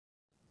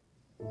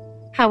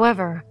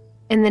However,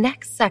 in the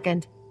next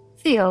second,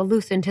 Theo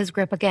loosened his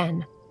grip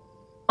again.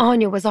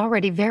 Anya was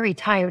already very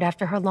tired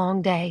after her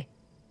long day,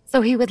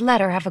 so he would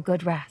let her have a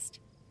good rest.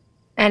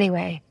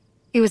 Anyway,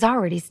 he was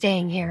already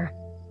staying here.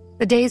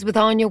 The days with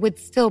Anya would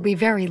still be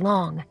very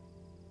long.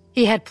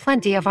 He had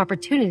plenty of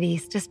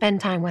opportunities to spend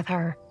time with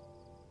her.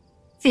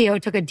 Theo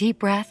took a deep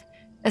breath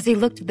as he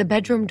looked at the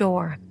bedroom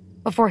door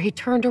before he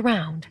turned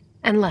around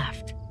and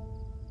left.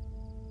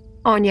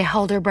 Anya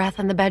held her breath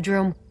in the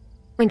bedroom.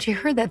 When she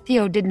heard that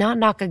Theo did not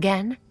knock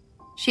again,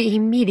 she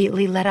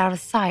immediately let out a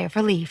sigh of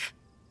relief.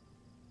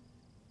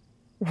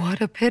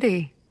 What a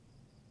pity.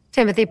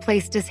 Timothy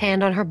placed his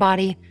hand on her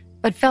body,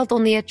 but felt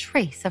only a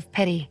trace of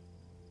pity.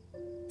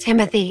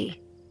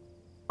 Timothy!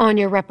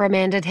 Anya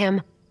reprimanded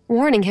him,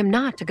 warning him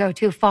not to go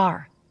too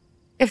far.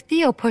 If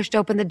Theo pushed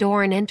open the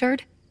door and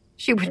entered,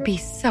 she would be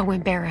so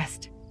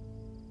embarrassed.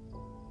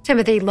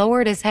 Timothy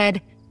lowered his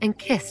head and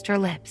kissed her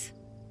lips.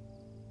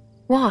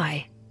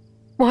 Why?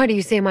 Why do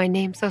you say my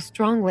name so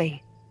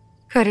strongly?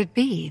 Could it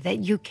be that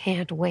you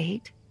can't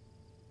wait?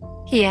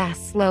 He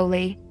asked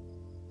slowly.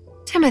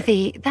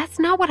 Timothy, that's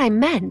not what I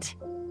meant.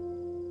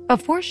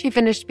 Before she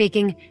finished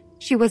speaking,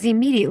 she was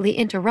immediately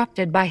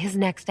interrupted by his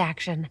next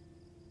action.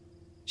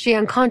 She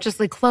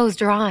unconsciously closed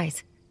her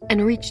eyes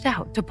and reached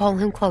out to pull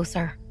him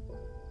closer.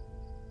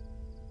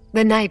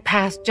 The night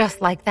passed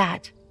just like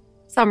that.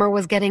 Summer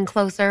was getting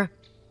closer.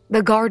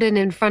 The garden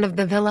in front of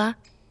the villa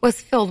was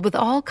filled with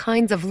all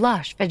kinds of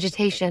lush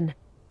vegetation.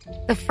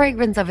 The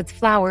fragrance of its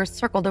flowers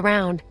circled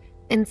around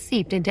and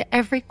seeped into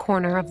every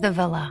corner of the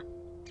villa.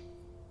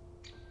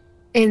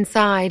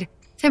 Inside,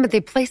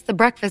 Timothy placed the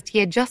breakfast he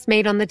had just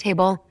made on the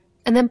table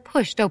and then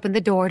pushed open the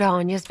door to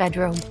Anya's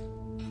bedroom.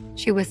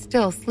 She was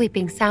still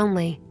sleeping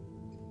soundly.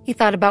 He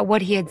thought about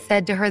what he had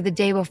said to her the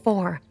day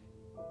before,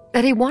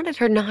 that he wanted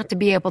her not to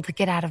be able to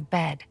get out of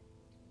bed.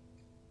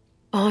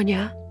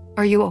 Anya,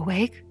 are you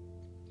awake?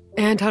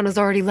 Anton has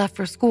already left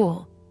for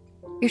school.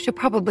 You should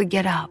probably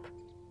get up.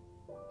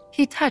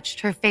 He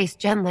touched her face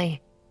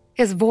gently.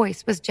 His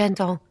voice was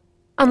gentle,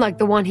 unlike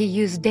the one he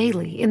used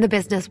daily in the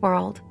business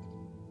world.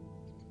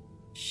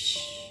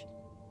 Shh,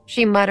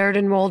 she muttered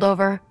and rolled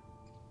over.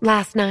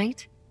 Last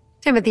night,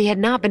 Timothy had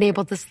not been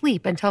able to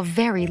sleep until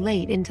very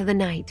late into the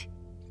night.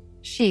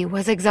 She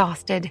was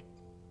exhausted.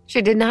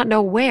 She did not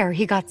know where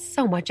he got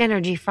so much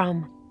energy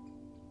from.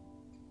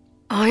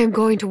 I am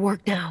going to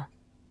work now.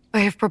 I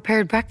have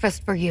prepared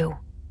breakfast for you,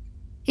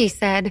 he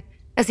said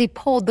as he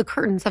pulled the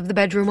curtains of the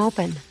bedroom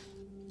open.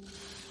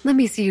 Let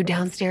me see you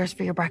downstairs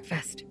for your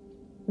breakfast.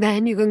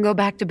 Then you can go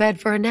back to bed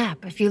for a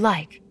nap if you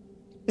like.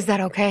 Is that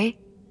okay?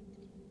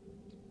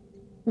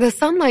 The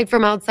sunlight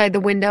from outside the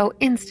window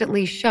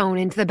instantly shone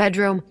into the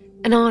bedroom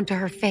and onto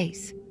her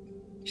face.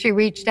 She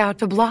reached out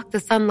to block the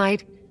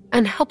sunlight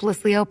and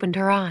helplessly opened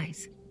her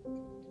eyes.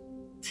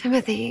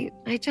 Timothy,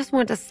 I just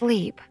want to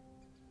sleep.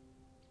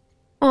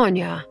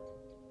 Anya,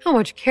 how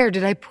much care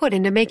did I put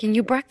into making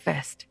you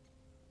breakfast?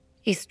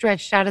 He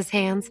stretched out his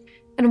hands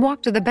and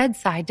walked to the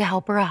bedside to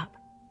help her up.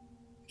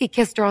 He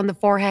kissed her on the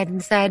forehead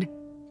and said,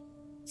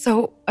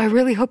 So I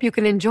really hope you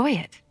can enjoy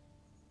it.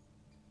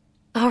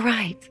 All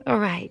right.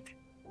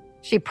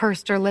 She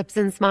pursed her lips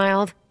and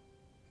smiled.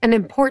 An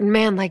important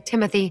man like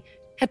Timothy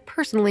had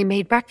personally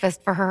made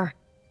breakfast for her.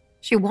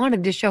 She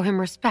wanted to show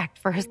him respect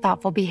for his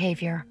thoughtful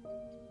behavior.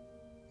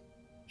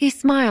 He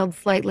smiled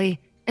slightly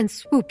and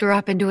swooped her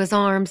up into his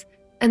arms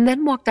and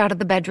then walked out of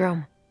the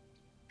bedroom.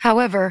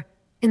 However,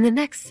 in the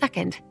next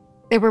second,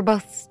 they were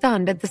both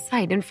stunned at the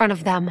sight in front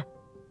of them.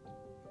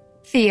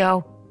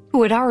 Theo,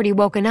 who had already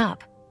woken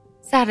up,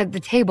 sat at the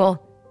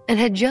table and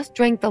had just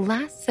drank the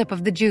last sip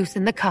of the juice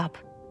in the cup.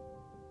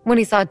 When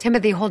he saw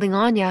Timothy holding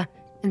Anya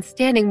and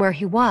standing where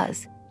he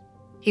was,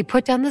 he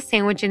put down the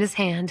sandwich in his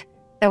hand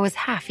that was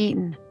half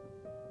eaten.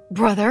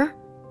 Brother,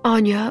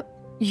 Anya,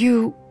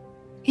 you...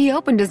 He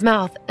opened his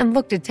mouth and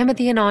looked at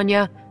Timothy and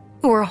Anya,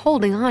 who were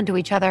holding on to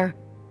each other.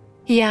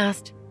 He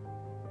asked,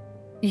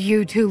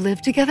 You two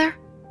live together?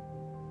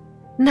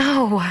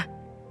 No.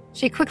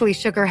 She quickly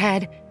shook her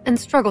head and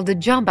struggled to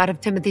jump out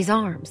of Timothy's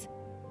arms.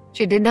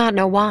 She did not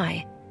know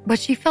why, but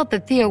she felt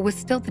that Theo was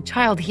still the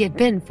child he had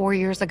been 4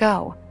 years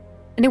ago,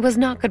 and it was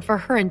not good for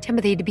her and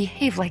Timothy to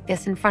behave like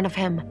this in front of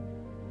him.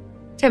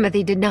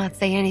 Timothy did not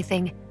say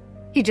anything.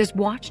 He just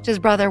watched his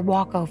brother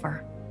walk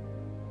over.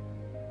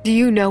 Do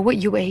you know what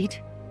you ate?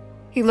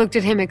 He looked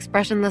at him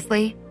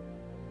expressionlessly.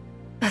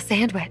 A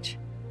sandwich.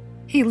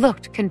 He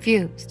looked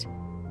confused.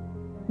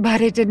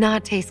 But it did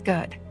not taste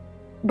good.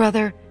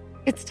 Brother,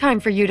 it's time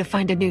for you to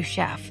find a new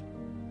chef.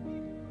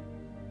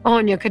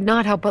 Anya could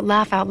not help but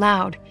laugh out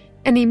loud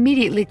and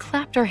immediately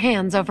clapped her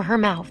hands over her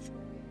mouth.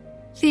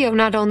 Theo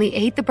not only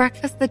ate the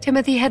breakfast that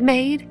Timothy had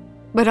made,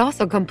 but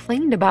also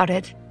complained about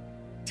it.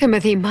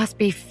 Timothy must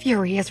be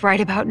furious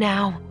right about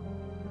now.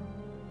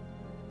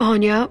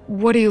 Anya,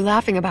 what are you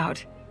laughing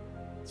about?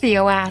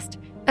 Theo asked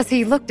as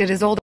he looked at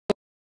his older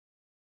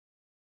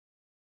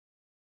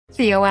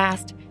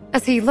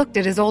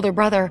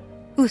brother,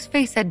 whose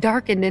face had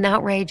darkened in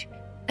outrage,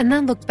 and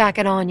then looked back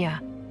at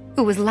Anya,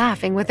 who was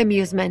laughing with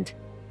amusement.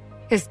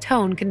 His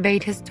tone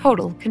conveyed his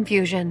total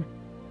confusion.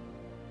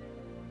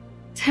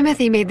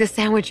 Timothy made the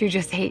sandwich you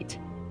just ate.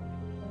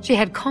 She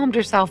had calmed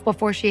herself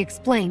before she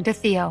explained to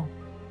Theo.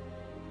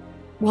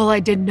 Well, I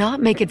did not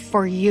make it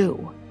for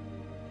you.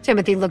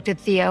 Timothy looked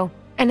at Theo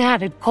and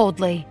added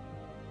coldly.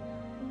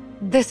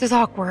 This is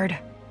awkward.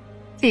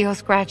 Theo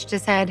scratched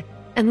his head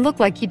and looked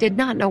like he did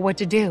not know what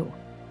to do.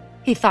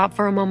 He thought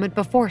for a moment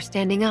before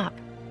standing up.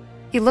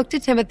 He looked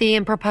at Timothy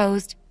and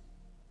proposed,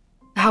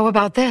 How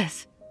about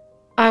this?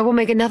 I will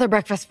make another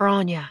breakfast for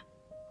Anya.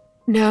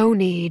 No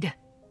need.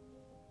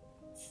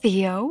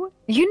 Theo,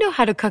 you know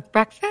how to cook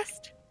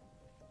breakfast?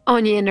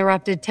 Anya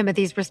interrupted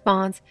Timothy's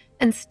response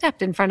and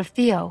stepped in front of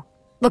Theo,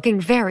 looking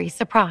very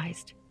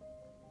surprised.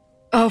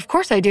 Of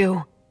course I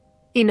do,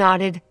 he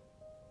nodded.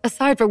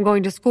 Aside from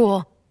going to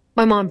school,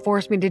 my mom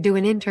forced me to do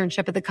an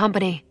internship at the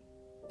company.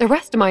 The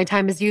rest of my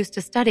time is used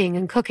to studying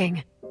and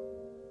cooking.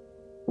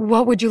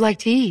 What would you like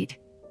to eat?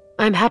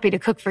 I'm happy to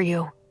cook for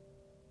you.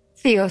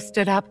 Theo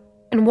stood up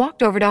and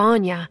walked over to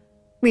Anya,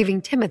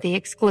 leaving Timothy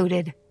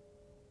excluded.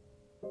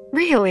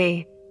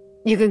 Really?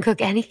 You can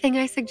cook anything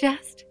I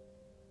suggest?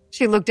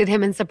 She looked at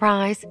him in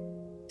surprise.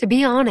 To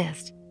be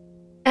honest,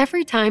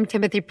 every time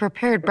Timothy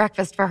prepared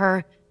breakfast for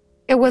her,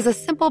 it was a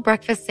simple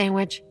breakfast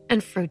sandwich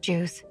and fruit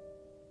juice.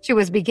 She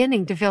was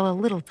beginning to feel a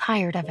little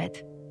tired of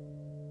it.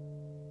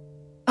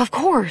 Of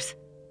course,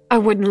 I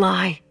wouldn't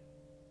lie.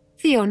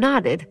 Theo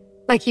nodded,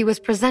 like he was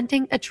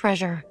presenting a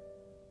treasure.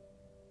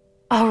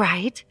 All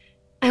right,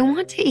 I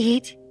want to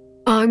eat.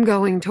 I'm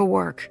going to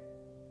work.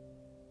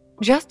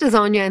 Just as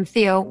Anya and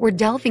Theo were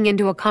delving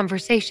into a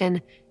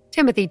conversation,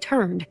 Timothy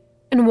turned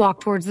and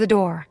walked towards the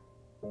door.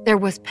 There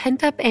was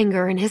pent-up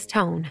anger in his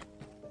tone.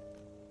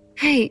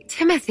 Hey,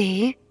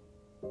 Timothy.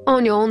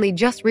 Anya only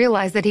just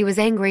realized that he was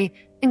angry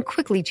and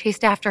quickly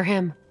chased after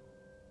him.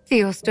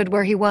 Theo stood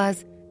where he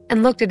was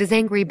and looked at his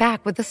angry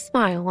back with a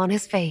smile on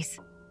his face.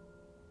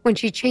 When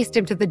she chased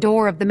him to the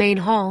door of the main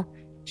hall,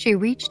 she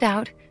reached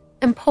out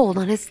and pulled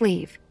on his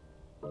sleeve.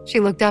 She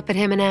looked up at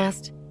him and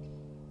asked,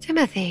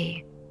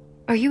 Timothy,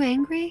 are you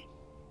angry?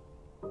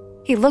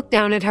 He looked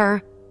down at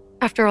her.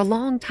 After a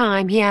long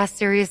time, he asked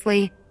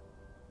seriously,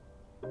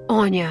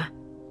 Anya,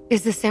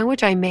 is the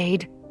sandwich I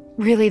made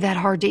really that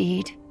hard to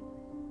eat?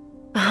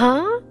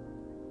 Huh?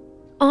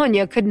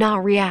 Anya could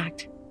not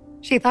react.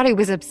 She thought he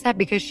was upset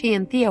because she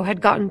and Theo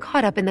had gotten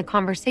caught up in the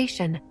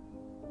conversation.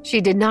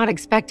 She did not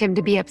expect him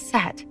to be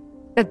upset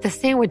that the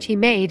sandwich he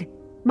made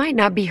might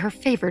not be her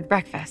favorite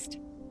breakfast.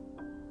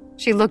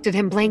 She looked at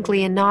him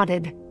blankly and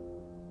nodded.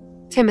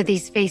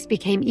 Timothy's face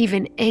became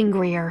even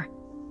angrier.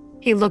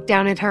 He looked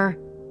down at her.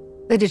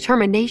 The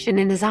determination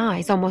in his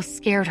eyes almost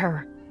scared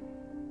her.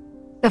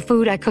 The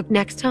food I cook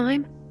next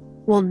time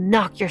will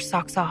knock your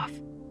socks off.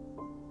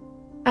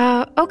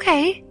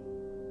 Okay.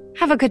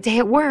 Have a good day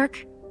at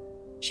work.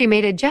 She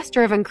made a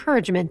gesture of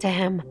encouragement to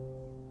him.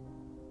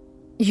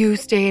 You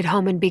stay at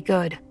home and be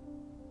good.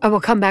 I will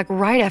come back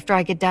right after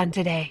I get done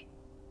today.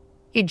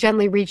 He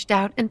gently reached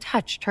out and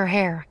touched her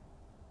hair.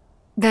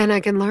 Then I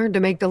can learn to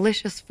make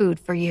delicious food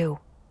for you.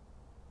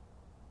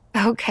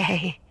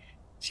 Okay.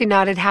 She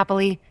nodded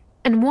happily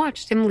and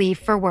watched him leave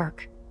for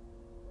work.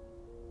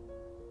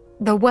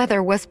 The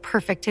weather was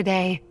perfect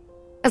today.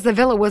 As the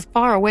villa was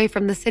far away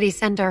from the city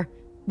center,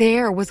 the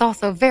air was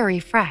also very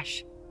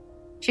fresh.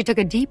 She took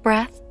a deep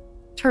breath,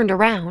 turned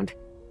around,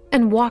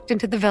 and walked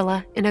into the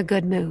villa in a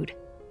good mood.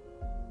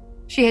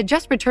 She had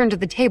just returned to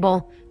the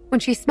table when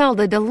she smelled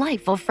a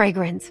delightful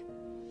fragrance.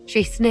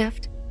 She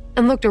sniffed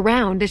and looked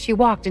around as she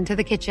walked into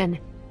the kitchen.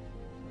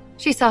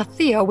 She saw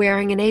Theo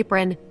wearing an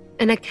apron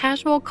and a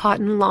casual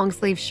cotton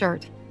long-sleeve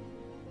shirt.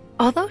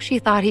 Although she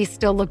thought he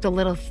still looked a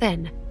little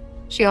thin,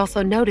 she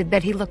also noted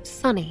that he looked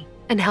sunny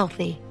and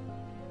healthy.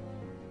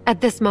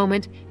 At this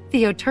moment,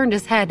 Theo turned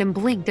his head and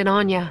blinked at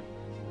Anya.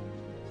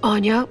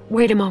 Anya,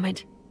 wait a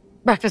moment.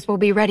 Breakfast will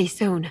be ready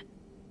soon.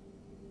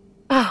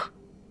 Oh,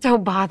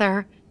 don't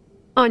bother.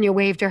 Anya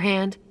waved her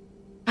hand.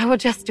 I will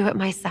just do it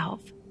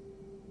myself.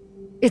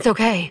 It's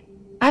okay.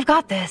 I've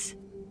got this.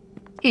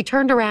 He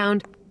turned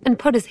around and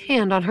put his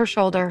hand on her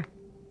shoulder.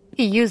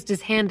 He used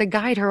his hand to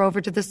guide her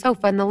over to the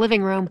sofa in the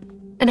living room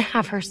and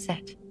have her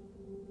sit.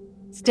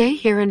 Stay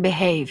here and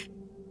behave.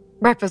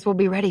 Breakfast will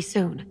be ready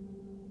soon.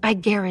 I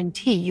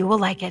guarantee you will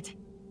like it.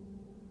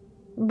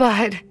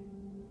 But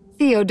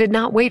Theo did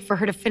not wait for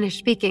her to finish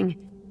speaking.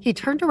 He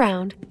turned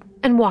around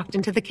and walked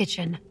into the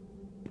kitchen.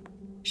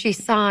 She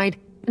sighed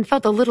and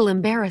felt a little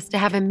embarrassed to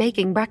have him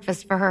making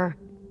breakfast for her.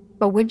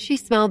 But when she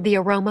smelled the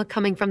aroma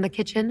coming from the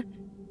kitchen,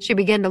 she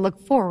began to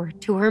look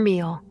forward to her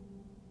meal.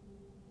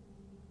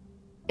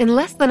 In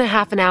less than a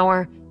half an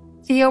hour,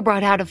 Theo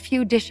brought out a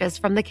few dishes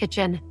from the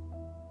kitchen.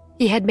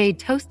 He had made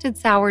toasted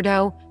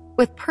sourdough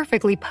with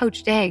perfectly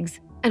poached eggs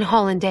and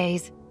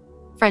hollandaise,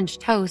 French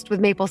toast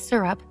with maple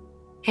syrup,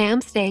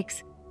 ham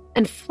steaks,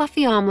 and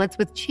fluffy omelets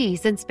with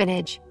cheese and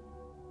spinach.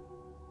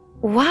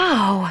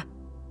 Wow,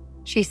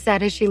 she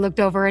said as she looked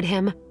over at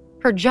him,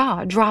 her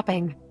jaw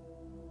dropping.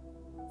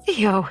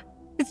 Theo,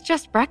 it's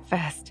just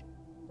breakfast.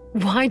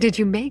 Why did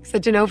you make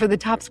such an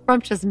over-the-top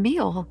scrumptious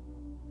meal?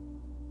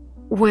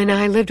 When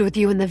I lived with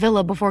you in the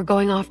villa before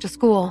going off to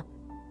school,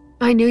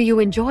 I knew you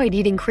enjoyed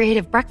eating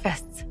creative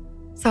breakfasts.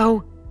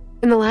 So,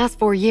 in the last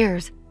 4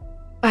 years,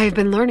 I have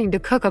been learning to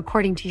cook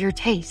according to your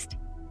taste."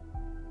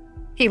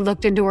 He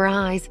looked into her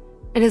eyes,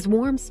 and his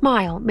warm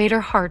smile made her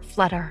heart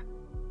flutter.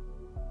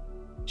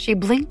 She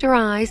blinked her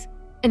eyes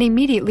and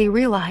immediately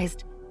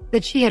realized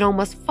that she had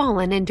almost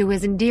fallen into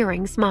his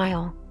endearing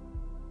smile.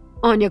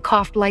 Anya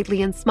coughed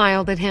lightly and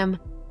smiled at him.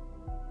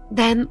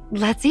 "Then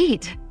let's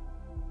eat."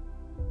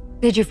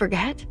 "Did you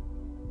forget?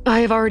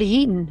 I have already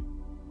eaten."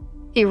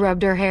 He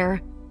rubbed her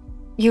hair.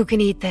 "You can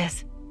eat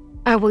this.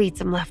 I will eat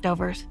some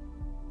leftovers."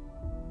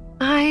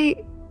 I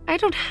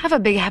don't have a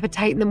big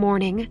appetite in the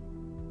morning."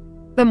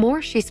 The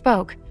more she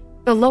spoke,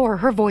 the lower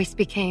her voice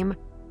became.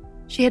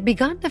 She had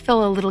begun to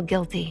feel a little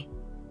guilty.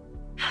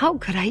 How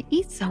could I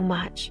eat so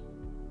much?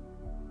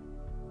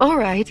 "All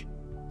right,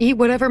 eat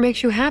whatever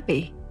makes you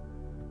happy."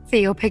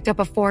 Theo picked up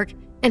a fork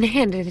and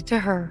handed it to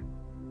her.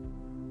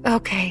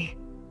 "Okay,"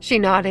 she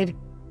nodded.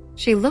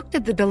 She looked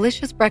at the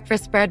delicious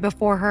breakfast spread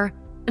before her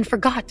and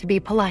forgot to be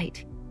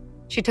polite.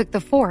 She took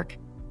the fork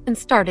and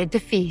started to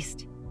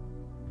feast.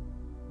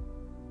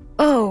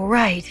 "Oh,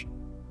 right."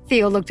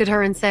 Theo looked at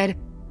her and said,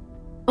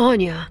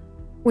 "Anya,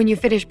 when you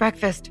finish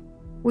breakfast,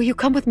 will you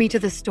come with me to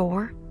the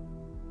store?"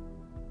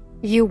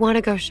 "You want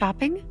to go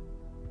shopping?"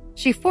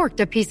 She forked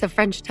a piece of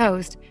French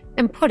toast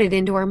and put it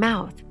into her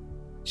mouth.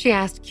 She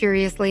asked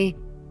curiously,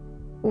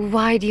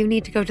 "Why do you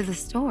need to go to the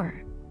store?"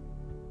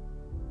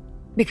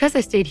 "Because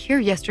I stayed here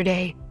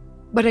yesterday,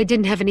 but I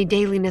didn't have any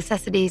daily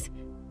necessities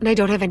and I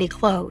don't have any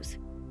clothes."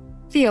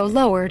 Theo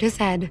lowered his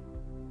head.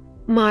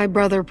 "My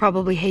brother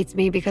probably hates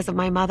me because of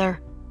my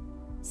mother,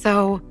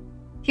 so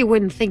he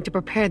wouldn't think to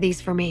prepare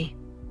these for me."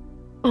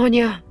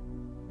 "Anya."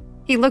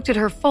 He looked at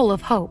her full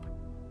of hope.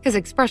 His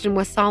expression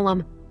was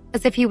solemn,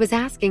 as if he was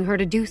asking her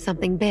to do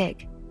something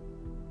big.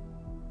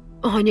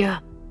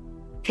 "Anya,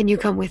 can you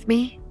come with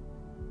me?"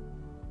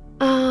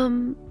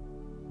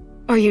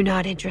 Are you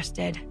not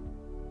interested?"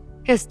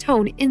 His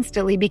tone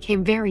instantly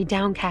became very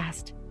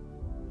downcast.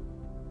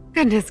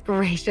 "Goodness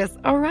gracious,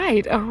 all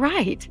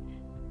right."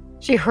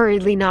 She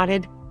hurriedly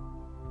nodded.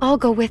 "I'll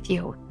go with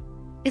you.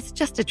 It's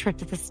just a trip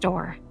to the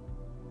store."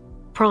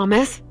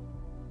 "Promise?"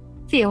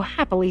 Theo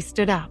happily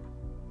stood up.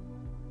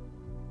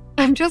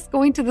 "I'm just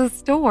going to the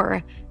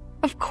store.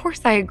 Of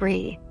course I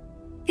agree.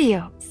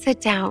 Theo, sit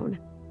down."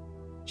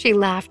 She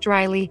laughed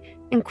dryly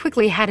and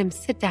quickly had him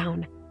sit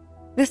down.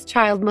 This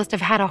child must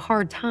have had a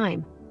hard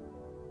time.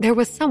 There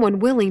was someone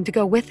willing to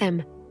go with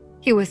him.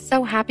 He was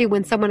so happy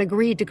when someone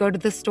agreed to go to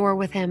the store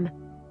with him.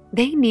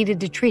 They needed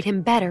to treat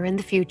him better in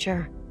the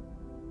future.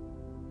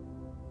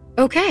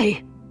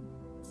 "Okay."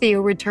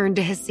 Theo returned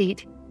to his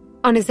seat.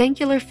 On his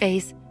angular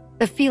face,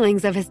 the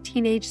feelings of his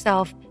teenage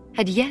self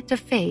had yet to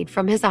fade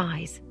from his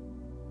eyes.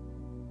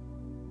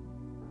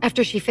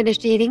 After she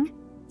finished eating,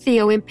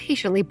 Theo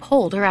impatiently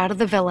pulled her out of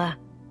the villa.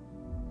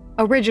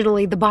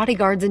 Originally, the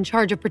bodyguards in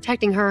charge of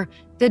protecting her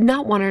did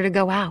not want her to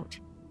go out.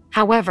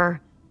 However,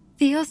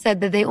 Theo said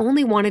that they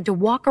only wanted to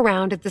walk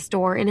around at the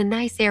store in a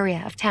nice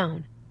area of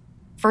town.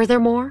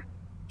 Furthermore,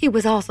 he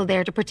was also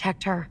there to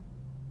protect her.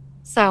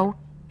 So,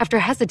 after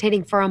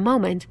hesitating for a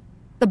moment,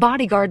 the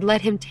bodyguard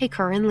let him take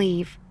her and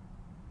leave.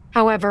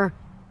 However,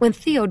 when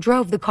Theo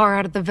drove the car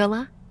out of the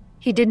villa,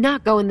 he did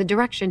not go in the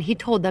direction he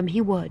told them he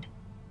would.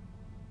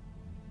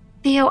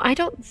 "Theo, I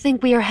don't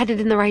think we are headed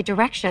in the right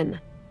direction."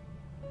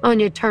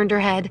 Anya turned her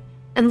head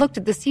and looked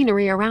at the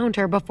scenery around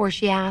her before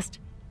she asked,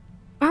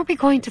 "Aren't we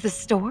going to the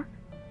store?"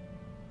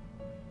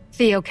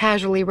 Theo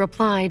casually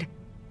replied,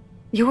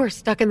 "You were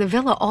stuck in the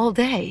villa all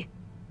day.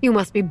 You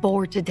must be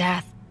bored to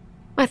death.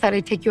 I thought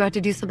I'd take you out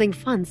to do something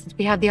fun since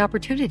we have the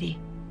opportunity."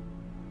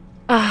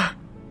 "Ah,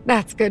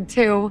 that's good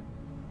too."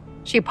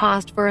 She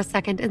paused for a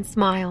second and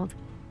smiled.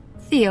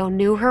 Theo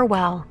knew her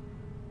well.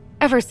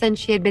 Ever since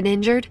she had been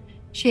injured,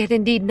 she had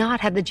indeed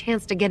not had the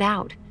chance to get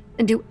out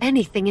and do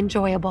anything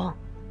enjoyable.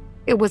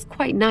 It was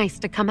quite nice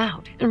to come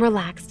out and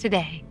relax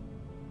today.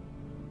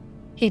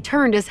 He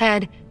turned his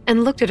head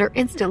and looked at her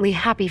instantly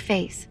happy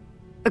face.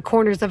 The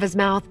corners of his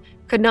mouth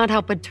could not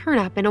help but turn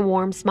up in a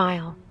warm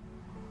smile.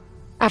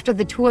 After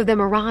the two of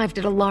them arrived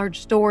at a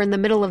large store in the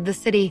middle of the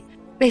city,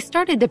 they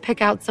started to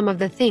pick out some of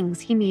the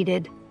things he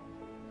needed.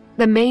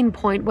 The main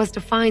point was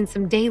to find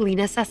some daily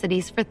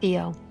necessities for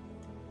Theo.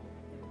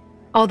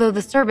 Although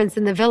the servants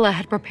in the villa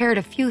had prepared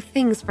a few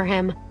things for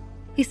him,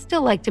 he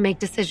still liked to make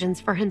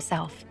decisions for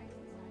himself.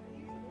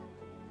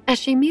 As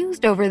she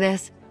mused over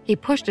this, he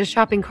pushed a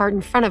shopping cart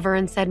in front of her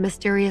and said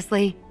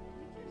mysteriously,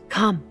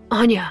 "Come,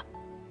 Anya,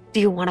 do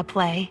you want to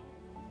play?"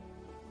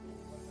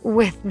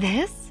 "With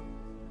this?"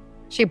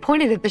 She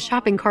pointed at the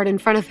shopping cart in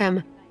front of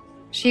him.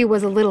 She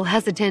was a little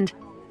hesitant,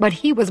 but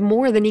he was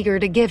more than eager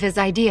to give his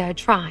idea a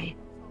try.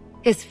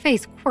 His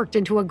face quirked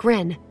into a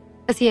grin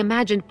as he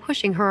imagined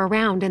pushing her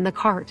around in the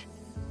cart.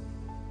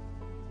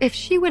 If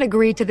she would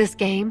agree to this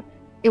game,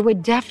 it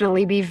would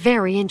definitely be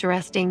very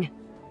interesting.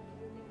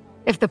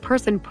 If the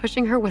person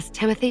pushing her was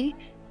Timothy,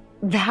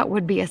 that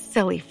would be a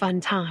silly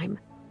fun time,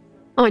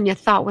 Anya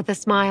thought with a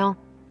smile.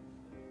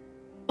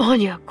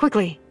 Anya,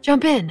 quickly,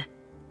 jump in.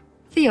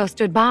 Theo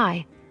stood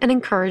by and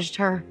encouraged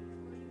her.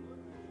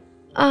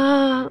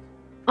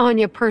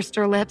 Anya pursed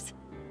her lips.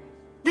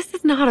 This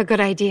is not a good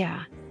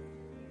idea.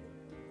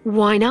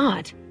 Why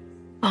not?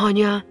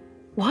 Anya,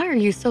 why are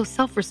you so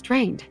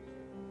self-restrained?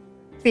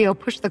 Theo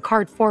pushed the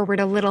cart forward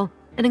a little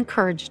and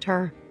encouraged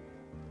her.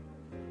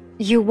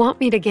 You want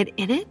me to get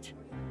in it?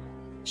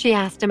 She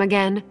asked him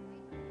again.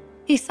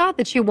 He saw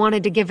that she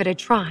wanted to give it a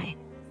try,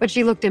 but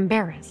she looked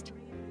embarrassed.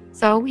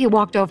 So he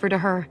walked over to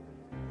her.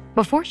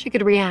 Before she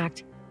could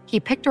react, he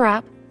picked her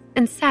up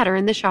and sat her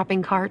in the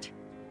shopping cart.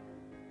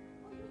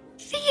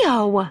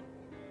 Theo!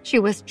 She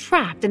was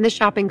trapped in the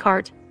shopping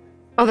cart.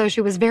 Although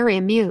she was very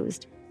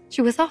amused,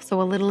 she was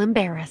also a little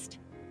embarrassed.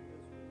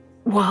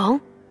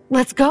 Well,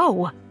 let's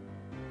go.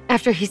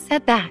 After he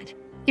said that,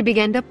 he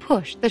began to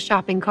push the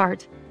shopping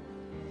cart.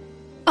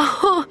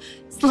 Oh,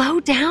 slow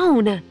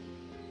down.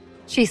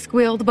 She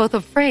squealed, both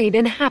afraid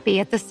and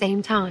happy at the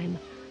same time.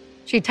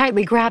 She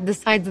tightly grabbed the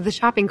sides of the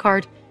shopping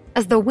cart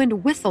as the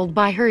wind whistled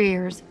by her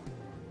ears.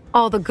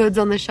 All the goods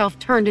on the shelf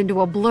turned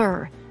into a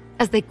blur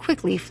as they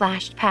quickly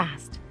flashed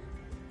past.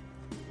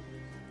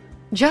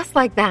 Just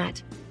like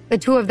that, the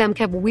two of them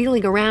kept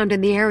wheeling around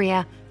in the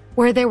area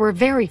where there were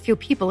very few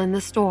people in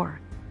the store.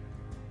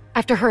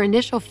 After her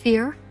initial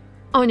fear,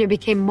 Anya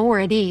became more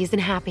at ease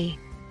and happy.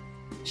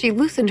 She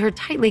loosened her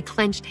tightly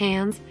clenched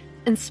hands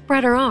and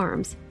spread her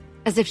arms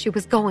as if she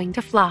was going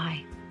to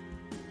fly.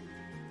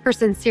 Her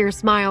sincere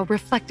smile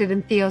reflected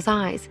in Theo's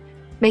eyes,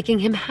 making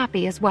him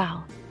happy as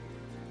well.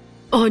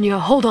 Anya,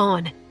 hold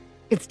on.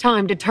 It's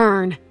time to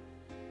turn.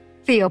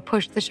 Theo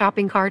pushed the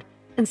shopping cart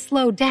and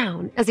slowed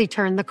down as he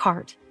turned the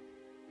cart.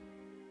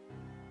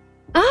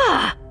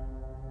 Ah!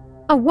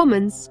 A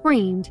woman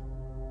screamed.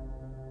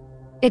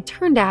 It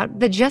turned out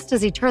that just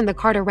as he turned the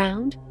cart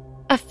around,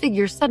 a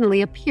figure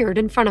suddenly appeared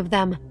in front of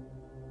them.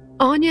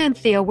 Anya and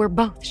Theo were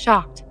both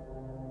shocked.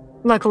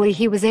 Luckily,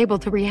 he was able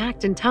to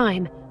react in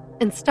time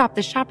and stop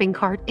the shopping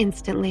cart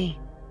instantly.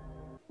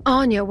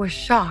 Anya was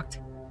shocked.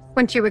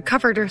 When she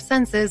recovered her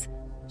senses,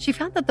 she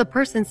found that the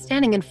person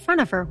standing in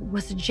front of her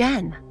was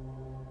Jen.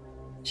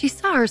 She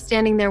saw her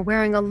standing there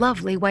wearing a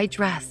lovely white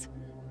dress.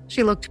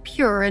 She looked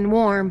pure and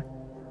warm,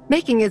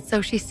 making it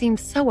so she seemed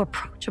so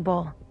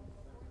approachable.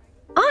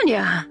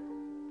 Anya!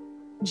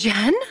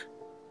 Jen?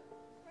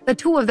 The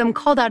two of them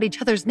called out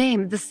each other's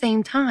name at the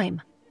same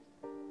time.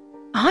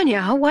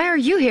 Anya, why are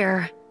you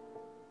here?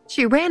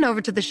 She ran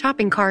over to the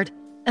shopping cart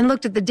and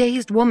looked at the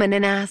dazed woman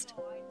and asked,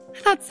 I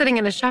thought sitting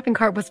in a shopping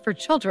cart was for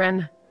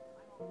children.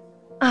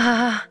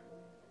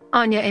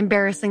 Anya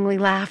embarrassingly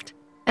laughed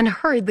and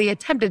hurriedly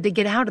attempted to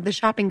get out of the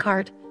shopping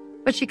cart,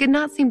 but she could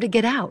not seem to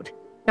get out,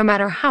 no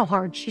matter how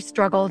hard she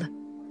struggled.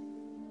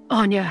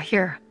 Anya,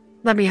 here,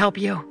 let me help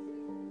you.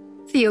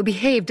 Theo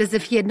behaved as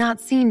if he had not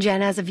seen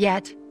Jen as of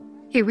yet.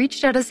 He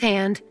reached out his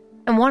hand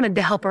and wanted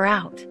to help her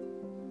out.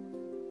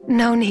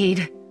 No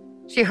need.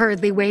 She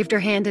hurriedly waved her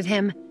hand at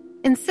him,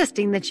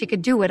 insisting that she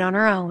could do it on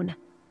her own.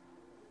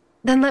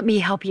 Then let me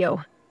help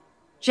you.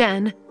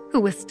 Jen, who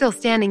was still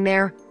standing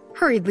there,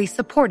 hurriedly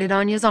supported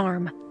Anya's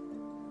arm.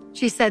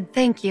 She said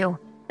thank you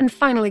and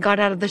finally got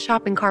out of the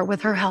shopping cart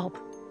with her help.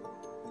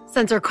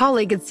 Since her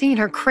colleague had seen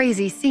her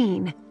crazy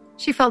scene,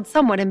 she felt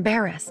somewhat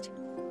embarrassed.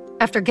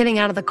 After getting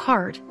out of the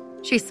cart,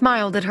 she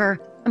smiled at her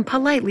and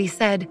politely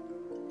said,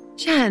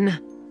 Jen,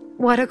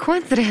 what a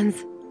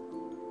coincidence.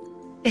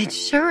 It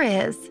sure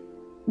is.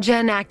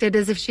 Jen acted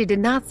as if she did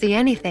not see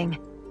anything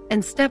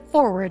and stepped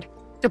forward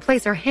to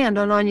place her hand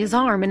on Anya's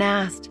arm and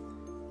asked,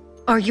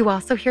 Are you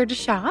also here to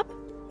shop?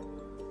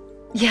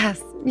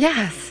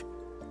 Yes.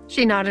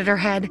 She nodded her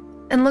head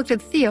and looked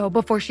at Theo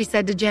before she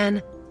said to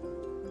Jen,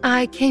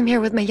 I came here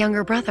with my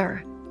younger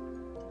brother.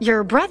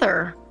 Your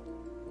brother?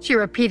 She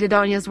repeated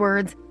Anya's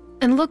words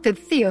and looked at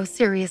Theo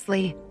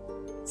seriously.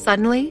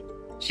 Suddenly,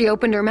 she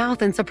opened her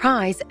mouth in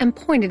surprise and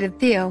pointed at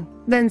Theo,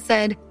 then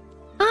said,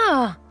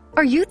 Ah,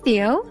 are you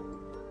Theo?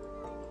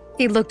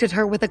 He looked at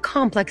her with a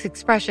complex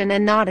expression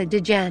and nodded to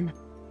Jen.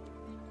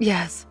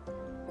 Yes,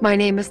 my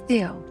name is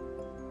Theo.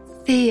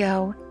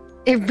 Theo,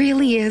 it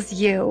really is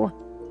you.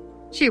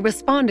 She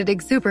responded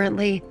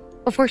exuberantly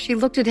before she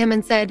looked at him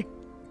and said,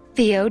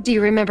 Theo, do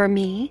you remember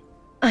me?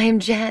 I am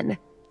Jen.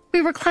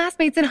 We were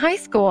classmates in high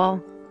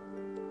school.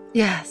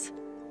 Yes,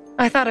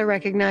 I thought I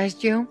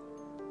recognized you.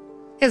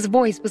 His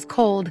voice was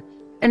cold,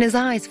 and his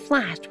eyes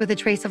flashed with a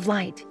trace of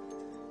light.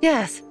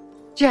 Yes,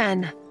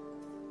 Jen.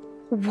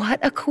 What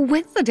a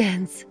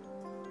coincidence,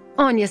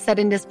 Anya said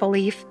in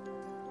disbelief.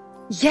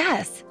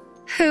 Yes,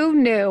 who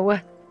knew?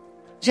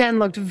 Jen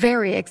looked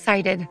very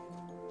excited.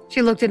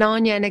 She looked at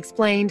Anya and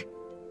explained,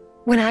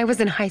 When I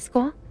was in high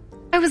school,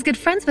 I was good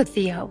friends with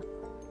Theo.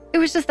 It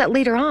was just that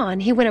later on,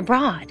 he went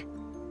abroad.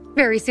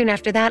 Very soon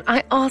after that,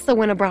 I also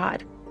went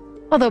abroad.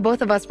 Although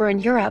both of us were in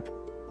Europe.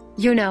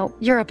 You know,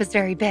 Europe is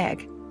very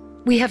big.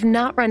 We have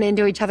not run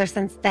into each other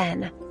since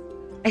then.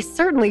 I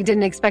certainly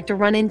didn't expect to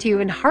run into you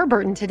in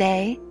Harburton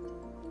today.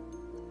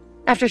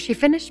 After she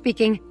finished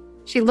speaking,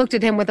 she looked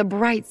at him with a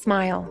bright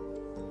smile.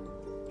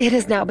 It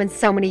has now been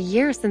so many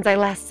years since I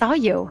last saw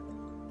you.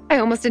 I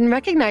almost didn't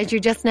recognize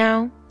you just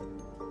now.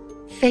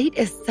 Fate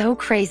is so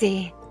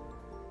crazy.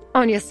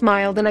 Anya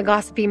smiled in a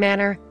gossipy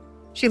manner.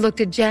 She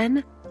looked at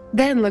Jen,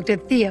 then looked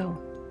at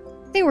Theo.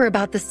 They were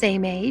about the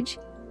same age.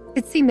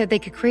 It seemed that they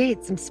could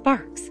create some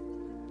sparks.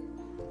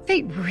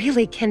 Fate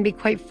really can be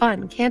quite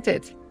fun, can't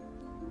it?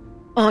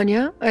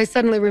 Anya, I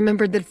suddenly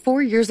remembered that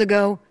 4 years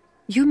ago,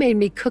 you made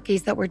me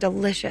cookies that were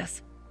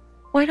delicious.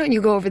 Why don't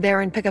you go over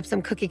there and pick up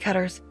some cookie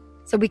cutters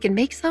so we can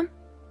make some?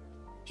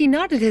 He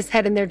nodded his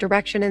head in their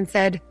direction and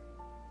said,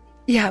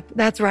 Yep,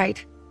 that's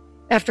right.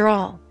 After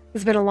all,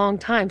 it's been a long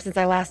time since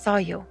I last saw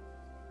you.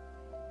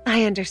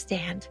 I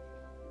understand.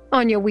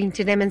 Anya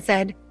winked at him and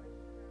said,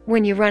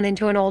 When you run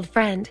into an old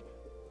friend,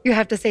 you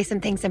have to say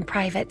some things in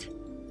private.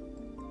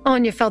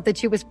 Anya felt that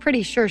she was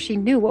pretty sure she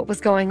knew what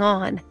was going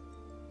on.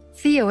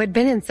 Theo had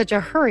been in such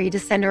a hurry to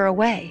send her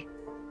away.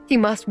 He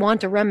must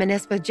want to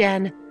reminisce with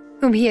Jen,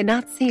 whom he had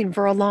not seen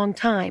for a long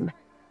time.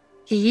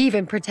 He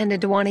even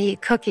pretended to want to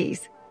eat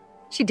cookies.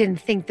 She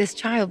didn't think this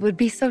child would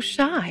be so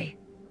shy.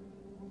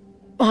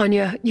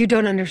 Anya, you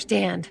don't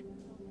understand.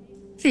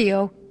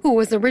 Theo, who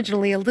was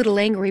originally a little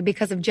angry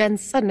because of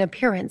Jen's sudden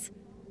appearance,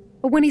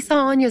 but when he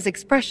saw Anya's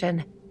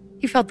expression,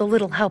 he felt a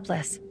little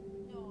helpless.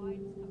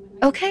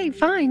 Okay,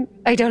 fine,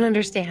 I don't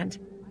understand.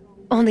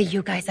 Only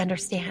you guys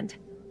understand.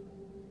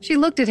 She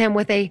looked at him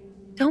with a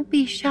don't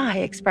be shy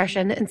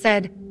expression and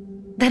said,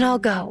 Then I'll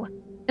go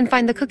and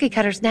find the cookie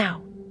cutters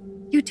now.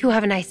 You two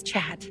have a nice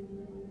chat.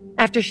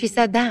 After she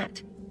said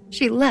that,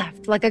 she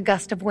left like a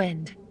gust of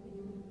wind.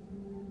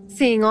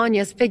 Seeing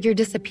Anya's figure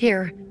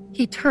disappear,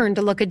 he turned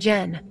to look at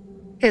Jen.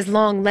 His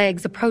long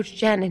legs approached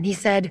Jen and he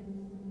said,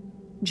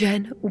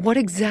 Jen, what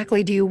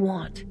exactly do you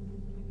want?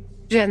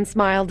 Jen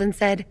smiled and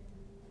said,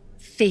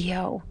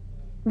 Theo,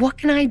 what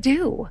can I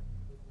do?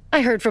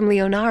 I heard from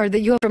Leonard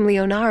that you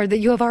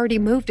have already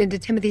moved into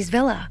Timothy's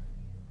villa.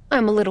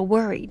 I'm a little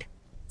worried.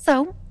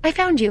 So I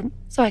found you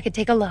so I could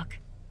take a look.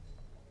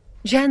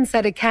 Jen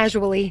said it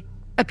casually,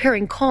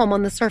 appearing calm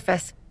on the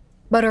surface,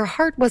 but her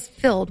heart was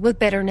filled with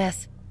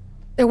bitterness.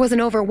 There was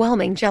an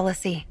overwhelming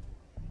jealousy.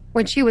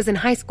 When she was in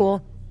high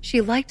school,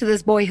 she liked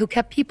this boy who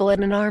kept people at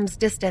an arm's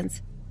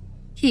distance.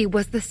 He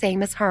was the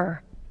same as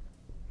her.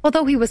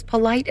 Although he was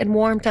polite and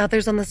warm to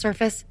others on the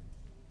surface,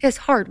 his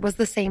heart was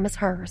the same as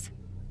hers.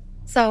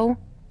 So,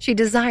 she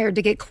desired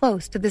to get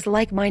close to this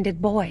like-minded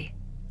boy.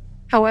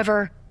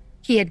 However,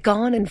 he had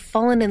gone and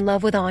fallen in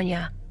love with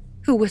Anya,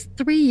 who was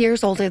 3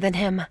 years older than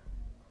him.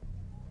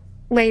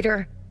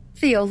 Later,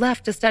 Theo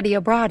left to study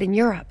abroad in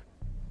Europe.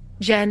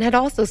 Jen had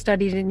also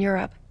studied in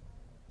Europe.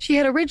 She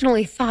had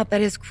originally thought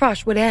that his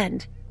crush would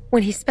end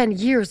when he spent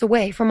years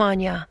away from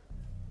Anya.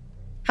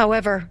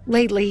 However,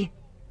 lately,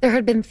 there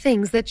had been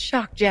things that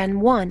shocked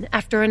Jen one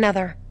after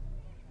another,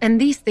 and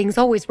these things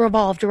always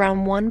revolved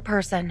around one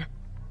person,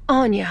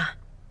 Anya.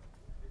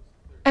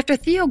 After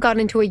Theo got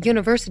into a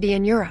university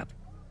in Europe,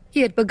 he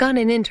had begun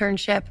an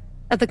internship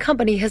at the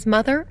company his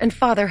mother and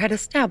father had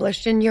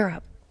established in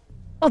Europe.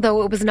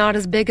 Although it was not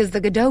as big as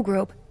the Godot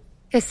Group,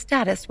 his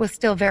status was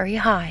still very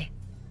high.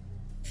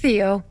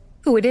 Theo,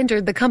 who had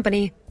entered the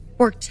company,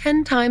 worked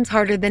 10 times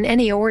harder than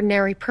any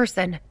ordinary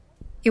person.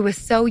 He was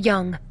so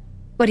young,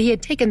 but he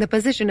had taken the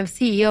position of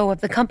CEO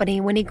of the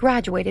company when he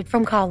graduated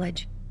from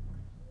college.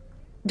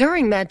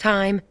 During that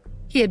time,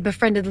 he had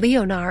befriended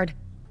Leonard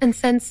and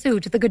sent Sue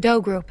to the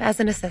Godot Group as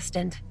an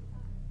assistant.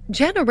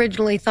 Jen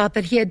originally thought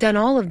that he had done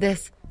all of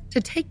this to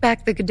take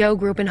back the Godot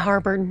Group in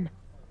Harburton,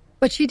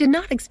 but she did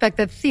not expect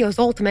that Theo's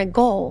ultimate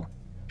goal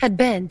had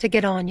been to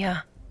get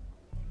Anya.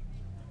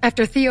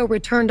 After Theo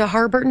returned to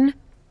Harburton,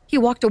 he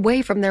walked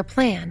away from their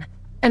plan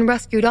and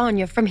rescued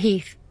Anya from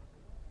Heath.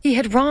 He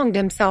had wronged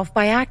himself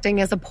by acting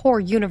as a poor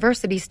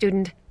university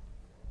student.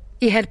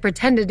 He had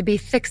pretended to be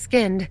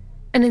thick-skinned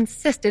and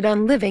insisted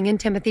on living in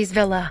Timothy's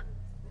villa.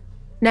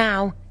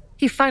 Now,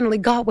 he finally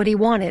got what he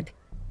wanted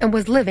and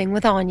was living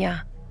with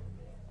Anya.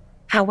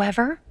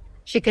 However,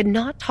 she could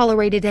not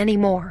tolerate it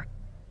anymore.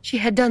 She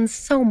had done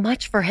so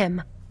much for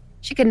him.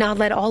 She could not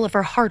let all of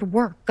her hard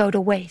work go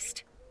to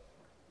waste.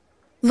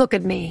 Look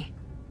at me.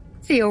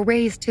 Theo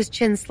raised his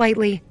chin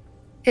slightly.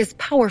 His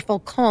powerful,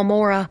 calm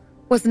aura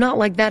was not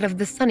like that of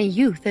the sunny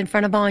youth in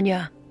front of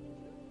Anya.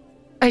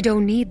 I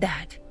don't need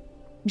that.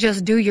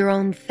 Just do your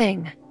own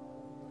thing.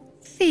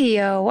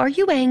 Theo, are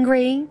you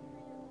angry?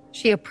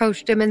 She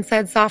approached him and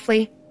said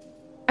softly,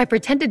 I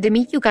pretended to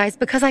meet you guys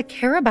because I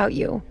care about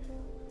you.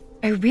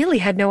 I really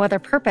had no other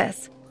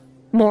purpose.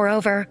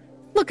 Moreover,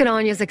 look at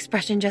Anya's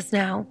expression just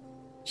now.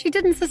 She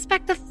didn't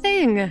suspect a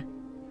thing.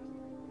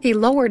 He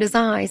lowered his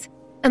eyes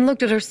and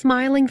looked at her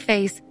smiling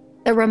face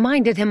that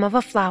reminded him of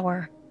a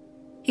flower.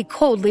 He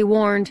coldly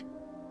warned,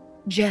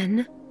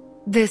 Jen,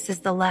 this is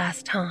the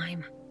last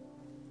time.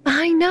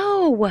 I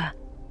know.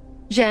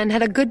 Jen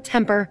had a good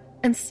temper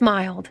and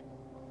smiled.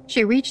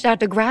 She reached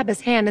out to grab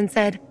his hand and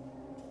said,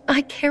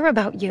 I care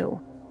about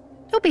you.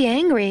 Don't be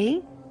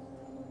angry.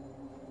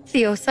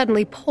 Theo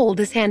suddenly pulled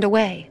his hand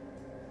away.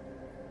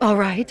 All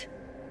right,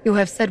 you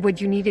have said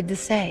what you needed to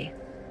say.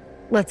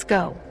 Let's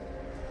go.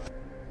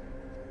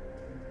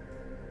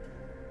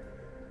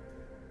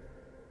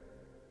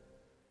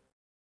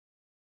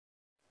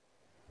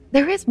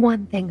 There is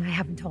one thing I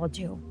haven't told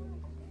you.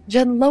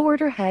 Jen lowered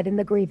her head in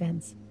the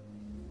grievance.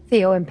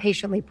 Theo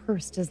impatiently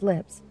pursed his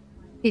lips.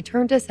 He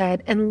turned his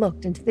head and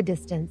looked into the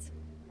distance.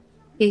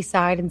 He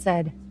sighed and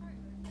said,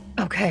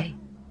 "Okay,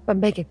 but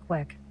make it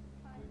quick."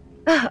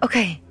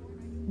 Okay.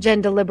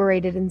 Jen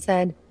deliberated and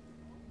said,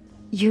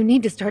 "You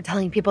need to start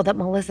telling people that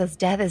Melissa's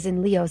death is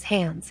in Leo's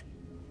hands.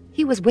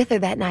 He was with her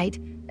that night,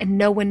 and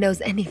no one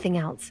knows anything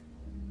else.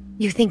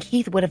 You think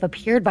Heath would have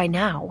appeared by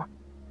now.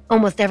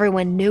 Almost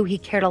everyone knew he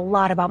cared a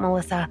lot about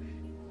Melissa,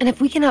 and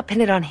if we cannot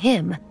pin it on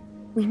him,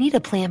 we need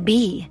a plan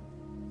B.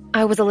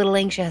 I was a little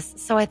anxious,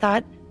 so I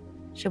thought,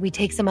 should we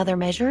take some other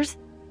measures?"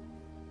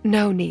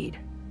 "No need."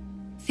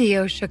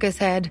 Theo shook his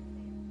head.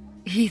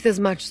 "Heath is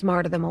much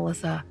smarter than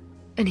Melissa,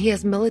 and he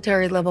has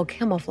military-level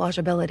camouflage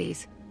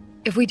abilities.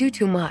 If we do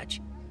too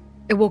much,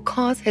 it will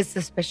cause his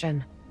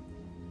suspicion.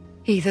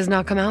 Heath has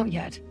not come out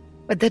yet,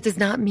 but that does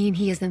not mean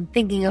he isn't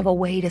thinking of a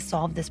way to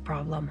solve this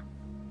problem.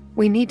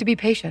 We need to be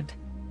patient."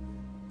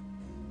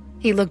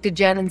 He looked at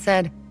Jen and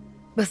said,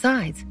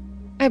 "Besides,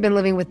 I've been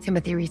living with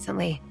Timothy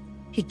recently.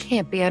 He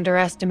can't be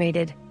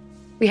underestimated.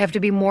 We have to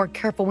be more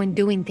careful when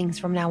doing things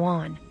from now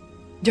on.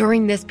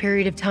 During this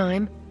period of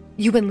time,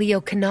 you and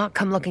Leo cannot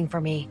come looking for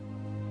me.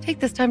 Take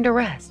this time to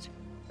rest,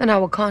 and I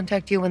will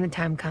contact you when the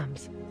time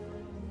comes."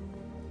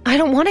 "I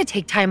don't want to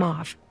take time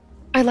off.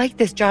 I like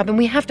this job and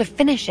we have to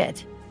finish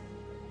it."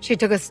 She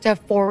took a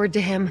step forward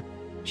to him.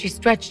 She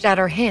stretched out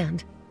her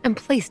hand and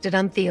placed it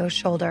on Theo's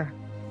shoulder.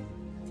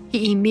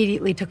 He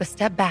immediately took a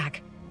step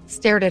back,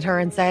 stared at her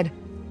and said,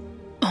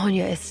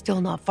 "Anya is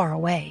still not far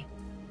away.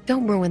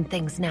 Don't ruin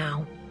things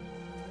now."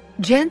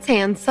 Jen's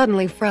hand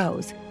suddenly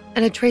froze,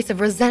 and a trace of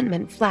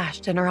resentment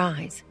flashed in her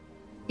eyes.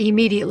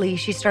 Immediately,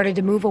 she started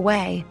to move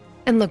away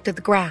and looked at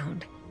the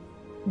ground.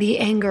 The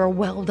anger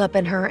welled up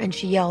in her and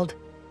she yelled,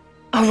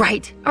 all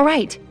right,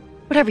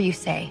 whatever you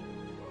say.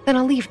 Then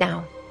I'll leave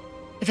now.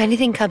 If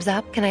anything comes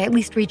up, can I at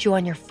least reach you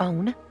on your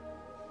phone?"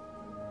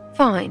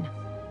 "Fine."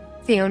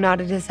 Theo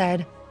nodded his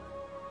head.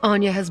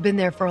 "Anya has been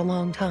there for a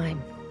long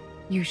time.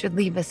 You should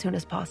leave as soon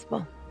as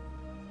possible."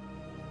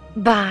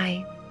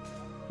 "Bye."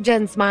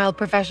 Jen smiled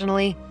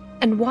professionally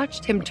and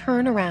watched him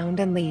turn around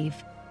and leave.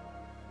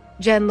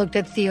 Jen looked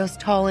at Theo's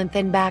tall and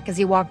thin back as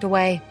he walked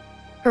away.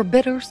 Her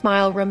bitter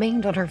smile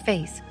remained on her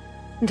face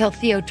until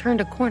Theo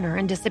turned a corner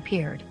and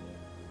disappeared.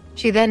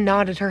 She then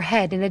nodded her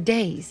head in a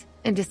daze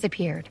and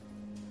disappeared.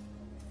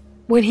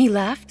 When he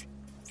left,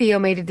 Theo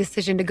made a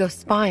decision to go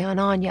spy on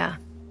Anya.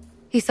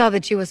 He saw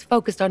that she was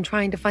focused on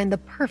trying to find the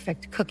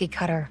perfect cookie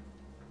cutter.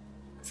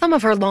 Some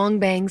of her long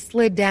bangs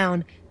slid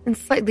down and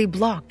slightly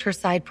blocked her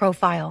side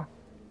profile.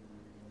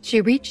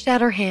 She reached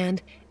out her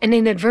hand and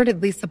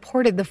inadvertently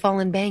supported the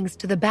fallen bangs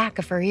to the back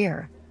of her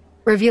ear,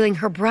 revealing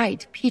her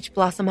bright peach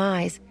blossom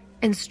eyes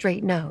and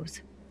straight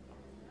nose.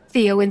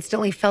 Theo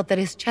instantly felt that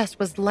his chest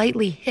was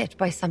lightly hit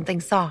by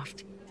something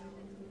soft.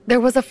 There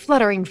was a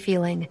fluttering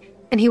feeling,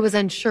 and he was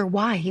unsure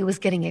why he was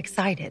getting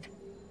excited.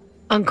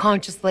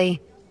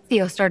 Unconsciously,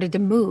 Theo started to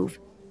move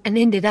and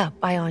ended up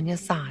by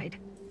Anya's side.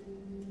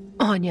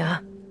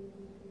 "Anya."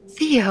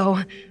 "Theo,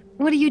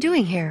 what are you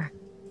doing here?"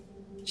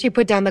 She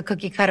put down the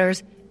cookie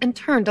cutters and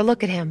turned to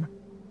look at him.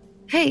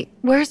 "Hey,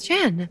 where's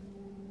Jen?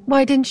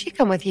 Why didn't she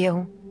come with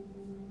you?"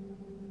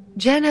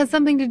 "Jen had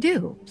something to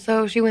do,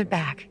 so she went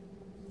back."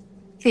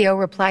 Theo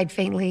replied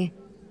faintly.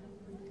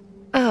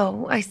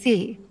 "Oh, I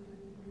see.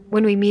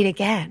 When we meet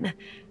again,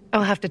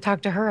 I'll have to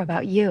talk to her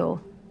about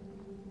you."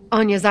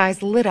 Anya's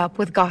eyes lit up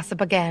with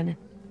gossip again.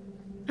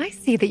 "I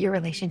see that your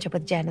relationship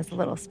with Jen is a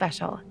little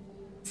special.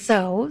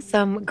 So,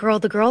 some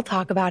girl-to-girl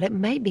talk about it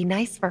might be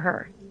nice for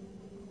her."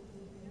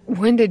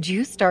 "When did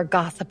you start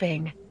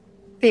gossiping?"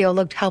 Theo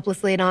looked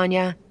helplessly at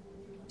Anya.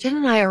 "Jen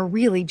and I are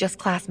really just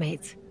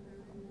classmates."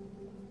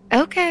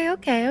 Okay.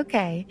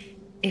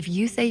 If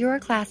you say you're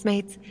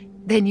classmates,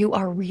 then you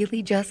are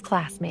really just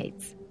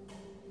classmates."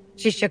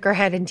 She shook her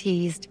head and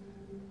teased.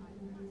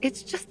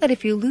 "It's just that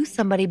if you lose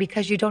somebody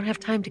because you don't have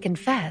time to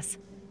confess,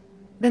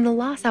 then the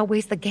loss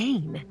outweighs the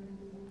gain."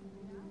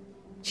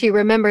 She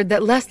remembered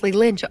that Leslie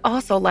Lynch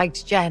also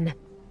liked Jen.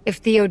 If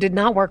Theo did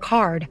not work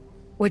hard,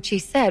 what she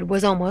said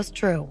was almost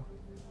true.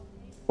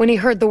 When he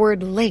heard the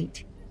word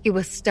late, he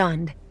was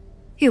stunned.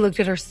 He looked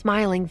at her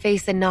smiling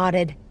face and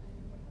nodded.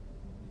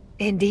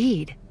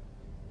 "Indeed,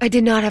 I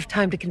did not have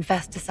time to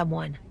confess to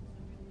someone.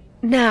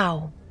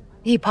 Now,"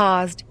 he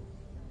paused,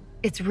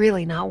 "it's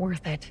really not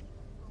worth it."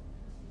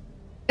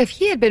 If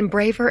he had been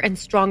braver and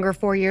stronger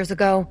 4 years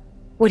ago,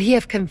 would he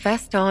have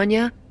confessed to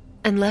Anya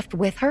and left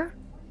with her?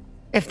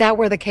 If that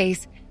were the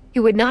case, he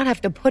would not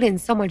have to put in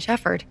so much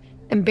effort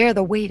and bear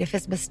the weight of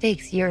his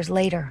mistakes years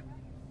later.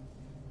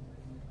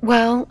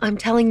 "Well, I'm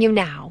telling you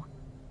now."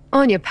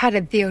 Anya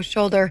patted Theo's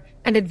shoulder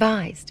and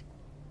advised.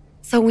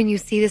 "So when you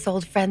see this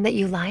old friend that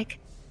you like,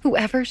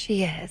 whoever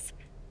she is,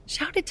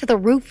 shout it to the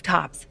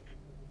rooftops.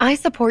 I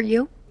support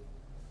you."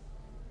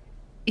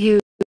 "You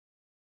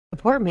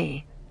support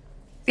me?"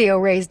 Theo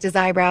raised his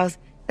eyebrows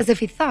as if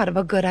he thought of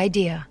a good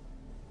idea.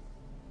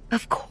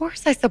 "Of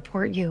course I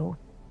support you.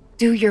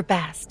 Do your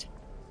best."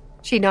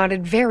 She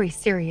nodded very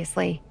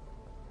seriously.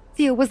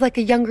 Theo was like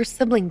a younger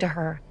sibling to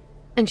her,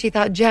 and she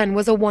thought Jen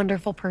was a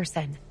wonderful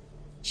person.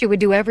 She would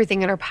do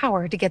everything in her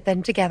power to get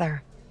them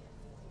together.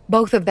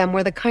 Both of them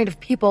were the kind of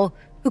people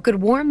who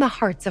could warm the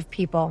hearts of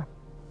people.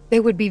 They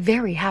would be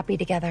very happy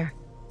together.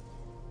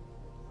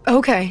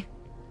 Okay.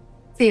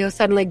 Theo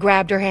suddenly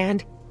grabbed her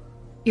hand.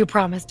 You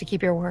promise to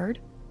keep your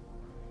word?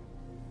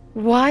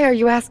 Why are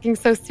you asking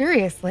so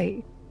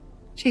seriously?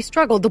 She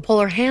struggled to pull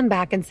her hand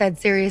back and said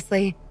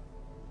seriously,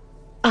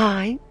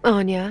 I,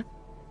 Anya,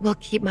 will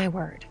keep my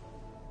word.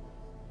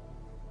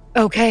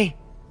 Okay.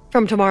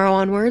 From tomorrow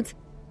onwards,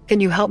 can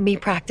you help me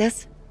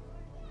practice?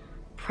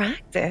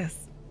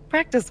 Practice?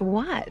 Practice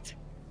what?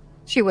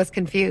 She was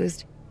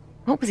confused.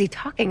 What was he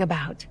talking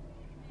about?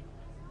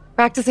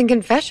 Practicing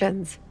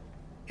confessions.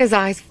 His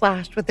eyes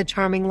flashed with a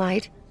charming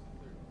light.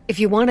 If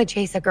you want to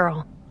chase a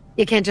girl,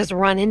 you can't just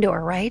run into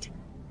her, right?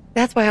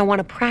 That's why I want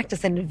to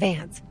practice in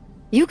advance.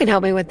 You can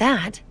help me with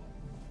that.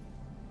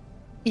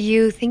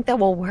 You think that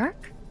will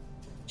work?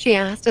 She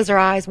asked as her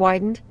eyes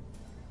widened.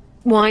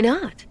 Why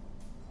not?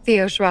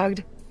 Theo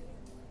shrugged.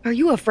 Are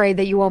you afraid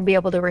that you won't be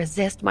able to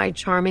resist my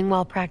charming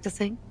while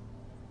practicing?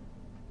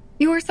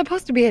 You are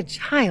supposed to be a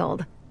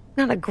child,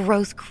 not a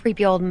gross,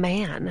 creepy old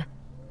man.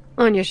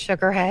 Anya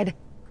shook her head.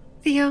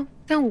 Theo,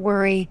 don't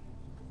worry.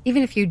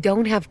 Even if you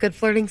don't have good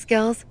flirting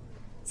skills,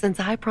 since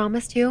I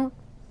promised you,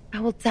 I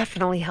will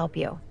definitely help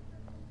you.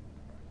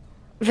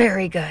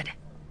 Very good.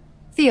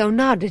 Theo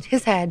nodded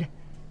his head.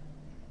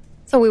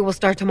 So we will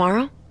start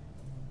tomorrow?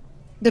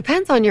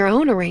 Depends on your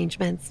own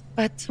arrangements,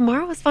 but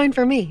tomorrow is fine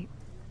for me,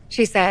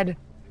 she said.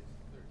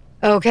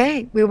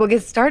 Okay, we will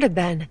get started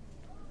then.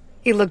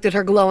 He looked at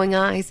her glowing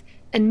eyes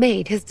and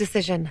made his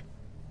decision.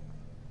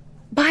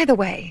 By the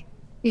way,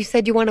 you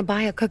said you want to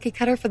buy a cookie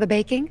cutter for the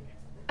baking?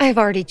 I have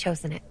already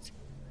chosen it.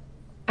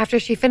 After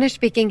she finished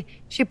speaking,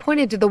 she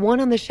pointed to the one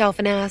on the shelf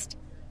and asked,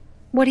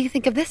 What do you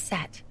think of this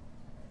set?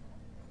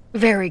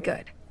 Very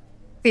good.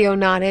 Theo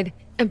nodded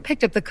and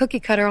picked up the cookie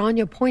cutter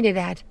Anya pointed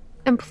at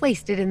and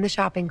placed it in the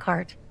shopping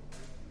cart.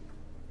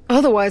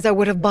 Otherwise, I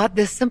would have bought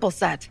this simple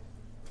set.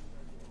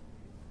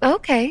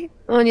 Okay,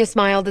 Anya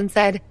smiled and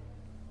said,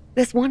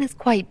 This one is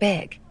quite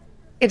big.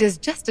 It is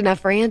just enough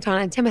for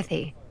Anton and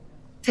Timothy.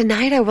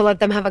 Tonight I will let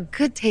them have a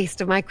good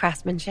taste of my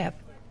craftsmanship.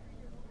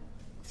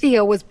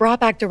 Theo was brought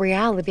back to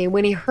reality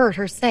when he heard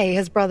her say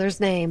his brother's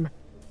name.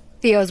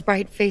 Theo's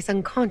bright face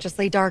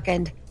unconsciously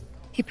darkened.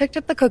 He picked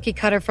up the cookie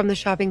cutter from the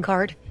shopping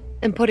cart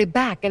and put it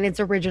back in its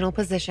original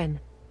position.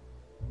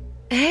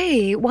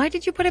 Hey, why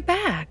did you put it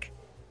back?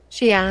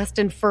 She asked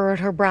and furrowed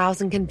her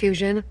brows in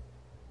confusion.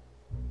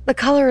 The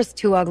color is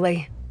too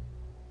ugly.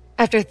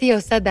 After Theo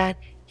said that,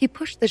 he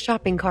pushed the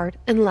shopping cart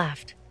and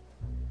left.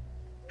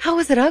 How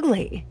is it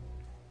ugly?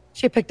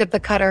 She picked up the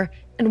cutter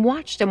and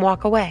watched him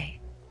walk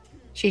away.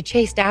 She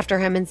chased after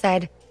him and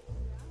said,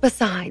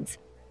 Besides,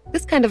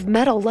 this kind of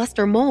metal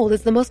luster mold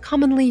is the most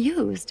commonly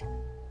used.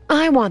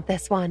 I want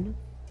this one.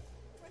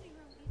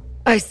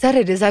 I said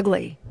it is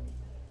ugly,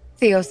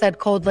 Theo said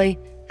coldly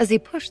as he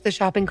pushed the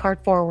shopping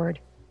cart forward.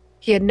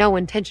 He had no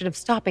intention of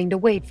stopping to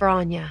wait for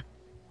Anya.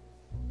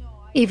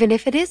 Even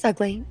if it is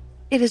ugly,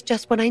 it is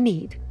just what I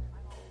need.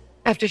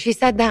 After she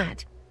said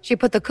that, she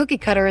put the cookie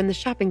cutter in the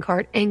shopping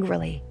cart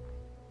angrily.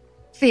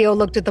 Theo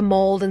looked at the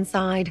mold and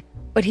sighed,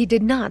 but he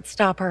did not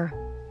stop her.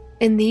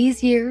 In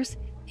these years,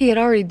 he had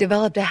already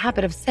developed a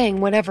habit of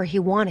saying whatever he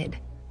wanted.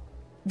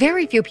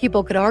 Very few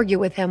people could argue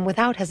with him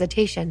without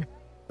hesitation,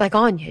 like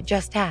Anya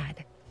just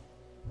had.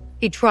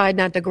 He tried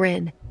not to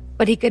grin,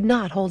 but he could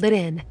not hold it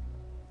in.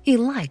 He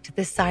liked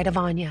this side of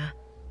Anya.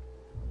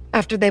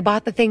 After they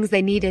bought the things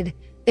they needed,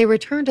 they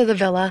returned to the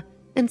villa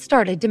and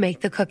started to make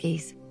the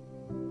cookies.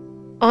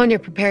 Anya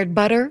prepared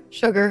butter,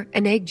 sugar,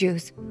 and egg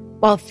juice,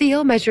 while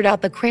Theo measured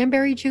out the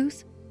cranberry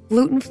juice,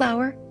 gluten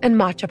flour, and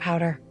matcha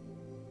powder.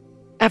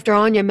 After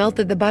Anya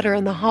melted the butter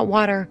in the hot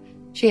water,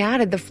 she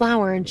added the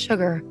flour and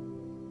sugar.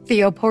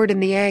 Theo poured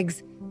in the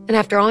eggs, and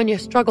after Anya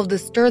struggled to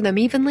stir them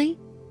evenly,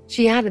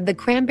 she added the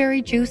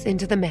cranberry juice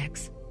into the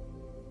mix.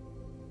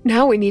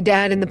 Now we need to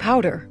add in the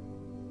powder.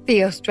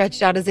 Theo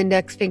stretched out his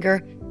index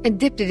finger and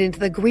dipped it into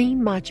the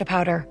green matcha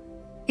powder.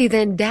 He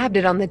then dabbed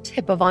it on the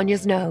tip of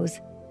Anya's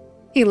nose.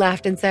 He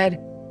laughed and said,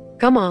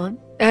 Come on,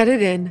 add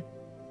it in.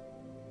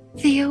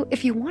 Theo,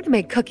 if you want to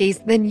make cookies,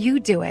 then you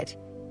do it.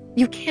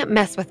 You can't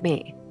mess with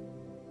me.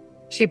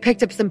 She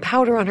picked up some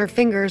powder on her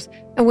fingers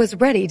and was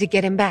ready to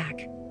get him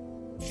back.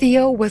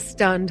 Theo was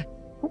stunned.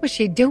 What was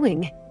she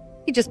doing?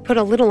 He just put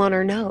a little on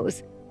her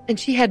nose, and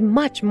she had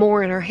much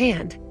more in her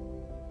hand.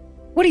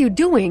 What are you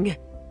doing?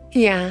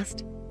 He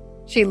asked.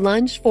 She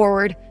lunged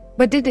forward,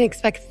 but didn't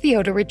expect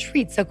Theo to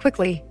retreat so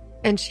quickly,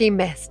 and she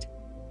missed.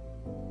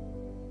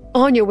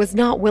 Anya was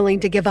not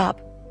willing to give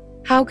up.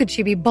 How could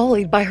she be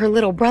bullied by her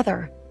little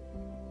brother?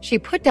 She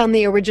put down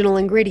the original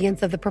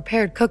ingredients of the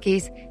prepared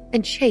cookies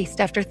and chased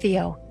after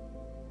Theo.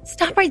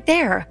 Stop right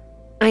there.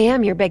 I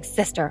am your big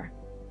sister.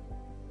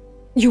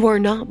 You are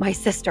not my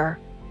sister.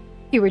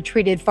 He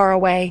retreated far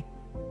away.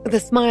 With a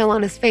smile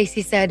on his face,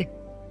 he said,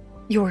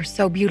 You are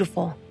so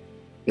beautiful.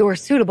 You are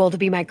suitable to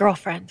be my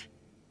girlfriend.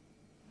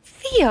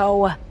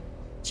 Theo!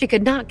 She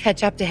could not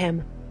catch up to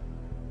him.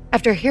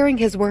 After hearing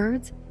his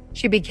words,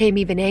 she became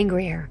even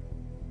angrier.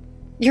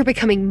 "You're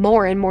becoming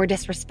more and more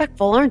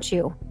disrespectful, aren't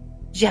you?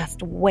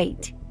 Just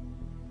wait."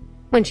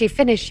 When she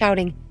finished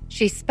shouting,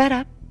 she sped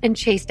up and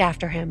chased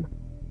after him.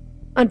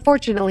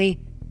 Unfortunately,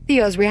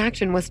 Theo's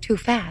reaction was too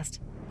fast.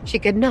 She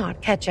could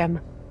not catch him.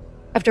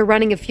 After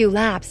running a few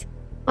laps,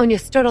 Anya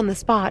stood on the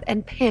spot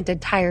and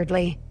panted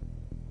tiredly.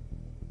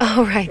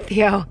 "All right,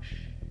 Theo.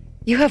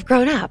 You have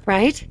grown up,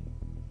 right?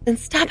 Then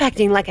stop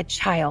acting like a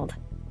child."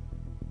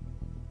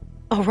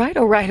 All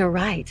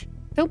right.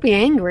 Don't be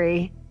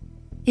angry."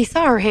 He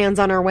saw her hands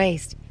on her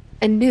waist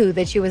and knew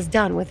that she was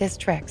done with his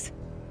tricks.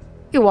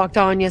 He walked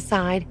to Anya's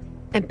side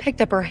and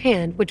picked up her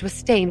hand, which was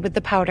stained with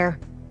the powder.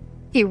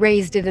 He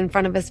raised it in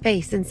front of his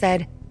face and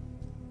said,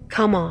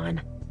 "Come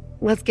on,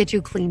 let's get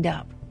you cleaned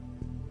up."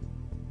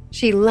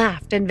 She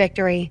laughed in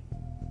victory.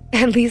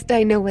 "At least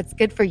I know what's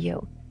good for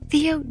you.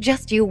 Theo,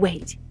 just you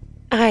wait.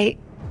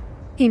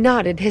 He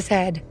nodded his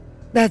head.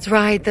 That's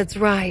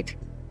right.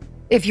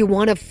 If you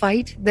want to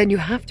fight, then you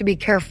have to be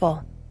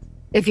careful.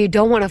 If you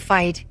don't want to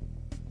fight,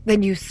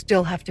 then you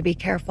still have to be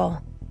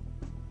careful."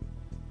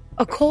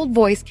 A cold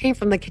voice came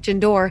from the kitchen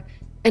door,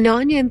 and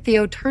Anya and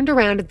Theo turned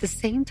around at the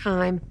same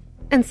time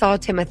and saw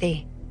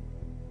Timothy.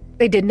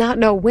 They did not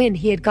know when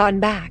he had gotten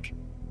back.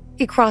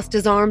 He crossed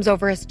his arms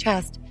over his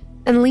chest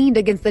and leaned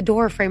against the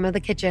door frame of the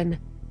kitchen.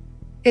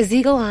 His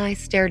eagle eyes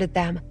stared at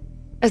them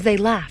as they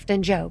laughed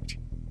and joked.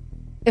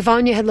 If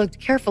Anya had looked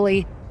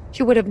carefully,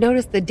 she would have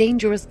noticed the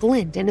dangerous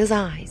glint in his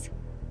eyes.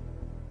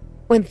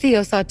 When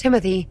Theo saw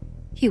Timothy,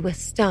 he was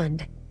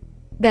stunned.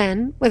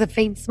 Then, with a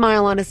faint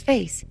smile on his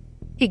face,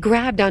 he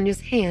grabbed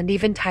Anya's hand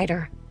even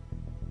tighter.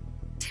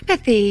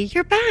 "Timothy,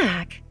 you're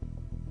back."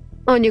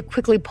 Anya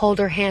quickly pulled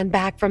her hand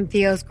back from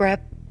Theo's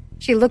grip.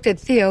 She looked at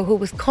Theo, who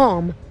was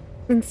calm,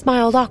 then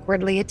smiled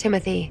awkwardly at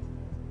Timothy.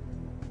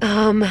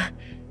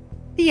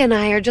 Thea and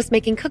I are just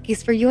making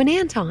cookies for you and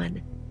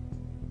Anton."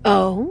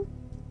 "Oh?"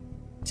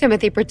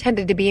 Timothy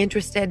pretended to be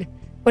interested,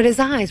 but his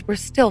eyes were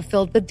still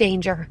filled with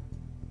danger.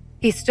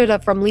 He stood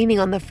up from leaning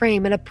on the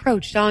frame and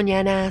approached Anya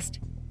and asked,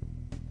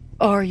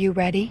 "Are you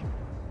ready?"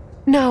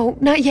 "No,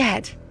 not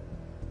yet."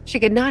 She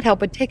could not help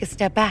but take a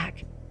step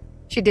back.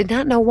 She did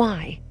not know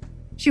why.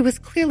 She was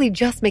clearly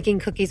just making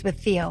cookies with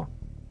Theo,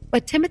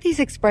 but Timothy's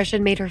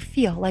expression made her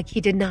feel like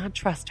he did not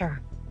trust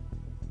her.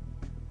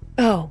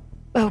 "Oh,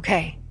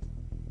 okay."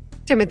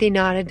 Timothy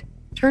nodded,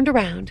 turned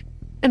around,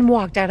 and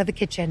walked out of the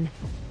kitchen.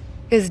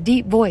 His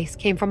deep voice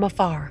came from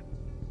afar.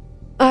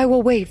 "I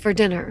will wait for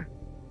dinner."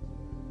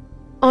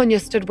 Anya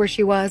stood where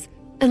she was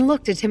and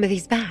looked at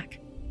Timothy's back.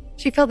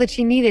 She felt that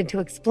she needed to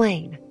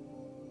explain.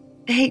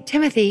 "Hey,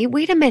 Timothy,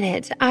 wait a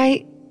minute.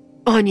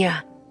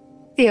 Anya."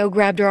 Theo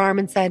grabbed her arm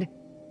and said,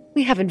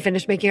 "We haven't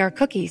finished making our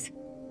cookies.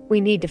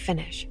 We need to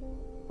finish.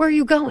 Where are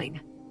you going?"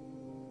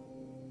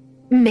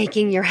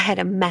 "Making your head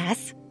a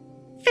mess.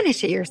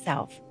 Finish it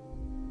yourself."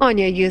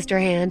 Anya used her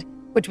hand,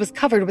 which was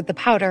covered with the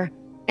powder,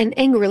 and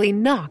angrily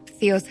knocked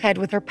Theo's head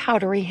with her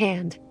powdery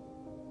hand.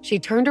 She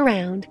turned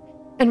around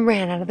and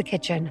ran out of the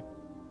kitchen.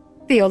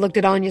 Theo looked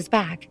at Anya's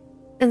back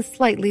and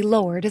slightly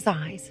lowered his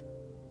eyes.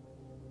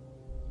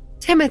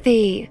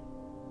 "Timothy!"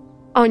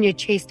 Anya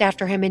chased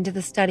after him into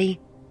the study.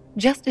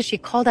 Just as she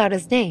called out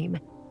his name,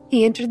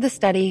 he entered the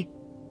study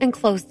and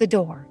closed the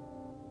door.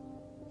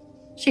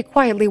 She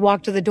quietly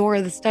walked to the door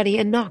of the study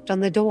and knocked on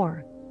the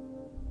door.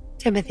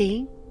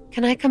 "Timothy,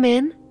 can I come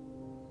in?"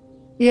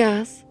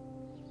 "Yes."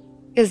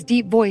 His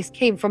deep voice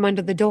came from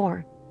under the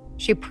door.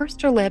 She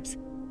pursed her lips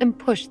and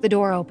pushed the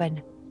door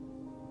open.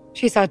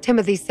 She saw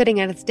Timothy sitting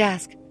at his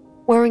desk,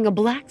 wearing a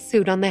black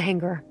suit on the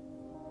hanger.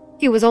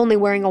 He was only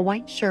wearing a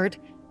white shirt,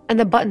 and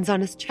the buttons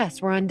on his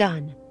chest were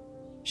undone.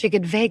 She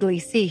could vaguely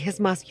see his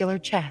muscular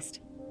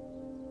chest.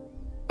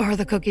 "Are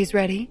the cookies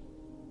ready?"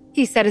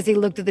 he said as he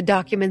looked at the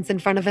documents in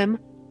front of him.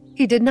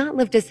 He did not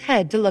lift his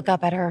head to look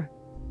up at her.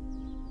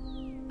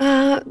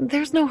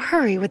 There's no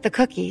hurry with the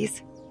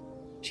cookies,"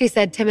 she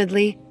said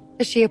timidly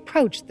as she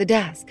approached the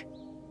desk.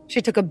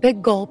 She took a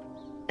big gulp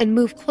and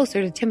moved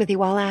closer to Timothy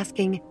while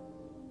asking,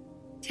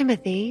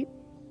 "Timothy,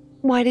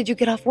 why did you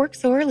get off work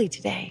so early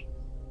today?"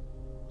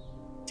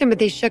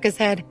 Timothy shook his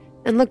head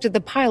and looked at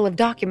the pile of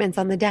documents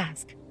on the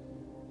desk.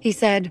 He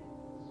said,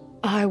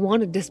 "I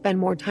wanted to spend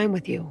more time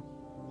with you,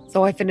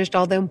 so I finished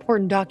all the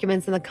important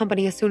documents in the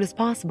company as soon as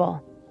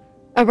possible.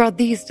 I brought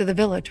these to the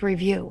villa to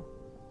review."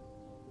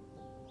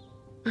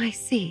 "I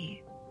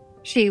see."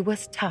 She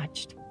was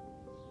touched.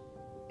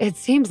 "It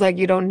seems like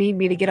you don't need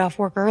me to get off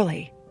work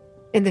early.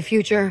 In the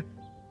future,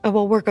 I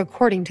will work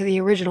according to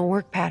the original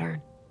work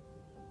pattern,"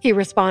 he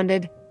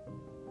responded.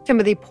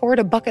 Timothy poured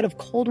a bucket of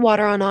cold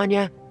water on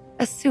Anya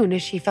as soon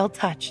as she felt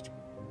touched.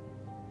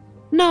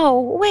 "No,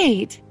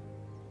 wait."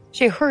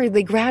 She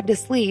hurriedly grabbed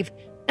his sleeve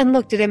and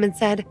looked at him and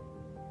said,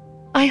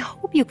 "I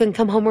hope you can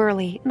come home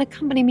early and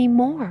accompany me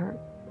more."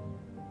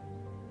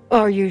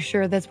 "Are you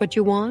sure that's what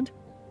you want?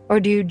 Or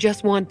do you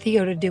just want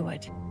Theo to do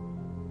it?"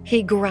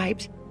 He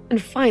griped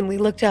and finally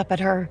looked up at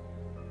her.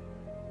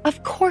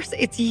 "Of course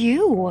it's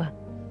you."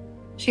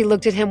 She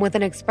looked at him with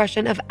an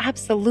expression of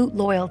absolute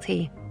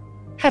loyalty.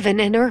 Heaven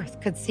and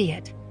earth could see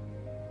it.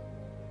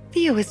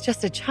 Theo is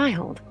just a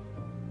child.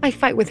 I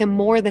fight with him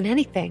more than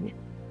anything.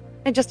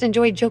 I just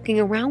enjoy joking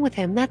around with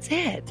him, that's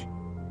it.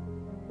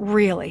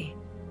 Really?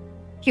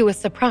 He was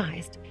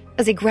surprised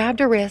as he grabbed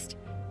her wrist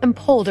and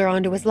pulled her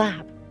onto his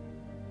lap.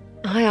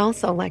 I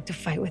also like to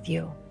fight with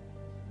you.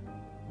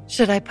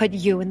 Should I put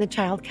you in the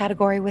child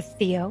category with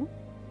Theo?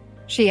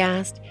 She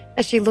asked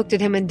as she looked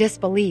at him in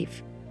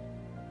disbelief.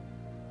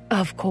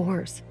 Of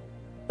course.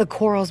 The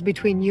quarrels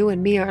between you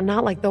and me are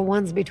not like the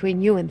ones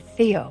between you and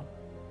Theo.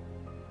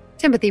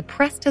 Timothy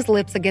pressed his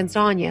lips against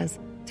Anya's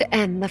to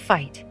end the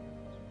fight.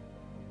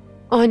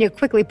 Anya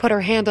quickly put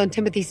her hand on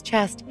Timothy's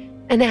chest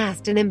and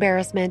asked in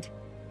embarrassment,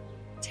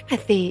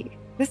 Timothy,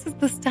 this is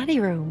the study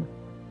room.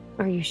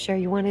 Are you sure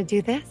you want to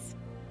do this?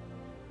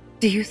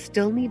 Do you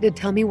still need to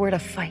tell me where to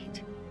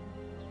fight?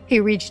 He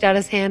reached out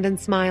his hand and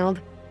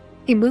smiled.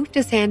 He moved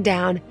his hand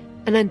down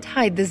and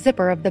untied the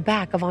zipper of the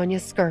back of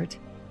Anya's skirt.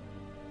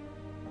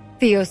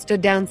 Theo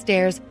stood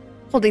downstairs,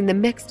 holding the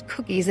mixed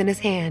cookies in his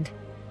hand.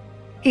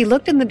 He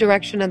looked in the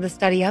direction of the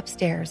study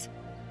upstairs,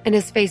 and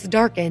his face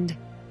darkened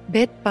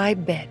bit by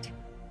bit.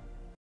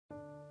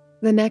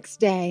 The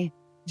next day,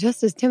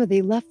 just as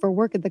Timothy left for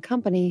work at the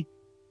company,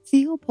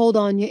 Theo pulled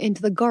Anya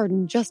into the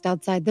garden just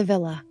outside the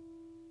villa.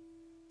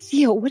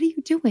 Theo, what are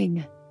you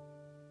doing?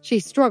 She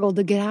struggled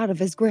to get out of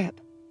his grip.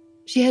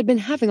 She had been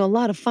having a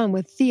lot of fun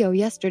with Theo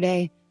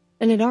yesterday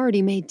and had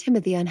already made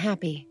Timothy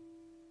unhappy.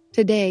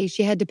 Today,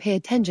 she had to pay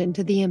attention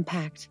to the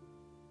impact.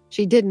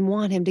 She didn't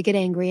want him to get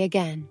angry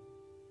again.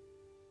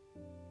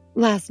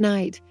 Last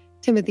night,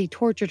 Timothy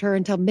tortured her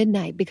until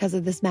midnight because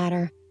of this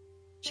matter.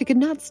 She could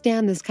not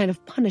stand this kind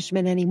of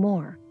punishment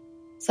anymore,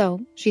 so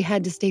she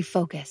had to stay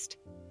focused.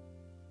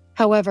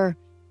 However,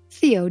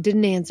 Theo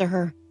didn't answer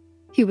her.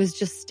 He was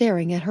just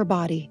staring at her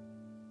body.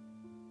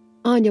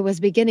 Anya was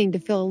beginning to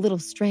feel a little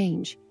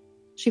strange.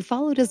 She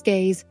followed his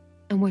gaze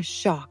and was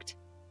shocked.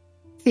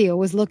 Theo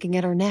was looking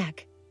at her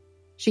neck.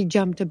 She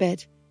jumped a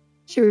bit.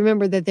 She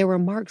remembered that there were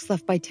marks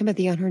left by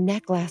Timothy on her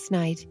neck last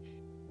night,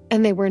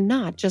 and they were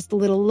not just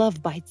little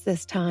love bites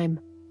this time.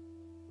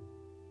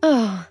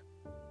 Oh.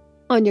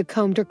 Anya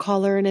combed her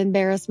collar in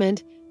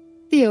embarrassment.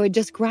 Theo had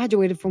just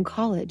graduated from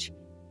college.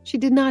 She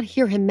did not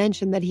hear him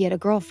mention that he had a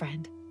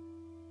girlfriend.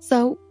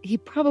 So he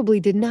probably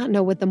did not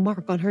know what the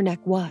mark on her neck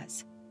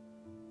was.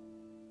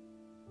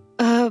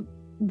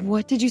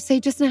 What did you say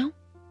just now?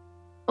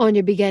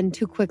 Anya began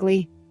too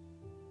quickly.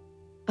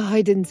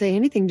 I didn't say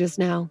anything just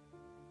now.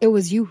 It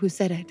was you who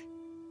said it.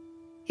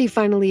 He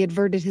finally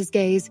averted his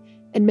gaze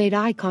and made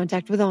eye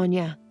contact with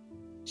Anya.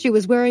 She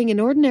was wearing an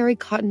ordinary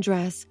cotton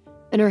dress,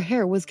 and her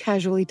hair was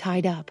casually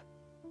tied up.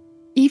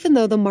 Even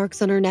though the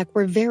marks on her neck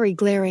were very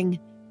glaring,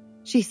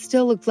 she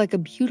still looked like a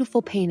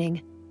beautiful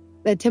painting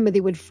that Timothy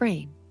would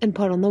frame and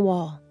put on the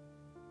wall.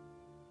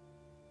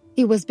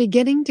 He was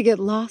beginning to get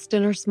lost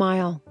in her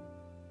smile.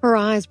 Her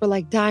eyes were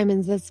like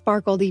diamonds that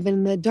sparkled even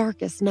in the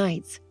darkest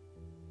nights.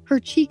 Her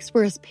cheeks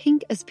were as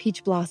pink as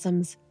peach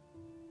blossoms.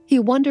 He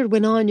wondered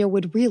when Anya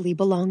would really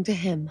belong to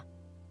him.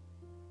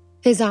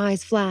 His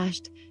eyes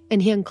flashed,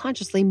 and he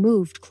unconsciously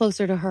moved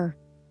closer to her.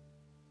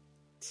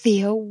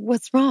 Theo,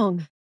 what's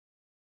wrong?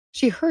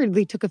 She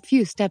hurriedly took a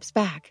few steps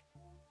back.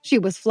 She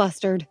was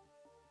flustered.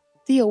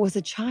 Theo was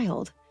a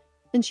child,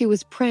 and she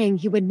was praying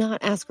he would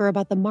not ask her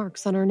about the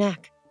marks on her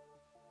neck.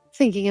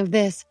 Thinking of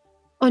this,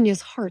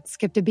 Anya's heart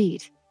skipped a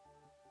beat.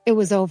 It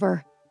was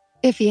over.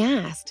 If he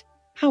asked,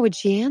 how would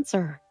she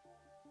answer?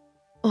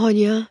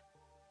 Anya?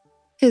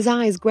 His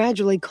eyes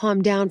gradually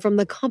calmed down from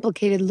the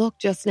complicated look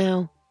just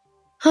now.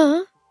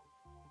 Huh?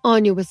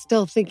 Anya was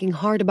still thinking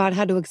hard about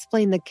how to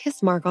explain the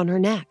kiss mark on her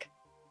neck.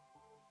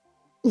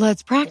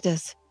 Let's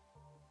practice.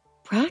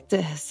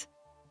 Practice?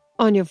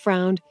 Anya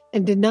frowned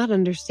and did not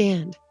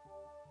understand.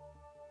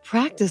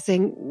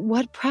 Practicing?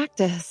 What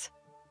practice?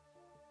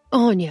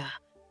 Anya,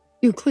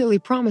 you clearly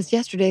promised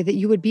yesterday that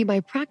you would be my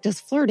practice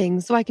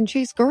flirting so I can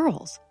chase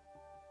girls.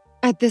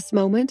 At this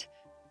moment,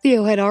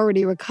 Theo had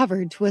already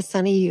recovered to a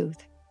sunny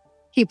youth.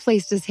 He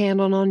placed his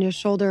hand on Anya's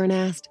shoulder and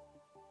asked,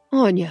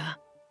 Anya,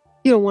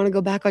 you don't want to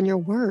go back on your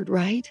word,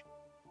 right?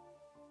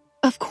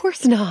 Of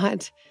course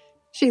not.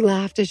 She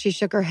laughed as she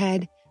shook her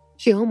head.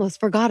 She almost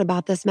forgot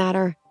about this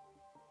matter.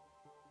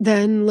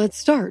 Then let's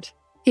start.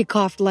 He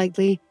coughed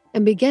lightly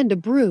and began to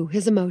brew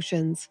his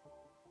emotions.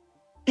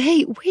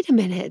 Hey, wait a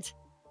minute.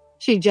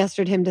 She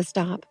gestured him to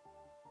stop.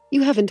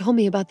 You haven't told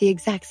me about the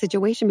exact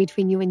situation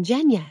between you and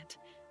Jen yet.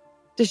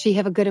 Does she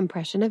have a good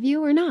impression of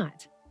you or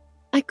not?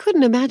 I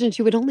couldn't imagine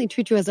she would only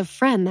treat you as a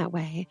friend that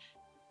way,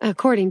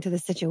 according to the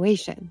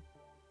situation.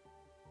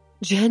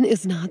 Jen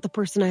is not the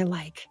person I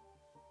like.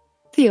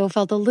 Theo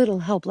felt a little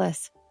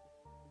helpless.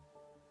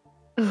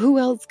 Who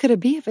else could it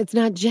be if it's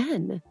not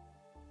Jen?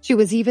 She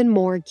was even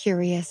more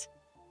curious.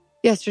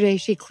 Yesterday,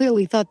 she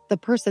clearly thought the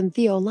person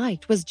Theo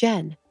liked was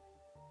Jen.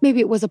 Maybe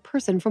it was a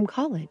person from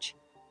college.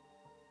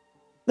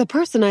 The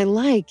person I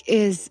like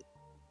is...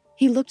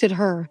 He looked at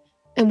her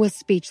and was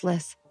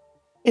speechless.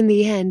 In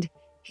the end,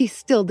 he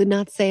still did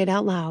not say it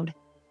out loud.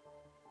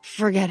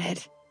 Forget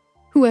it.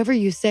 Whoever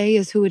you say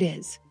is who it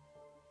is.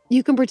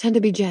 You can pretend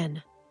to be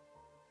Jen.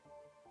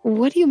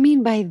 What do you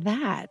mean by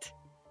that?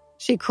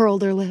 She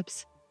curled her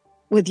lips.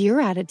 With your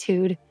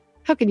attitude,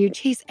 how can you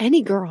chase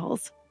any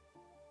girls?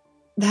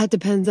 That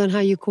depends on how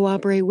you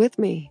cooperate with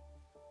me.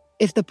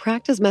 If the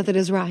practice method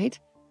is right,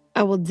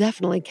 I will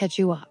definitely catch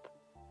you up.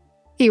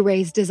 He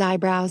raised his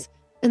eyebrows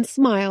and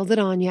smiled at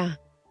Anya.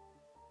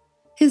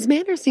 His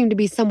manner seemed to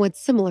be somewhat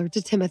similar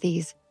to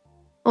Timothy's.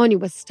 Anya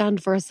was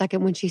stunned for a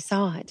second when she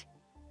saw it.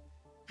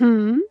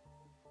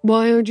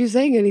 Why aren't you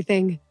saying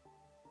anything?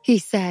 He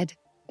said,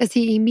 as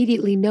he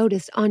immediately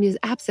noticed Anya's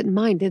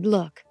absent-minded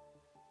look.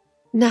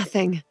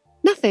 Nothing.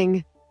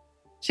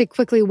 She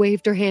quickly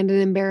waved her hand in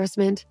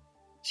embarrassment.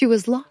 She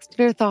was lost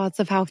in her thoughts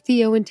of how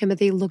Theo and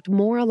Timothy looked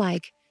more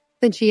alike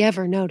than she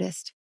ever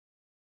noticed.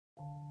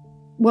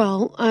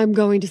 Well, I'm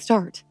going to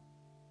start.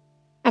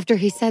 After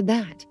he said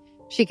that,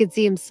 she could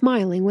see him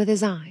smiling with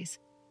his eyes.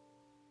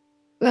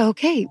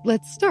 Okay,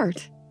 let's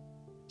start.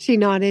 She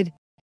nodded.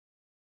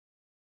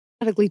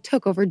 Automatically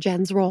took over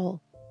Jen's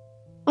role.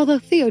 Although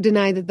Theo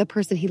denied that the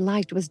person he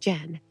liked was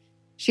Jen,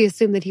 she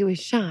assumed that he was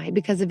shy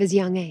because of his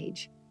young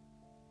age.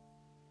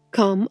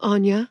 Come,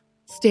 Anya,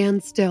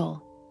 stand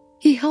still.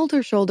 He held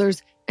her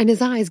shoulders and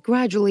his eyes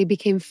gradually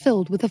became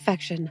filled with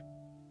affection.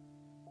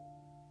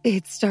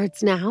 It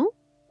starts now?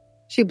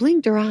 She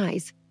blinked her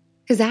eyes.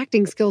 His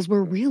acting skills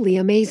were really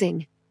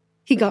amazing.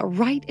 He got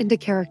right into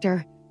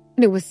character,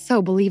 and it was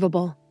so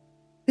believable.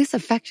 This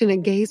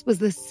affectionate gaze was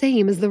the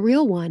same as the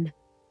real one.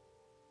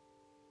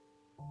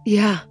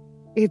 Yeah,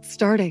 it's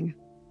starting.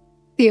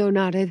 Theo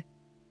nodded.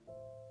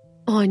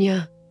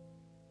 Anya,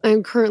 I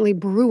am currently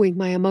brewing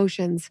my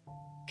emotions.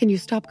 Can you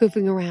stop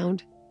goofing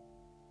around?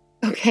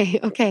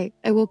 Okay,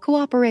 I will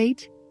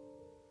cooperate.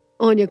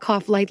 Anya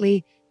coughed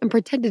lightly and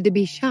pretended to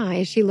be shy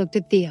as she looked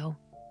at Theo.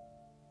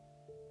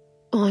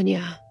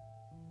 Anya.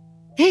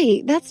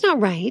 Hey, that's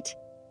not right.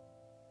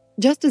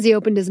 Just as he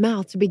opened his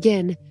mouth to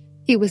begin,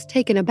 he was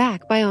taken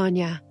aback by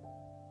Anya.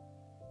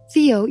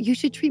 Theo, you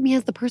should treat me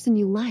as the person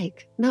you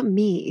like, not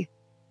me.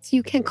 So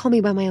you can't call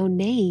me by my own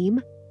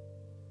name.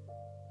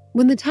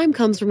 When the time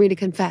comes for me to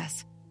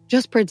confess,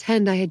 just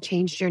pretend I had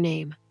changed your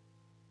name.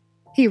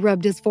 He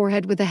rubbed his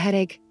forehead with a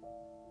headache.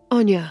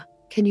 Anya,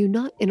 can you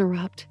not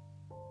interrupt?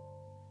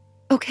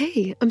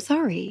 Okay, I'm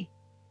sorry.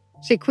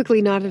 She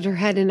quickly nodded her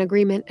head in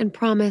agreement and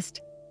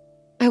promised,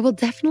 I will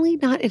definitely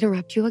not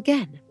interrupt you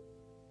again.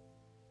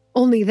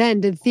 Only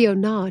then did Theo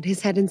nod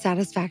his head in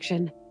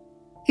satisfaction.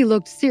 He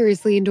looked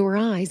seriously into her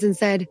eyes and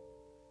said,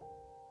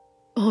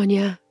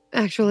 Anya,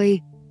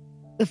 actually,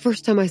 the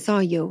first time I saw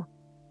you,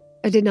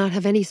 I did not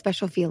have any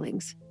special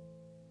feelings.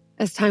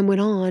 As time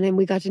went on and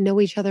we got to know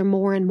each other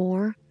more and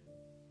more,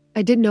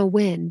 I didn't know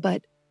when,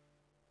 but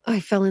I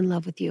fell in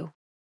love with you.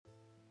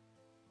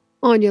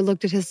 Anya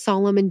looked at his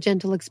solemn and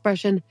gentle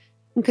expression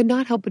and could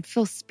not help but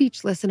feel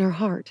speechless in her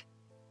heart.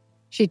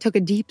 She took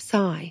a deep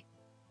sigh.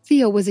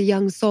 Theo was a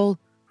young soul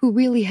who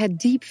really had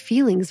deep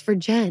feelings for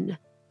Jen.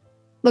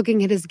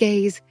 Looking at his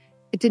gaze,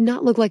 it did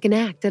not look like an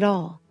act at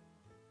all.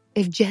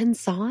 If Jen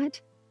saw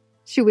it,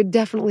 she would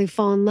definitely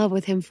fall in love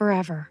with him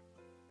forever.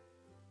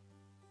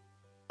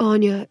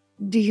 Anya,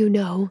 do you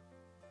know,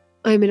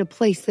 I am in a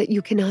place that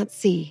you cannot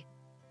see.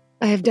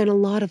 I have done a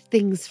lot of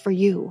things for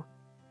you.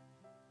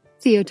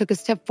 Theo took a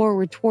step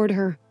forward toward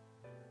her.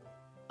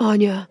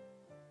 Anya,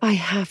 I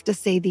have to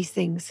say these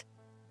things.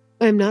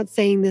 I am not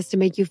saying this to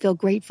make you feel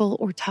grateful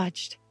or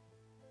touched.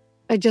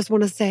 I just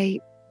want to say,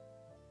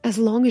 as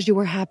long as you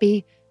are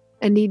happy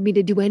and need me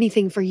to do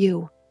anything for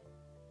you,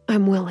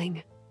 I'm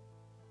willing.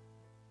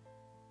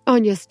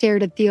 Anya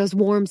stared at Theo's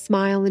warm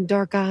smile and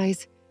dark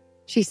eyes.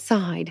 She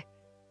sighed,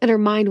 and her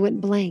mind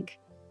went blank.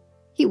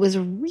 He was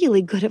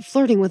really good at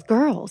flirting with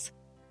girls.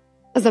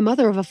 As a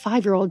mother of a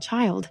 5-year-old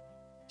child,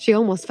 she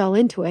almost fell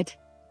into it.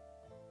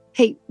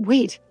 Hey,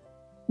 wait,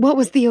 what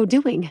was Theo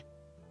doing?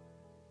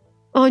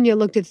 Anya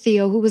looked at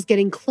Theo, who was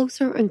getting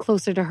closer and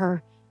closer to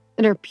her,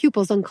 and her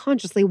pupils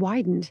unconsciously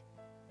widened.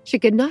 She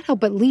could not help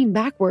but lean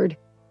backward,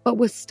 but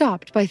was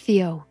stopped by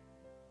Theo.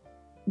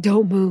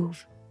 Don't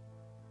move.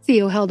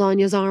 Theo held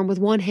Anya's arm with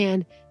one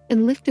hand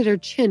and lifted her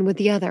chin with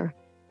the other,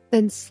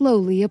 then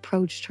slowly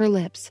approached her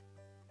lips.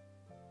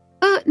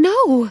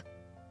 No!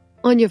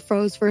 Anya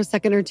froze for a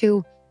second or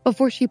two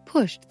before she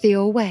pushed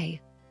Theo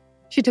away.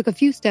 She took a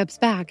few steps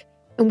back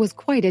and was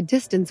quite a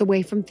distance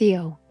away from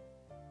Theo.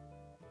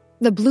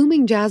 The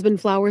blooming jasmine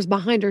flowers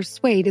behind her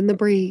swayed in the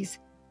breeze.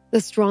 The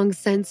strong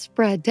scent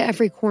spread to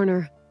every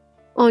corner.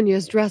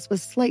 Anya's dress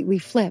was slightly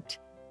flipped.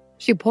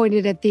 She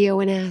pointed at Theo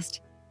and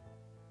asked,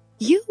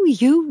 You!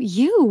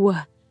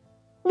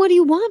 What do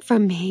you want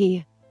from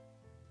me?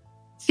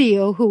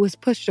 Theo, who was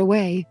pushed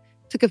away,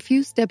 took a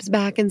few steps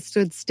back and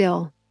stood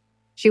still.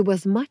 She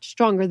was much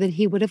stronger than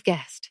he would have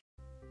guessed.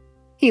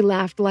 He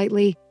laughed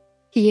lightly.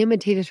 He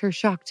imitated her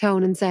shocked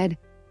tone and said,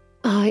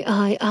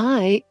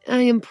 I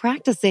am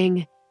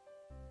practicing.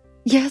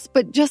 Yes,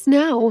 but just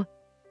now.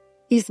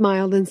 He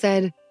smiled and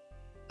said,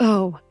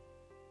 Oh,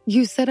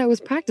 you said I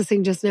was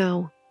practicing just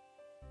now.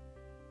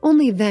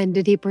 Only then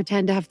did he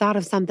pretend to have thought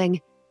of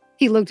something.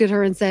 He looked at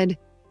her and said,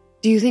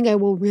 "Do you think I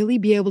will really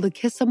be able to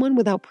kiss someone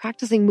without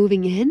practicing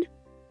moving in?"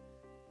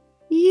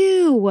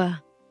 "You!"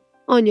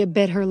 Anya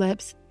bit her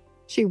lips.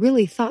 She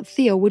really thought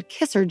Theo would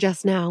kiss her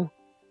just now.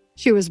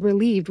 She was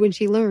relieved when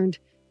she learned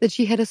that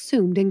she had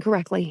assumed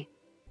incorrectly.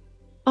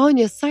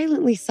 Anya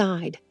silently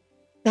sighed.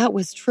 That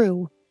was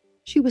true.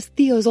 She was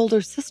Theo's older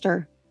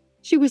sister.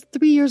 She was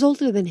 3 years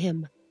older than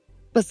him.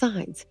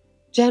 Besides,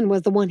 Jen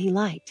was the one he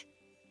liked.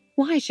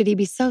 Why should he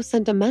be so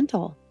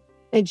sentimental?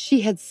 And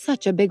she had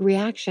such a big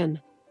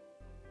reaction.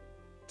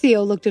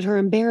 Theo looked at her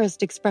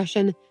embarrassed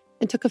expression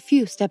and took a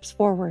few steps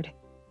forward.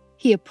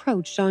 He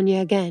approached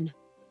Anya again.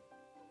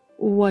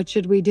 "What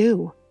should we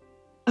do?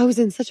 I was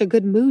in such a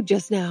good mood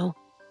just now.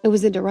 I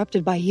was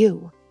interrupted by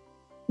you.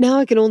 Now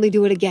I can only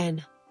do it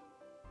again."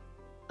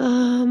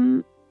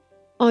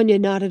 Anya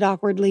nodded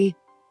awkwardly.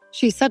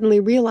 She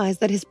suddenly realized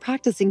that his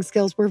practicing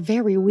skills were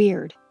very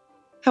weird.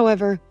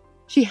 However,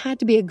 she had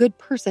to be a good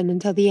person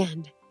until the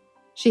end.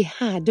 She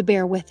had to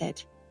bear with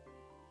it.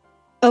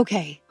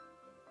 "Okay."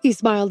 He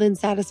smiled in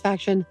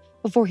satisfaction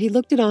before he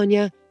looked at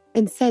Anya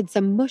and said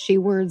some mushy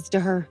words to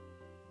her.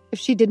 If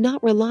she did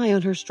not rely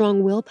on her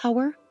strong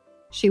willpower,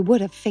 she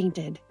would have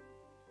fainted.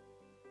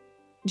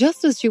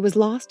 Just as she was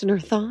lost in her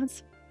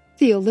thoughts,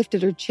 Theo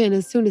lifted her chin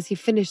as soon as he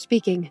finished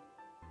speaking.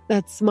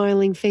 That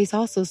smiling face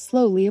also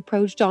slowly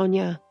approached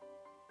Anya.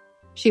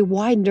 She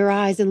widened her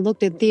eyes and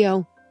looked at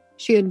Theo.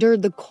 She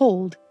endured the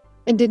cold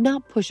and did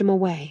not push him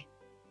away.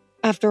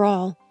 After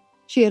all,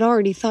 she had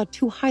already thought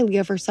too highly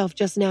of herself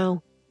just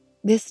now.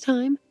 This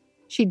time,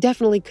 she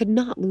definitely could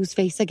not lose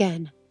face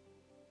again.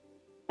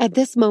 At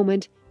this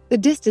moment, the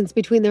distance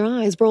between their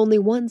eyes were only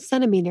 1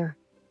 centimeter.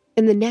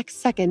 In the next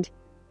second,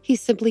 he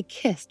simply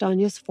kissed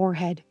Anya's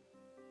forehead.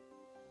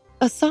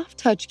 A soft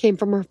touch came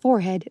from her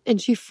forehead and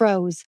she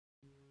froze.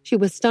 She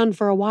was stunned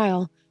for a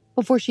while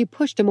before she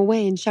pushed him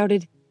away and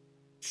shouted,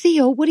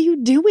 "Theo, what are you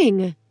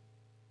doing?"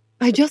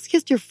 "I just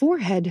kissed your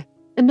forehead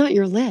and not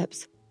your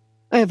lips.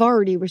 I have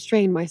already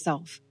restrained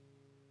myself."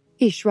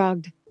 He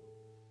shrugged.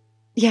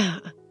 "Yeah,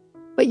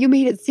 but you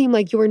made it seem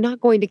like you were not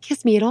going to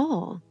kiss me at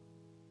all."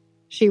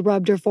 She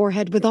rubbed her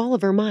forehead with all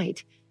of her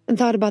might and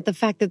thought about the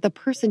fact that the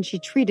person she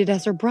treated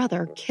as her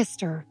brother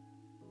kissed her.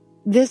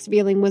 This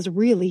feeling was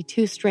really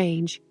too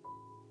strange.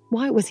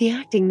 Why was he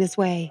acting this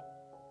way?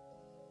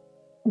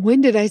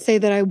 "When did I say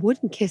that I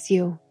wouldn't kiss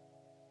you?"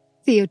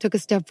 Theo took a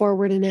step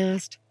forward and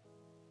asked.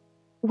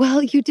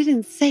 "Well, you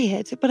didn't say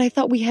it, but I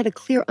thought we had a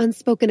clear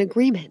unspoken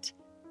agreement.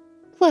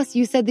 Plus,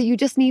 you said that you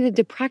just needed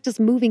to practice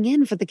moving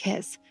in for the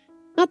kiss,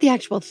 not the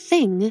actual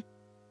thing.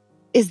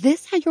 Is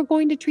this how you're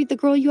going to treat the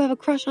girl you have a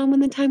crush on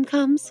when the time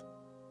comes?"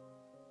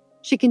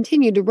 She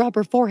continued to rub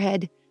her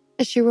forehead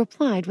as she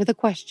replied with a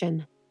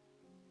question.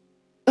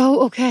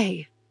 "Oh,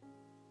 okay."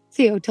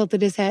 Theo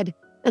tilted his head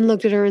and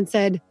looked at her and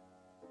said,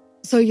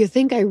 "So you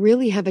think I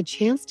really have a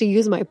chance to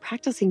use my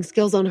practicing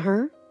skills on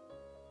her?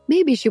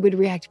 Maybe she would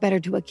react better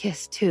to a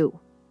kiss too,"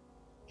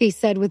 he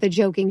said with a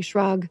joking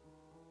shrug.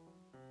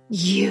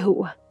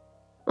 "You."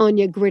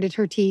 Anya gritted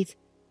her teeth.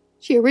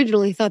 She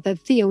originally thought that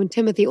Theo and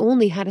Timothy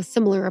only had a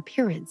similar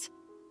appearance.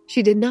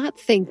 She did not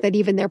think that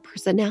even their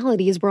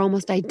personalities were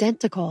almost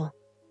identical.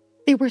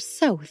 They were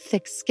so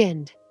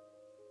thick-skinned.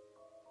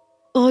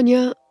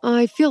 "Anya,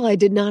 I feel I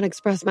did not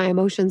express my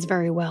emotions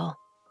very well."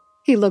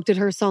 He looked at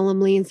her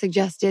solemnly and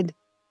suggested,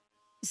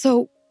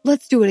 "So,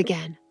 let's do it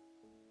again."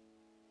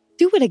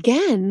 "Do it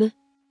again?"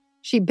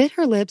 She bit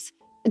her lips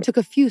and took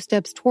a few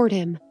steps toward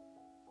him.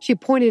 She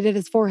pointed at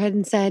his forehead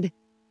and said,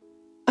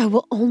 "I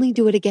will only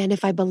do it again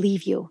if I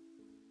believe you.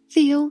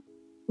 Theo,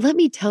 let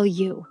me tell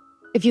you,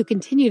 if you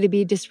continue to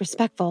be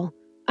disrespectful,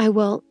 I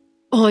will—"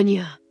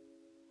 "Anya."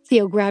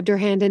 Theo grabbed her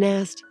hand and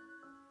asked,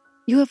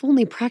 "You have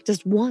only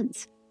practiced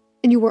once,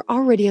 and you were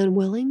already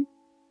unwilling?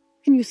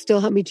 Can you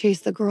still help me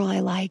chase the girl I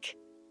like?"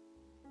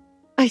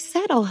 "I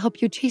said I'll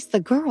help you chase the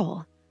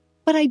girl,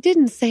 but I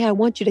didn't say I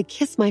want you to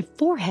kiss my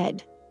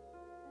forehead,"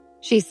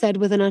 she said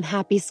with an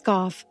unhappy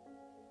scoff.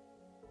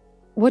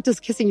 "What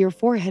does kissing your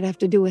forehead have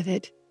to do with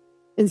it?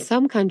 In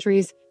some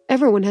countries,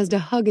 everyone has to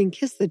hug and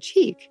kiss the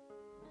cheek."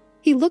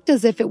 He looked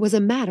as if it was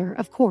a matter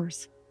of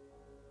course.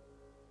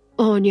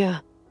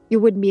 "Anya, you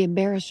wouldn't be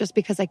embarrassed just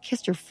because I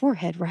kissed your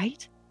forehead,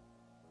 right?"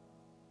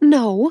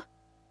 "No."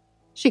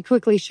 She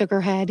quickly shook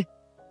her head.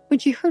 When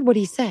she heard what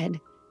he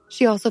said,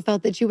 she also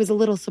felt that she was a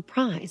little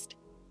surprised,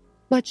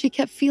 but she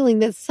kept feeling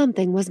that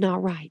something was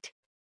not right.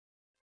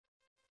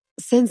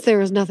 "Since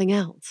there is nothing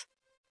else,"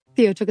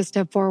 Theo took a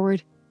step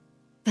forward,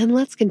 "then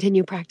let's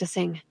continue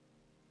practicing."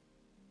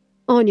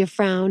 Anya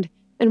frowned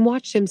and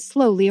watched him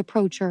slowly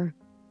approach her.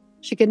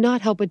 She could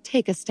not help but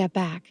take a step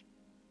back.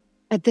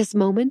 At this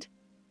moment,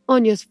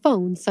 Anya's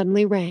phone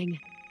suddenly rang.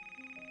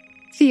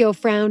 Theo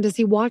frowned as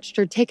he watched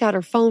her take out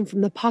her phone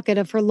from the pocket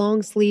of her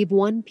long-sleeve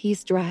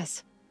one-piece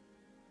dress.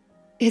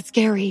 "It's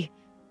Gary.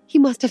 He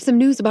must have some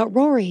news about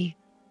Rory."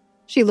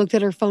 She looked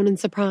at her phone in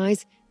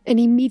surprise and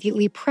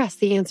immediately pressed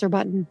the answer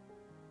button.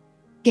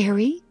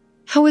 "Gary?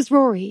 How is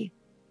Rory?"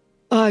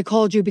 "I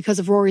called you because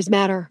of Rory's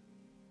matter."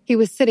 He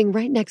was sitting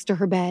right next to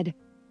her bed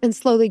and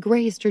slowly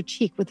grazed her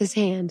cheek with his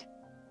hand.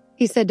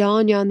 he said to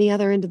Anya on the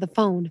other end of the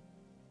phone.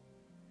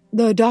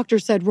 The doctor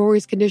said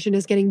Rory's condition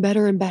is getting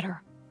better and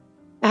better.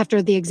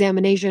 After the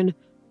examination,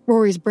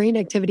 Rory's brain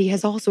activity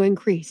has also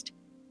increased.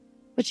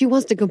 But she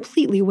wants to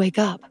completely wake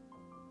up.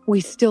 We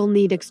still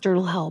need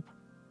external help.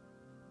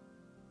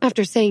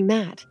 After saying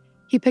that,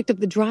 he picked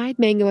up the dried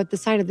mango at the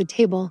side of the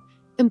table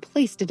and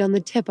placed it on the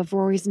tip of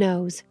Rory's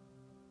nose.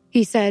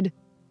 He said,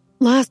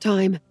 "Last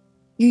time,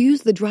 you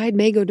used the dried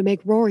mango to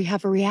make Rory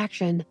have a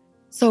reaction,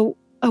 so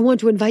I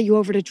want to invite you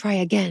over to try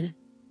again.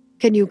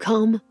 Can you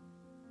come?"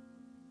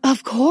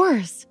 "Of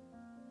course."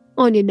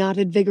 Anya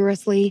nodded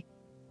vigorously.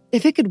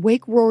 If it could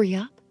wake Rory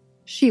up,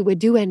 she would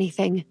do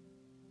anything.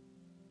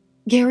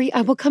 "Gary,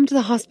 I will come to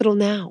the hospital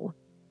now."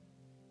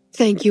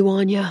 "Thank you,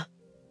 Anya."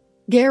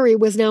 Gary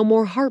was now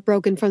more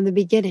heartbroken from the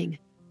beginning,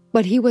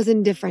 but he was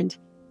indifferent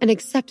and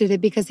accepted it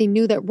because he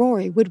knew that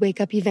Rory would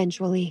wake up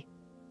eventually.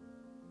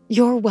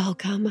 "You're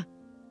welcome,"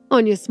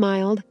 Anya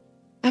smiled.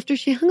 After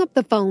she hung up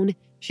the phone,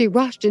 she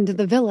rushed into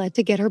the villa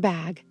to get her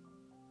bag.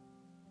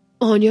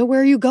 "Anya,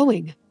 where are you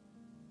going?"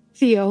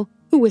 Theo,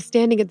 who was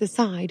standing at the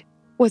side,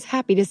 was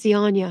happy to see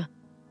Anya,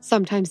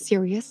 sometimes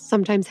serious,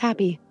 sometimes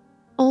happy,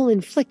 all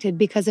inflicted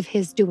because of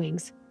his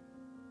doings.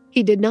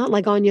 He did not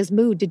like Anya's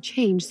mood to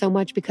change so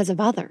much because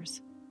of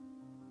others.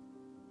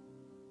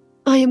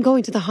 "I am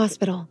going to the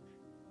hospital.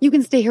 You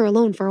can stay here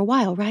alone for a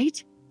while,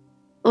 right?"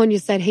 Anya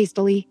said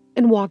hastily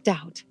and walked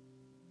out.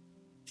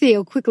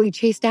 Theo quickly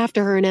chased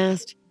after her and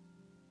asked,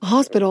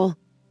 "Hospital?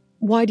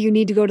 Why do you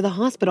need to go to the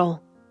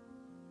hospital?"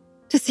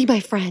 "To see my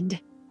friend."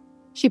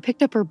 She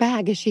picked up her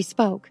bag as she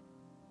spoke.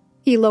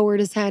 He lowered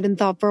his head and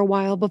thought for a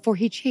while before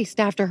he chased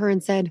after her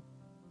and said,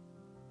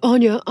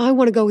 "Anya, I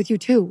want to go with you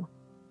too."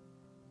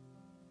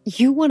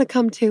 "You want to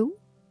come too?"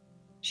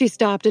 She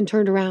stopped and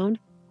turned around.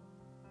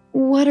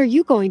 "What are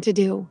you going to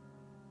do?"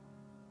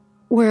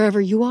 "Wherever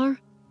you are,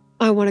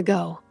 I want to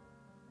go."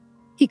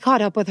 He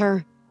caught up with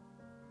her.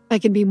 "I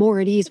can be more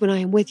at ease when I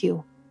am with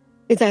you.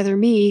 It's either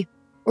me,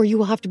 or you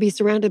will have to be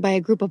surrounded by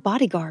a group of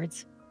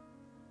bodyguards."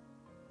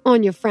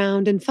 Anya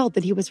frowned and felt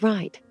that he was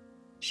right.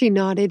 She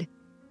nodded.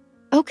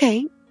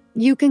 "Okay,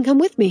 you can come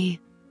with me."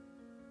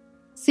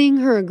 Seeing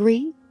her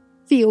agree,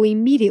 Theo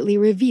immediately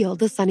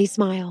revealed a sunny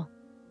smile.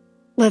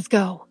 "Let's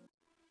go."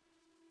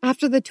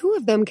 After the two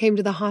of them came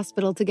to the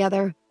hospital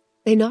together,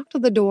 they knocked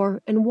on the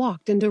door and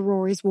walked into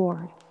Rory's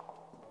ward.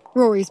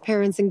 Rory's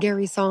parents and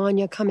Gary saw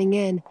Anya coming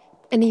in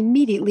and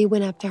immediately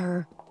went up to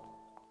her.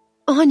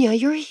 "Anya,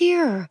 you're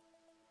here."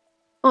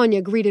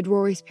 Anya greeted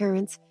Rory's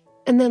parents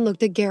and then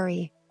looked at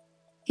Gary.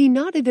 He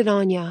nodded at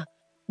Anya,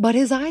 but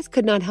his eyes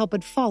could not help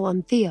but fall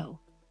on Theo,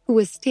 who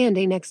was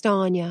standing next to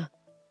Anya.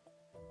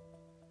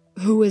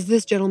 "Who is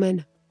this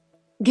gentleman?"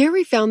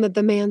 Gary found that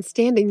the man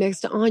standing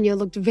next to Anya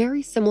looked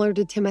very similar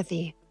to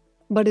Timothy,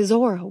 but his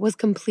aura was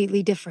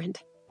completely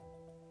different.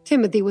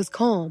 Timothy was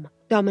calm,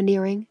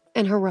 domineering,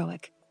 and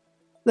heroic.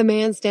 The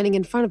man standing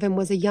in front of him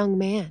was a young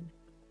man.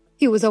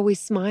 He was always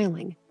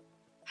smiling.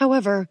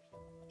 However,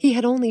 he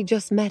had only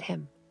just met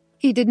him.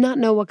 He did not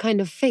know what kind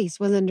of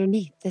face was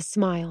underneath this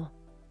smile.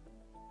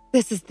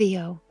 "This is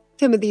Theo,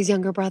 Timothy's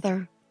younger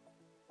brother."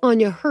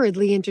 Anya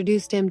hurriedly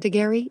introduced him to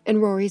Gary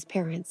and Rory's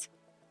parents.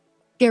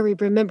 Gary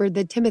remembered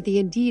that Timothy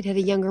indeed had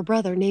a younger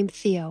brother named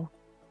Theo.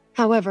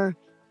 However,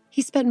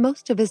 he spent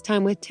most of his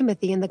time with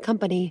Timothy in the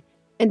company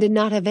and did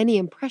not have any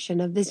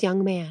impression of this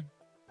young man.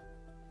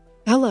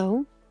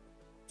 "Hello."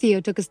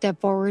 Theo took a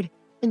step forward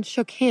and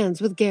shook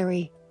hands with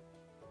Gary.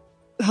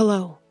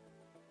 "Hello."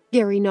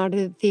 Gary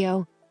nodded at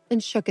Theo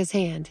and shook his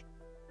hand.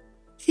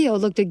 Theo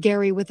looked at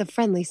Gary with a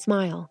friendly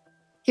smile.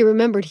 He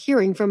remembered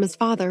hearing from his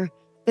father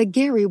that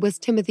Gary was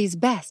Timothy's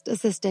best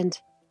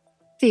assistant.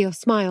 Theo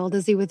smiled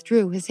as he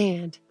withdrew his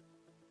hand.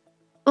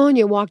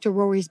 Anya walked to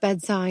Rory's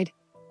bedside.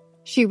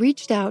 She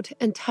reached out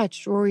and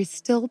touched Rory's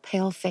still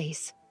pale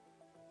face.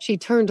 She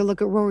turned to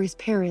look at Rory's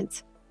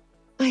parents.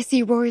 "I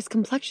see Rory's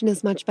complexion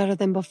is much better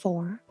than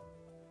before."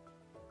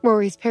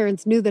 Rory's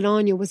parents knew that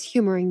Anya was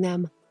humoring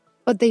them,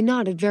 but they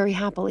nodded very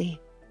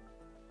happily.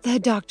 "The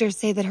doctors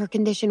say that her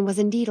condition was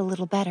indeed a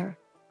little better.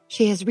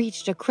 She has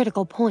reached a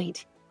critical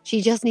point.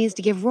 She just needs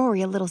to give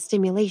Rory a little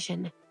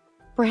stimulation.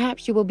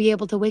 Perhaps she will be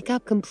able to wake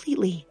up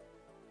completely.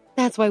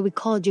 That's why we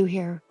called you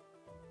here.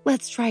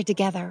 Let's try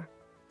together."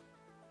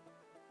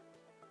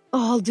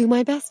 "I'll do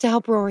my best to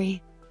help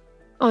Rory."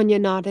 Anya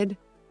nodded.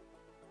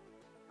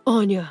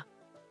 "Anya,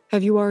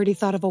 have you already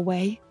thought of a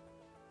way?"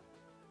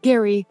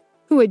 Gary,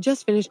 who had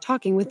just finished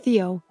talking with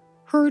Theo,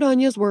 heard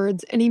Anya's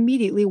words and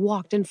immediately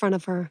walked in front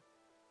of her.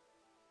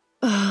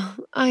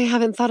 I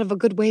haven't thought of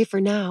a good way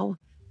for now.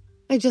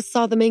 I just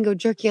saw the mango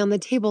jerky on the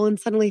table and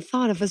suddenly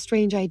thought of a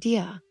strange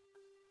idea.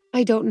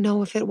 I don't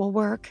know if it will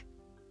work."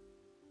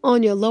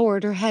 Anya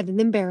lowered her head in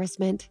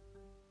embarrassment.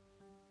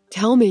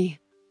 "Tell me.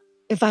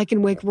 If I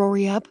can wake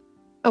Rory up,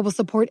 I will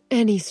support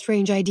any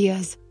strange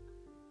ideas."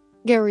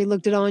 Gary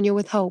looked at Anya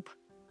with hope.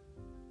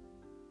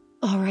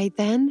 "All right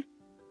then."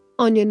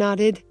 Anya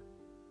nodded.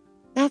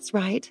 "That's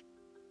right.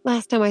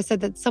 Last time I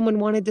said that someone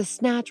wanted to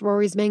snatch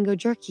Rory's mango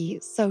jerky,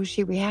 so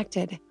she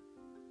reacted.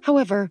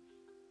 However,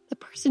 the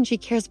person she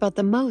cares about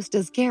the most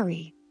is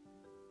Gary.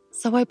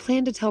 So I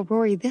plan to tell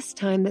Rory this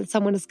time that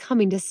someone is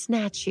coming to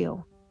snatch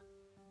you."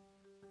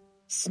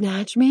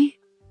 "Snatch me?"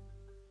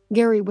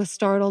 Gary was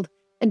startled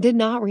and did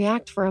not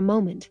react for a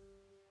moment.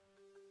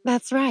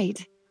 "That's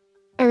right.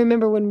 I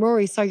remember when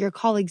Rory saw your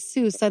colleague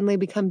Sue suddenly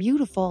become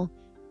beautiful,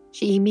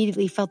 she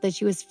immediately felt that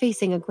she was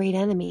facing a great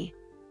enemy.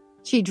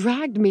 She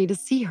dragged me to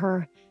see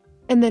her,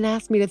 and then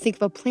asked me to think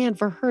of a plan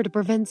for her to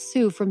prevent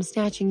Sue from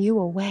snatching you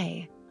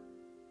away,"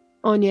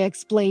 Anya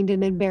explained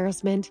in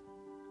embarrassment.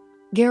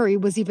 Gary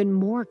was even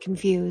more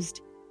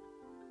confused.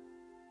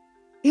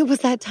 "It was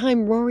that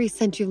time Rory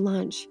sent you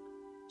lunch.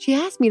 She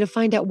asked me to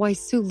find out why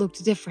Sue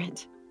looked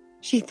different.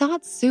 She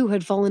thought Sue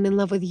had fallen in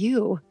love with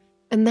you,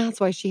 and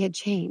that's why she had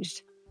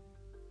changed.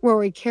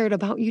 Rory cared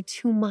about you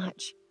too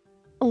much.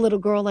 A little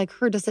girl like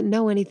her doesn't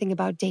know anything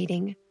about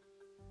dating."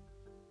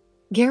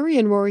 Gary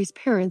and Rory's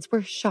parents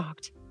were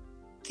shocked.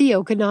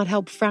 Theo could not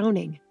help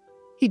frowning.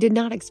 He did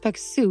not expect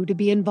Sue to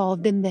be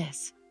involved in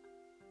this.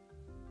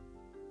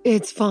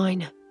 "It's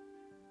fine."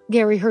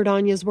 Gary heard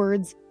Anya's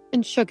words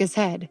and shook his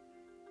head.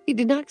 He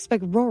did not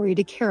expect Rory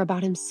to care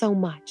about him so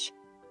much.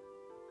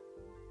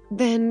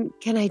 "Then,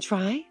 can I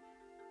try?"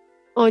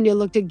 Anya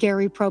looked at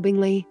Gary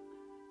probingly.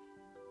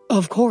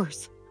 "Of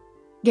course."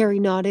 Gary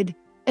nodded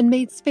and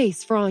made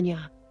space for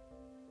Anya.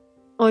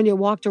 Anya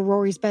walked to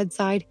Rory's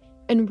bedside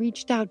and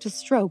reached out to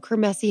stroke her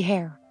messy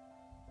hair.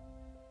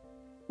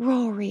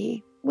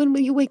 "Rory, when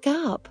will you wake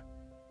up?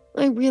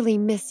 I really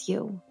miss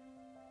you."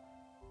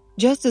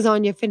 Just as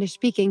Anya finished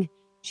speaking,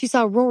 she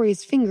saw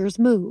Rory's fingers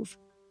move.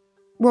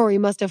 Rory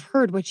must have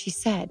heard what she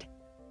said,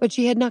 but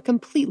she had not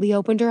completely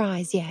opened her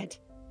eyes yet.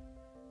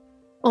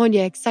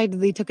 Anya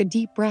excitedly took a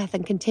deep breath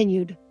and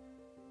continued.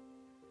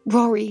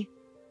 "Rory,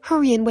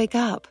 hurry and wake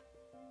up.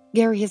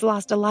 Gary has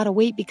lost a lot of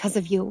weight because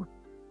of you.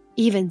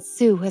 Even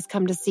Sue has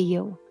come to see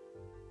you."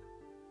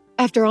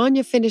 After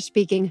Anya finished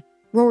speaking,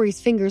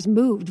 Rory's fingers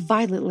moved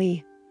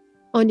violently.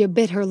 Anya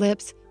bit her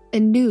lips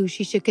and knew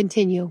she should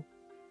continue.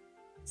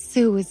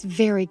 "Sue is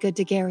very good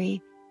to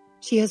Gary.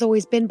 She has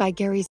always been by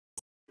Gary's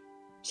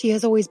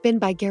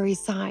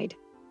side,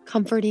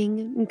 comforting,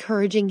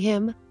 encouraging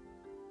him.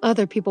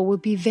 Other people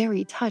would be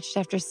very touched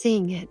after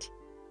seeing it."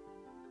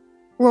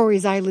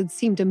 Rory's eyelids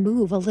seemed to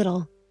move a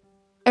little.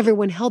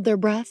 Everyone held their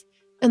breath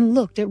and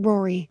looked at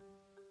Rory.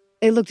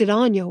 They looked at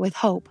Anya with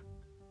hope.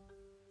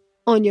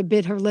 Anya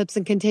bit her lips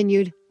and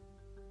continued.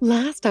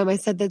 "Last time I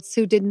said that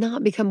Sue did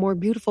not become more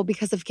beautiful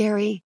because of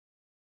Gary.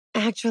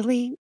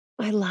 Actually,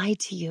 I lied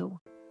to you.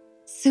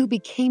 Sue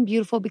became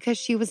beautiful because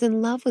she was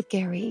in love with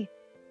Gary.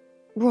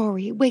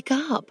 Rory, wake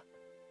up.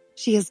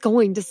 She is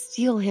going to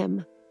steal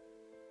him."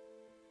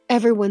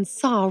 Everyone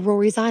saw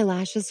Rory's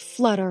eyelashes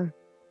flutter.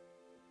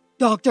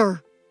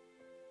 "Doctor!"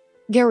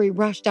 Gary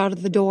rushed out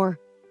of the door.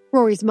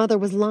 Rory's mother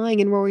was lying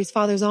in Rory's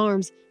father's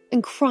arms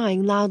and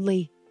crying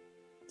loudly.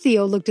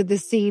 Theo looked at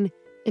this scene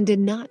and did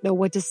not know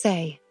what to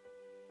say.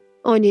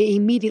 Anya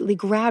immediately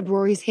grabbed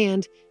Rory's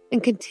hand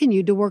and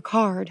continued to work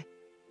hard.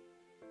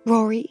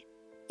 "Rory,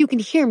 you can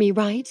hear me,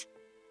 right?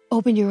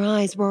 Open your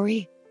eyes,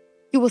 Rory.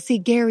 You will see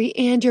Gary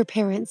and your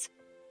parents.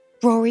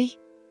 Rory,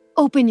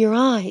 open your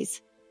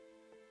eyes."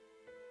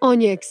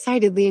 Anya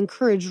excitedly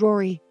encouraged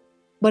Rory,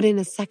 but in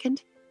a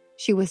second,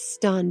 she was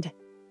stunned.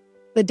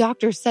 The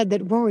doctor said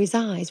that Rory's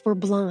eyes were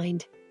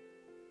blind.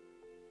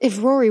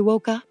 If Rory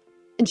woke up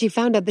and she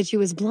found out that she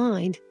was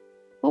blind,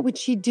 what would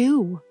she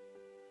do?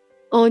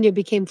 Anya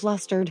became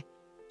flustered.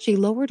 She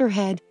lowered her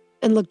head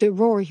and looked at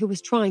Rory, who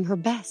was trying her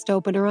best to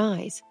open her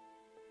eyes.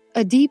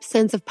 A deep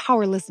sense of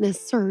powerlessness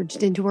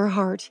surged into her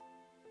heart.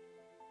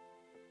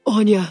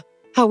 "Anya,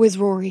 how is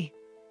Rory?"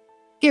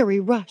 Gary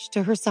rushed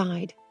to her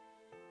side.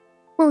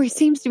 "Rory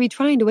seems to be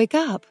trying to wake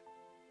up."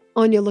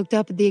 Anya looked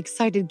up at the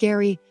excited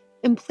Gary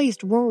and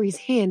placed Rory's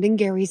hand in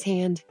Gary's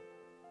hand.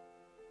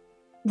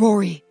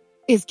 "Rory,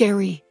 it's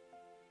Gary.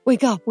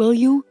 Wake up, will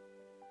you?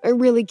 I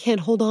really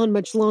can't hold on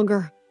much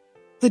longer.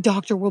 The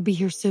doctor will be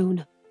here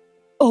soon.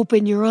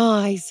 Open your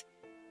eyes."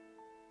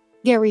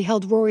 Gary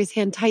held Rory's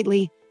hand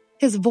tightly,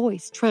 his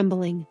voice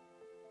trembling.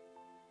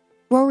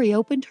 Rory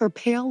opened her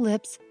pale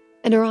lips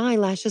and her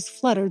eyelashes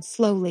fluttered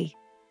slowly.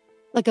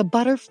 Like a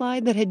butterfly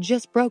that had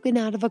just broken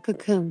out of a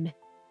cocoon.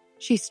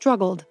 She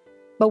struggled,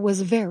 but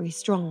was very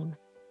strong.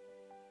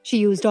 She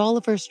used all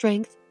of her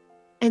strength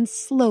and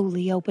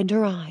slowly opened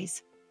her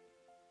eyes.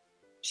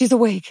 "She's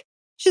awake!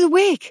 She's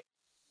awake!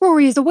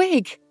 Rory is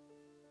awake!"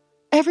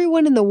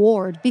 Everyone in the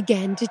ward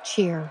began to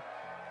cheer.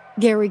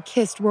 Gary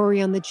kissed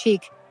Rory on the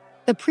cheek.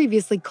 The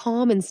previously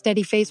calm and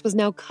steady face was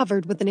now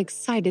covered with an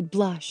excited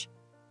blush.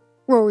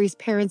 Rory's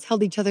parents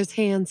held each other's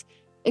hands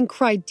and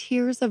cried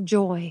tears of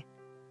joy.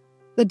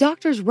 The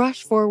doctors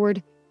rushed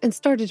forward and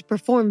started to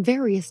perform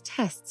various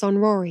tests on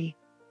Rory.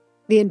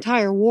 The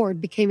entire ward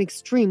became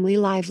extremely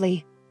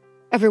lively.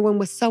 Everyone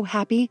was so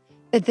happy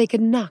that they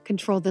could not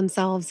control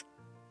themselves.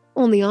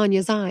 Only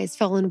Anya's eyes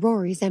fell on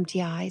Rory's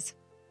empty eyes.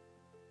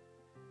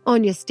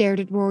 Anya stared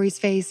at Rory's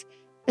face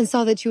and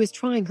saw that she was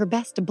trying her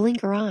best to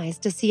blink her eyes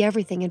to see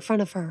everything in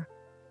front of her.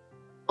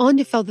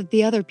 Anya felt that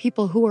the other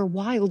people who were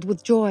wild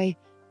with joy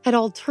had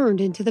all turned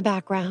into the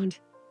background.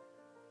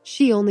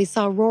 She only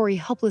saw Rory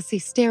helplessly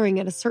staring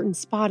at a certain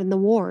spot in the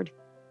ward,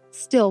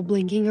 still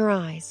blinking her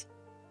eyes.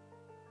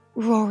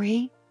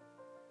 "Rory?"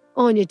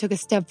 Anya took a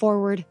step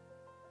forward.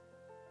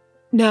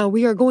 "Now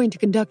we are going to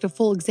conduct a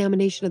full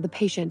examination of the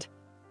patient.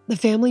 The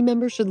family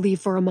members should leave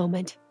for a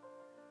moment,"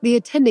 the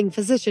attending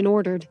physician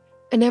ordered,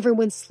 and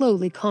everyone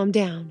slowly calmed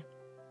down.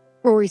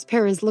 Rory's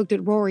parents looked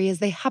at Rory as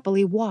they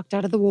happily walked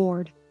out of the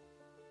ward.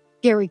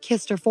 Gary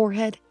kissed her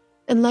forehead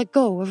and let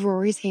go of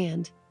Rory's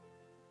hand.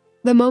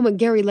 The moment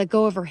Gary let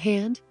go of her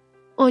hand,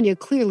 Anya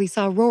clearly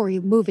saw Rory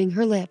moving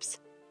her lips.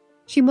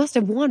 She must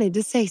have wanted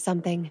to say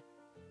something.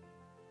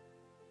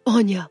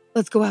 "Anya,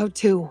 let's go out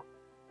too."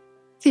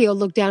 Theo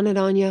looked down at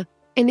Anya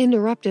and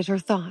interrupted her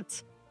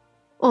thoughts.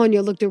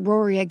 Anya looked at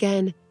Rory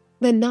again,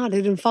 then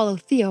nodded and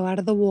followed Theo out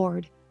of the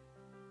ward.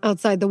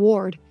 Outside the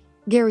ward,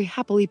 Gary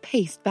happily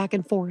paced back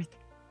and forth.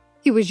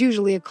 He was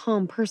usually a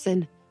calm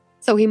person,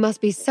 so he must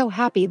be so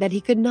happy that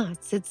he could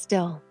not sit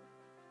still.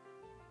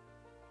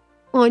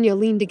 Anya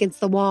leaned against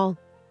the wall,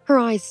 her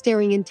eyes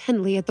staring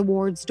intently at the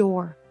ward's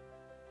door.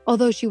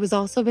 Although she was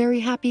also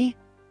very happy,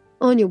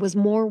 Anya was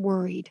more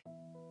worried.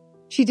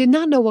 She did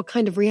not know what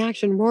kind of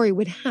reaction Rory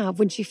would have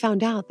when she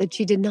found out that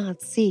she did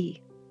not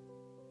see.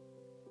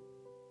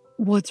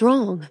 "What's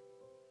wrong?"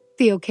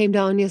 Theo came to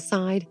Anya's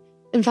side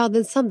and found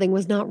that something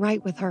was not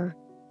right with her.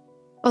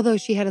 Although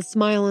she had a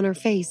smile on her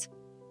face,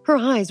 her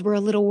eyes were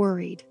a little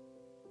worried.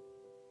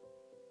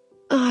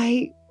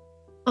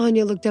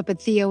 Anya looked up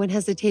at Theo and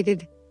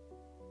hesitated.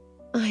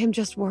 "I am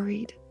just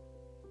worried."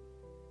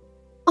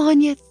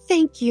 "Anya,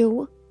 thank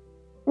you."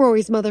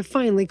 Rory's mother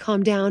finally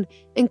calmed down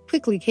and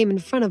quickly came in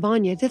front of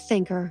Anya to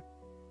thank her.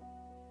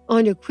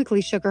 Anya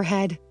quickly shook her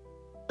head.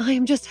 "I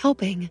am just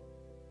helping.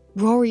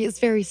 Rory is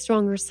very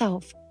strong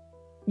herself.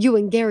 You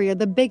and Gary are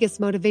the biggest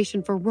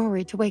motivation for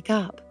Rory to wake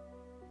up."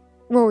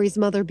 Rory's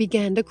mother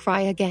began to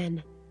cry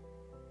again.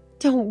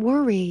 "Don't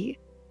worry.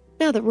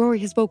 Now that Rory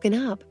has woken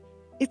up,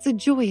 it's a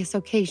joyous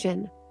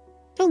occasion.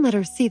 Don't let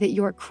her see that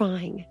you are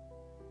crying."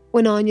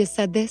 When Anya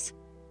said this,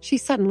 she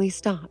suddenly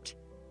stopped.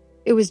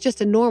 It was just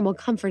a normal,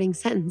 comforting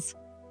sentence,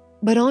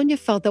 but Anya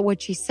felt that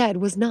what she said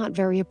was not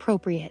very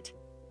appropriate.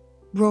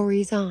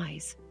 Rory's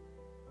eyes.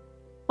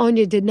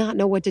 Anya did not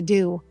know what to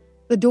do.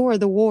 The door of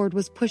the ward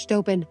was pushed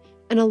open,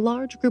 and a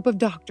large group of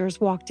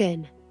doctors walked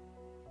in.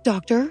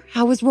 "Doctor,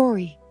 how is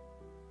Rory?"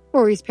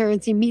 Rory's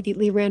parents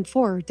immediately ran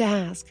forward to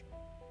ask.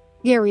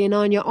 Gary and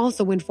Anya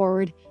also went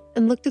forward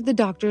and looked at the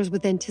doctors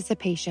with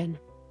anticipation.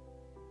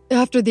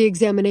 "After the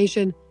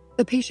examination,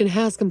 the patient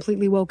has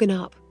completely woken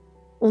up.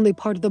 Only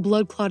part of the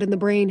blood clot in the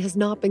brain has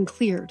not been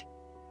cleared,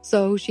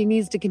 so she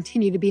needs to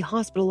continue to be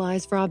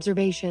hospitalized for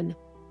observation.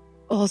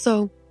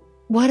 Also,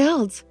 what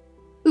else?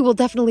 We will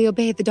definitely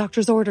obey the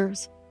doctor's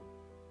orders."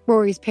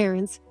 Rory's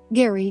parents,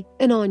 Gary,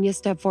 and Anya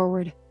stepped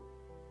forward.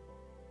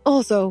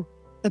 "Also,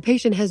 the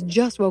patient has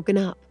just woken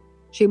up.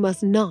 She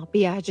must not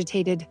be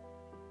agitated.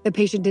 The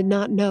patient did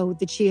not know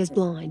that she is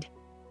blind.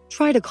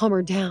 Try to calm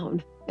her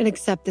down and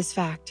accept this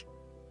fact."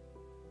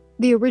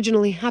 The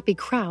originally happy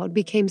crowd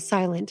became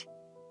silent.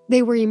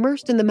 They were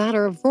immersed in the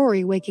matter of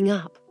Rory waking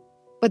up,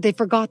 but they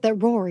forgot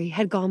that Rory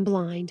had gone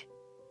blind.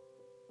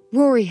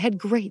 Rory had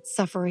great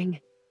suffering.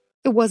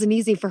 It wasn't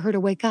easy for her to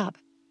wake up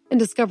and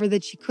discover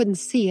that she couldn't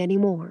see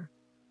anymore.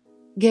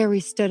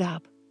 Gary stood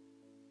up.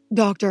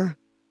 "Doctor,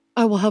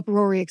 I will help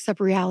Rory accept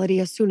reality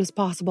as soon as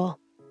possible.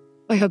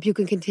 I hope you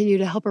can continue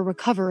to help her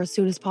recover as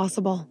soon as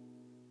possible."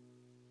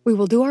 "We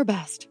will do our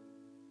best."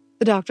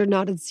 The doctor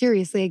nodded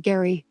seriously at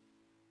Gary.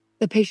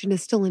 "The patient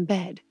is still in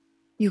bed.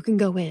 You can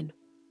go in."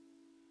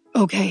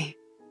 "Okay."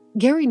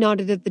 Gary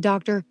nodded at the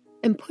doctor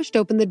and pushed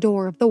open the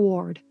door of the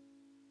ward.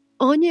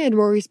 Anya and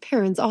Rory's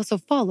parents also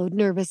followed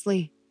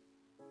nervously.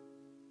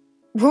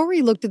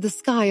 Rory looked at the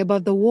sky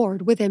above the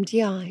ward with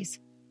empty eyes.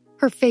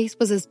 Her face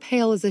was as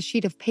pale as a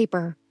sheet of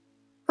paper.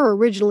 Her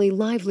originally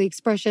lively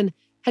expression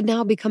had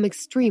now become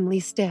extremely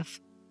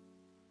stiff.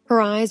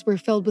 Her eyes were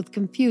filled with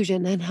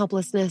confusion and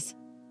helplessness.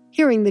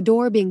 Hearing the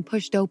door being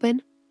pushed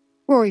open,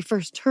 Rory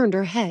first turned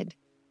her head,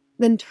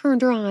 then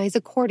turned her eyes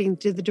according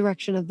to the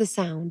direction of the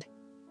sound.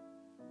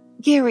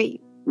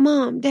 "Gary,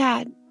 Mom,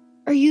 Dad,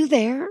 are you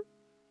there?"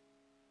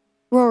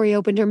 Rory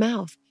opened her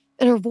mouth,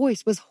 and her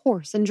voice was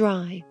hoarse and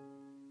dry.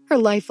 Her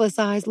lifeless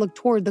eyes looked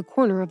toward the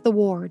corner of the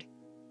ward.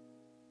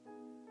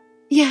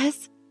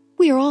 "Yes,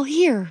 we are all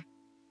here."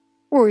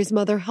 Rory's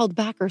mother held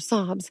back her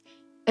sobs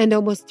and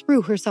almost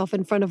threw herself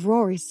in front of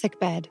Rory's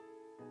sickbed.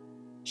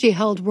 She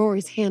held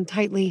Rory's hand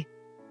tightly.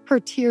 Her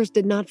tears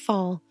did not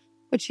fall,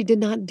 but she did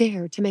not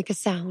dare to make a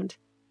sound.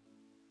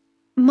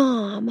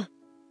 "Mom."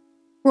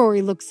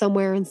 Rory looked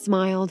somewhere and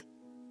smiled.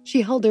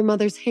 She held her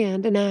mother's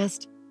hand and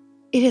asked,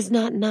 "It is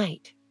not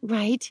night,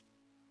 right?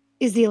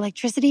 Is the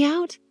electricity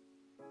out?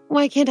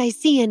 Why can't I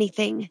see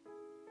anything?"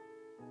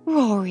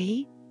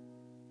 "Rory."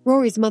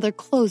 Rory's mother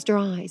closed her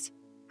eyes,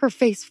 her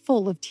face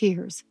full of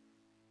tears.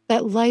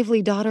 That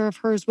lively daughter of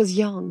hers was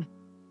young.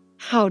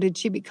 How did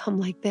she become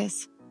like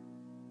this?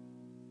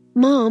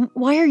 "Mom,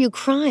 why are you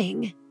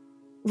crying?"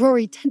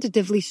 Rory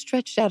tentatively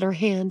stretched out her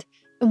hand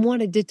and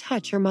wanted to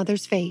touch her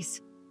mother's face.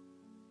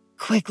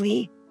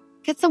 "Quickly,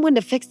 get someone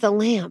to fix the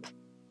lamp.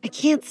 I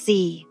can't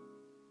see.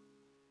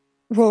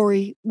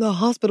 Rory, the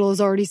hospital has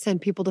already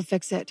sent people to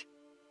fix it,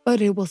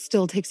 but it will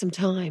still take some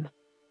time.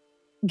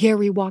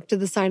 Gary walked to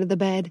the side of the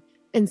bed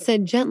and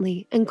said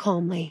gently and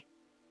calmly.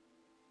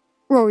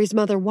 Rory's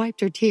mother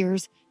wiped her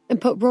tears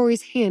and put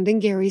Rory's hand in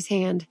Gary's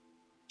hand.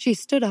 She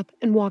stood up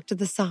and walked to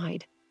the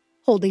side,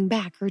 holding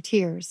back her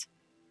tears.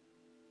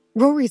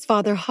 Rory's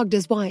father hugged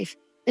his wife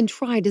and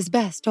tried his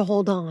best to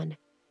hold on.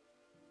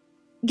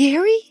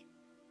 Gary?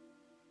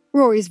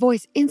 Rory's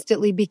voice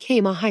instantly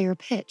became a higher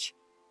pitch.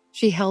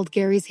 She held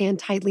Gary's hand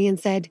tightly and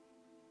said,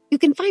 "You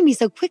can find me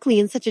so quickly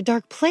in such a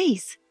dark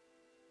place."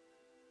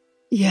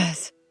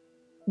 Yes,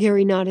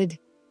 Gary nodded.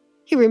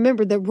 He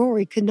remembered that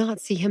Rory could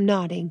not see him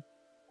nodding.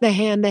 The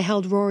hand that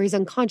held Rory's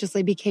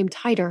unconsciously became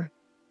tighter.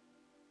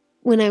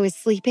 When I was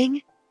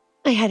sleeping,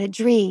 I had a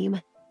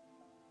dream.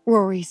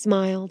 Rory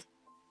smiled.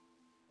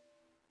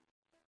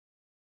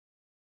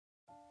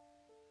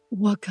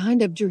 What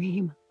kind of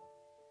dream?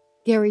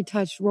 Gary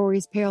touched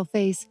Rory's pale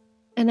face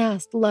and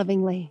asked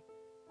lovingly.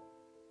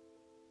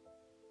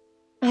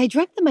 I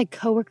dreamt that my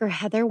coworker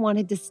Heather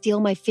wanted to steal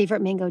my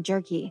favorite mango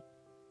jerky.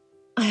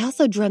 I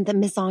also dreamt that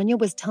Miss Anya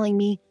was telling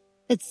me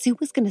that Sue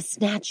was going to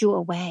snatch you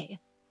away.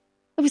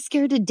 I was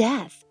scared to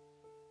death.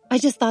 I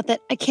just thought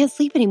that I can't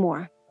sleep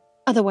anymore.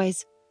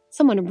 Otherwise,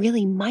 someone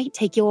really might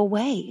take you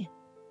away.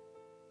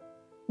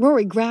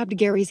 Rory grabbed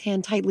Gary's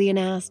hand tightly and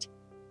asked,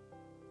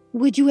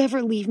 Would you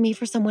ever leave me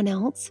for someone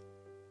else?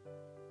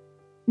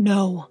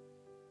 No,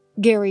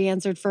 Gary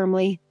answered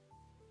firmly.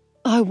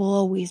 I will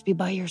always be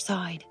by your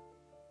side.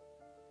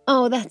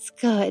 Oh, that's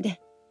good.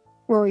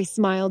 Rory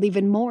smiled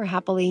even more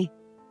happily.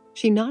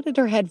 She nodded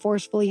her head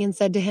forcefully and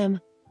said to him,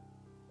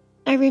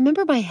 I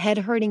remember my head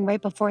hurting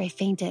right before I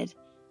fainted,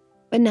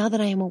 but now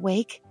that I am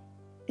awake,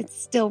 it's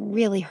still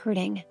really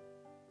hurting.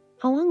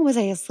 How long was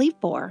I asleep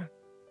for?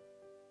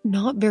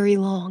 Not very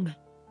long,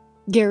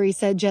 Gary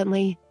said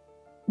gently.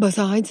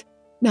 Besides,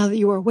 now that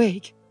you are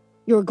awake,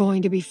 you're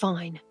going to be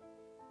fine.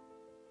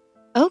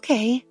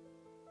 Okay,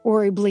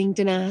 Rory blinked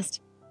and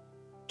asked,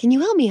 Can you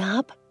help me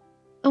up?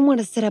 I want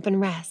to sit up and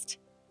rest.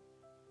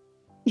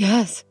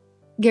 Yes,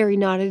 Gary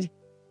nodded.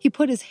 He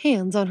put his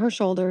hands on her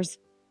shoulders.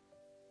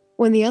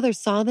 When the others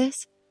saw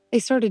this, they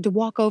started to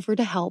walk over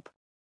to help,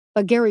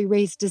 but Gary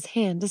raised his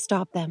hand to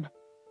stop them.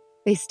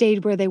 They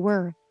stayed where they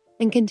were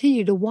and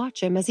continued to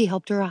watch him as he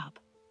helped her up.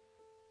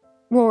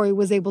 Rory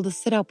was able to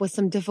sit up with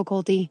some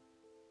difficulty,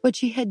 but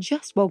she had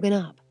just woken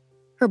up.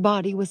 Her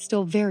body was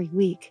still very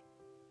weak.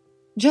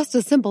 Just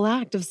a simple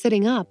act of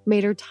sitting up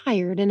made her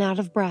tired and out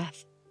of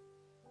breath.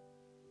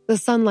 The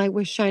sunlight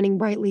was shining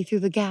brightly through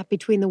the gap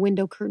between the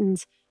window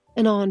curtains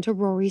and onto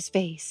Rory's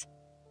face.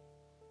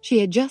 She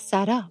had just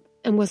sat up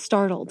and was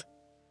startled.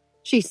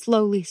 She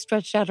slowly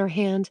stretched out her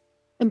hand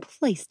and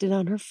placed it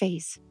on her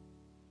face.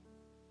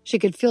 She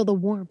could feel the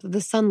warmth of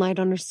the sunlight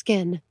on her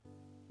skin,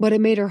 but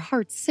it made her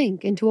heart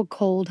sink into a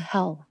cold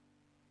hell.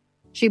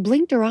 She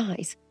blinked her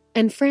eyes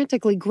and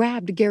frantically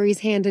grabbed Gary's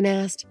hand and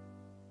asked,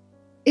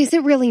 Is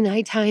it really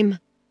nighttime?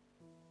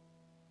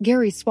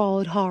 Gary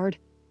swallowed hard,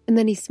 and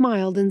then he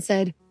smiled and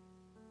said,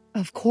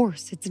 Of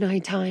course it's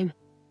nighttime.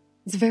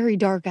 It's very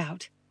dark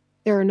out.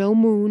 There are no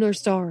moon or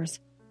stars.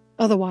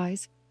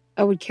 Otherwise,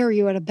 I would carry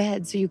you out of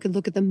bed so you could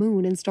look at the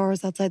moon and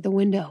stars outside the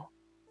window.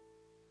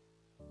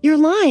 You're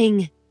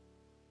lying!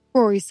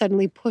 Rory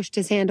suddenly pushed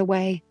his hand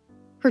away.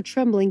 Her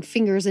trembling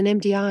fingers and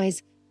empty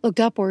eyes looked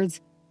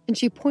upwards, and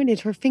she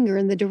pointed her finger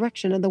in the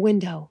direction of the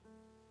window.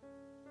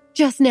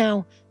 Just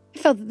now, I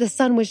felt that the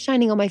sun was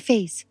shining on my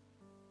face.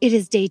 It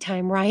is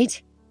daytime,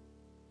 right?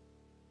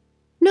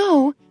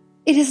 No,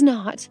 it is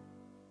not.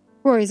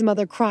 Rory's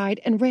mother cried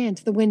and ran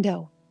to the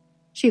window.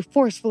 She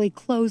forcefully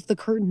closed the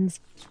curtains,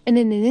 and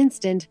in an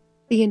instant,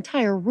 the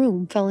entire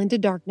room fell into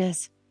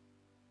darkness.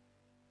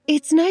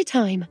 It's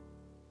nighttime.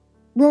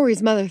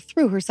 Rory's mother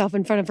threw herself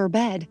in front of her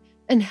bed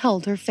and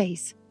held her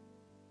face.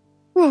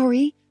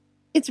 Rory,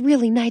 it's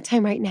really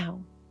nighttime right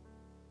now.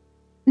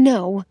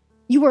 No,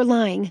 you are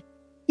lying.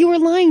 You are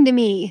lying to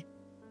me.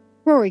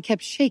 Rory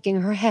kept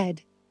shaking her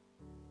head.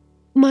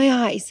 My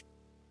eyes.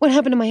 What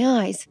happened to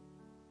my eyes?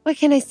 Why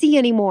can't I see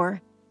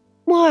anymore?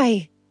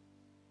 Why?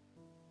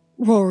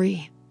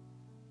 Rory.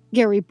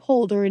 Gary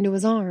pulled her into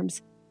his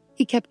arms.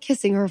 He kept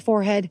kissing her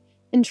forehead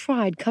and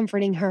tried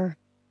comforting her.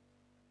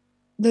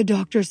 The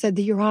doctor said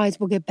that your eyes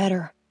will get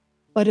better,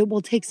 but it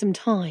will take some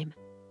time.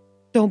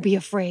 Don't be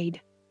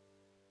afraid.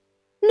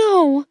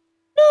 No,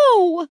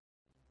 no!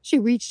 She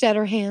reached out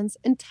her hands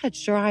and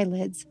touched her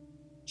eyelids.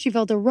 She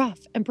felt a rough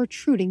and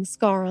protruding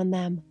scar on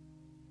them.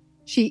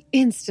 She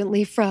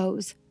instantly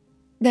froze.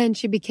 Then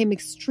she became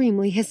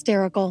extremely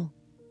hysterical.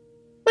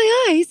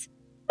 My eyes!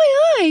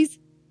 My eyes!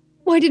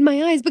 Why did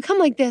my eyes become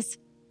like this?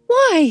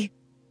 Why?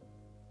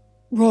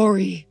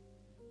 Rory.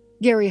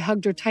 Gary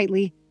hugged her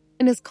tightly,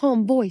 and his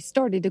calm voice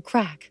started to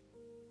crack.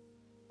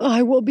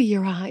 I will be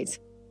your eyes.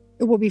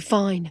 It will be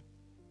fine.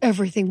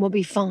 Everything will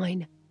be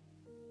fine.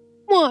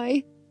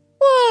 Why?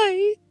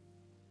 Why?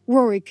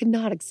 Rory could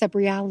not accept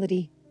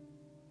reality.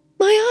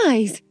 My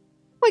eyes!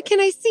 What can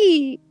I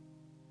see?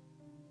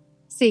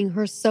 Seeing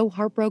her so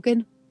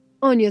heartbroken,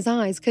 Anya's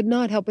eyes could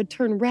not help but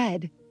turn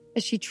red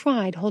as she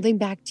tried holding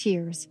back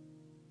tears.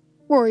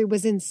 Rory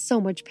was in so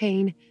much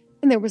pain,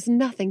 and there was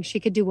nothing she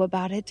could do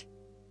about it.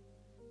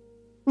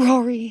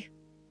 "Rory,"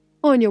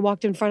 Anya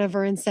walked in front of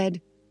her and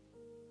said,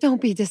 "Don't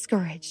be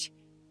discouraged.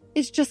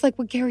 It's just like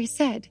what Gary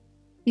said.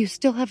 You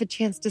still have a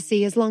chance to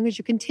see as long as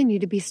you continue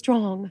to be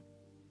strong."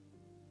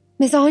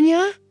 "Miss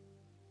Anya?"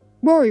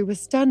 Rory was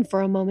stunned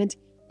for a moment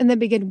and then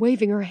began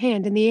waving her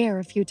hand in the air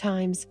a few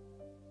times.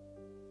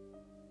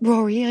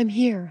 "Rory, I'm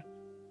here.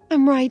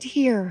 I'm right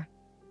here."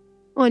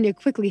 Anya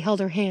quickly held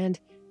her hand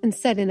and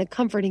said in a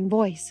comforting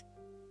voice,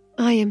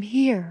 "I am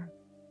here."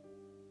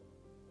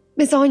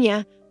 "Miss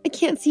Anya, I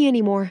can't see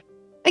anymore.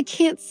 I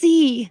can't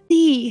see.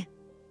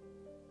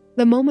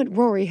 The moment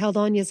Rory held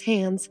Anya's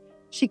hands,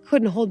 she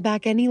couldn't hold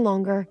back any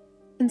longer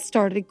and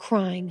started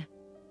crying.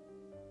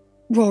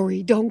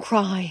 "Rory, don't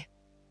cry."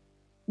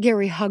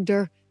 Gary hugged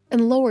her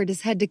and lowered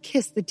his head to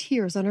kiss the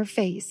tears on her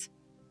face.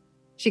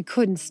 She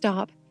couldn't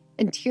stop,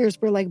 and tears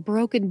were like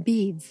broken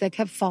beads that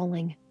kept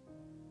falling.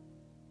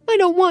 "I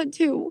don't want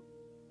to.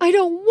 I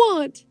don't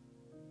want."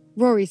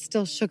 Rory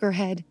still shook her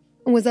head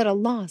and was at a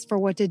loss for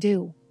what to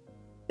do.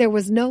 There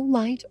was no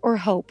light or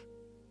hope.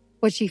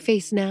 What she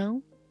faced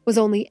now was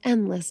only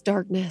endless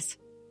darkness.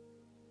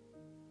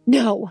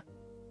 "No!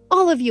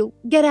 All of you,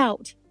 get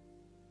out!"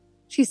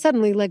 She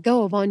suddenly let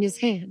go of Anya's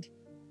hand.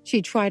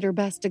 She tried her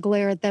best to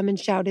glare at them and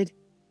shouted,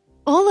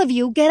 "All of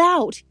you, get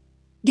out!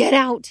 Get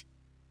out!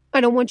 I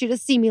don't want you to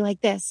see me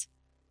like this.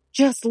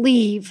 Just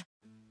leave."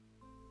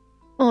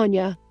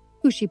 Anya,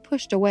 who she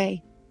pushed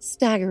away,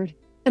 staggered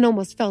and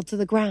almost fell to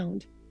the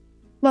ground.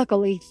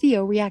 Luckily,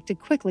 Theo reacted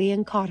quickly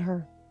and caught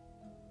her.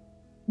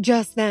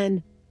 Just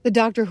then, the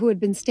doctor who had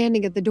been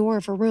standing at the door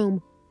of her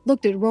room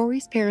looked at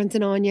Rory's parents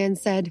and Anya and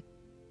said,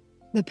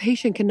 "The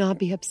patient cannot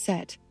be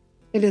upset.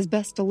 It is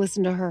best to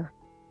listen to her.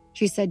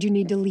 She said you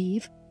need to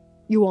leave.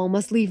 You all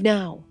must leave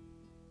now."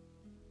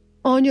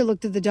 Anya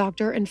looked at the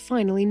doctor and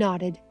finally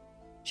nodded.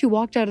 She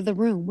walked out of the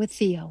room with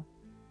Theo.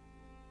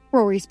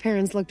 Rory's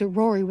parents looked at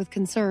Rory with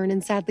concern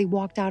and sadly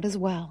walked out as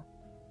well.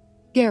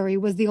 Gary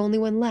was the only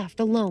one left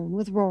alone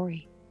with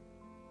Rory.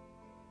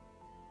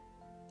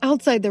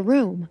 Outside the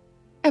room,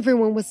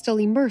 everyone was still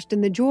immersed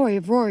in the joy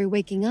of Rory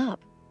waking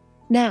up.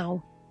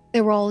 Now,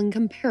 they were all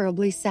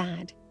incomparably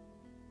sad.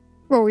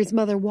 Rory's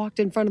mother walked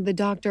in front of the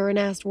doctor and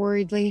asked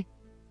worriedly,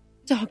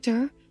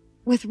 "Doctor,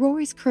 with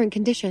Rory's current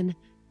condition,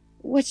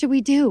 what should we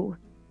do?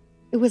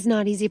 It was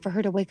not easy for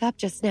her to wake up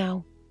just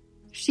now.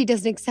 If she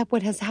doesn't accept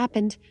what has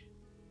happened,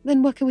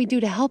 then what can we do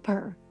to help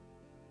her?"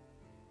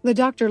 The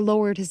doctor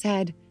lowered his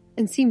head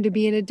and seemed to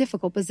be in a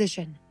difficult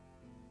position.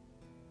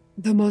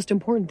 "The most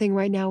important thing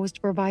right now is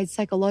to provide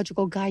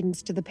psychological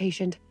guidance to the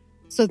patient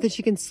so that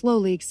she can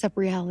slowly accept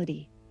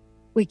reality.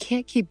 We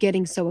can't keep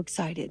getting so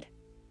excited."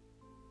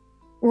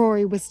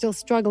 Rory was still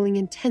struggling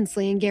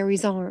intensely in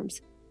Gary's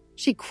arms.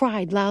 She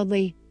cried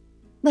loudly,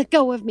 "Let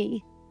go of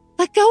me!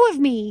 Let go of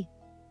me!"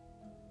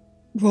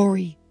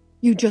 "Rory,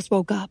 you just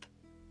woke up.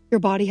 Your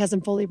body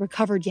hasn't fully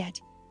recovered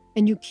yet,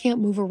 and you can't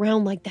move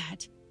around like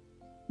that.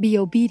 Be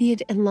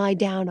obedient and lie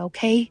down,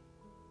 okay?"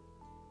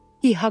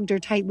 He hugged her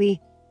tightly,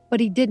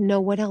 but he didn't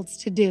know what else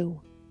to do.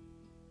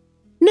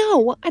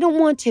 "No, I don't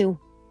want to.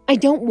 I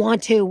don't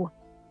want to."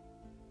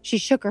 She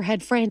shook her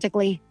head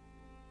frantically.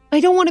 "I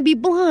don't want to be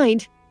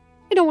blind.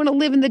 I don't want to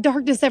live in the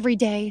darkness every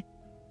day.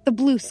 The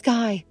blue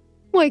sky,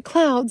 white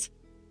clouds,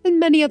 and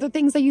many other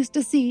things I used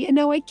to see, and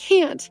now I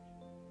can't.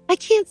 I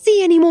can't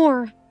see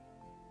anymore."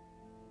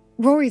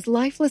 Rory's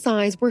lifeless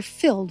eyes were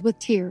filled with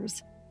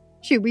tears.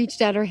 She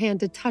reached out her hand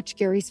to touch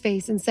Gary's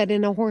face and said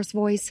in a hoarse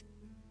voice,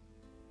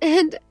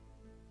 "And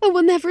I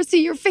will never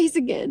see your face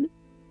again.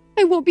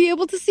 I won't be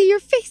able to see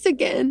your face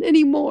again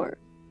anymore."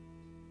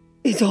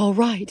 "It's all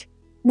right,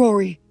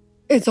 Rory.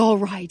 It's all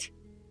right."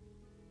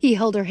 He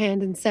held her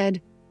hand and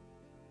said,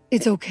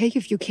 "It's okay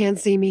if you can't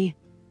see me.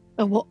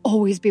 I will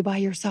always be by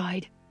your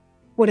side.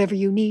 Whatever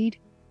you need,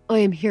 I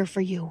am here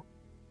for you.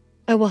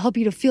 I will help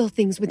you to feel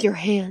things with your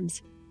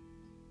hands."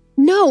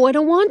 "No, I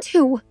don't want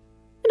to.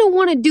 I don't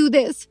want to do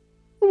this.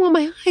 I want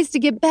my eyes to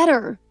get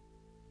better."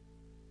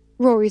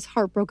 Rory's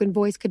heartbroken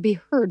voice could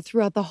be heard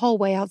throughout the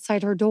hallway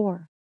outside her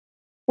door.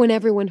 When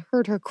everyone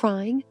heard her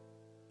crying,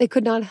 they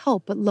could not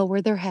help but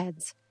lower their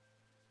heads.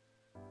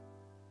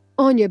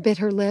 Anya bit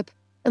her lip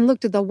and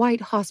looked at the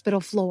white hospital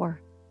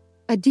floor.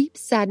 A deep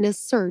sadness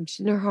surged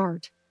in her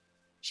heart.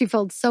 She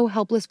felt so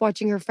helpless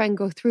watching her friend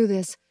go through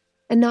this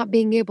and not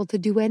being able to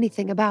do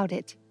anything about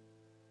it.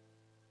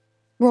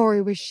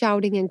 Rory was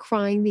shouting and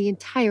crying the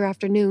entire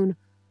afternoon,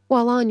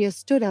 while Anya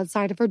stood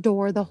outside of her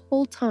door the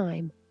whole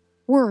time,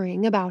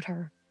 worrying about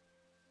her.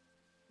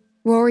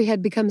 Rory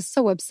had become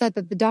so upset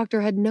that the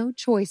doctor had no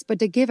choice but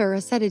to give her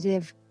a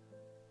sedative.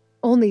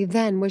 Only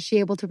then was she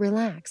able to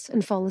relax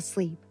and fall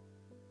asleep.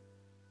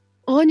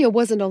 Anya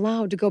wasn't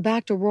allowed to go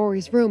back to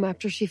Rory's room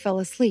after she fell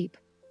asleep,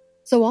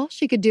 so all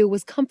she could do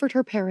was comfort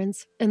her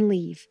parents and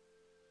leave.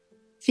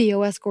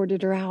 Theo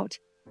escorted her out,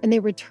 and they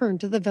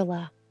returned to the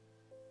villa.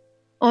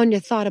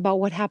 Anya thought about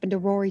what happened to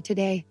Rory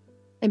today.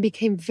 and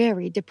became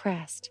very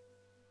depressed.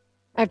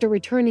 After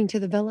returning to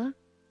the villa,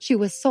 she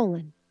was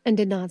sullen and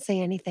did not say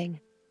anything.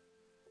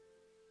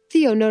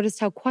 Theo noticed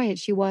how quiet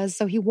she was,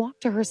 so he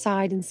walked to her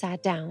side and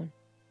sat down.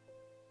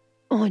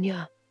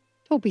 Anya,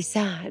 don't be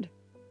sad.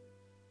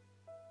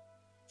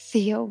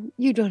 Theo,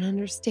 you don't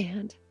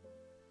understand.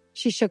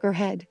 She shook her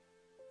head.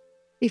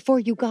 Before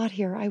you got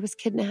here, I was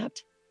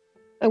kidnapped.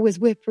 I was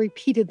whipped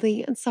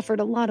repeatedly and suffered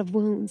a lot of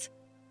wounds,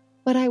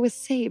 but I was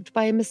saved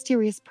by a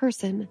mysterious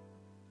person.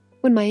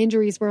 When my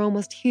injuries were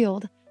almost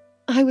healed,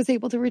 I was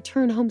able to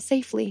return home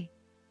safely.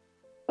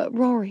 But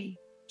Rory,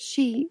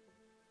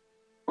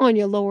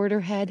 Anya lowered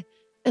her head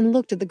and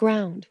looked at the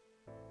ground.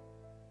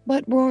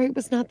 But Rory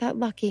was not that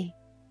lucky.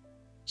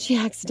 She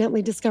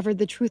accidentally discovered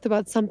the truth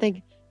about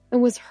something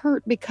and was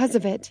hurt because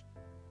of it.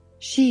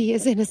 She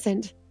is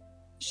innocent.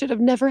 Should have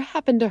never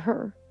happened to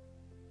her.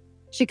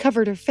 She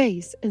covered her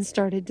face and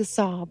started to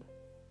sob.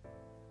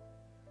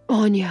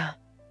 Anya.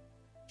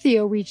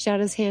 Theo reached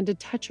out his hand to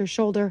touch her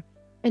shoulder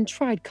and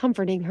tried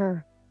comforting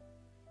her.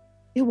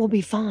 It will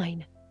be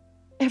fine.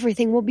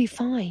 Everything will be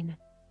fine.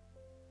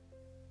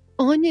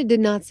 Anya did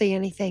not say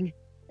anything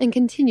and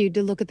continued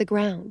to look at the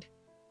ground.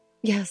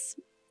 Yes,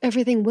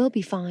 everything will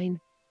be fine.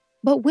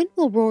 But when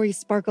will Rory's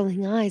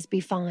sparkling eyes be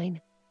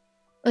fine?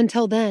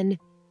 Until then,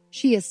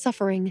 she is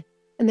suffering,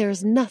 and there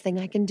is nothing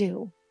I can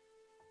do.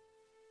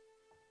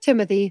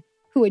 Timothy,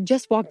 who had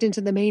just walked into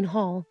the main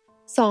hall,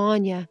 saw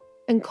Anya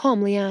and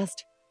calmly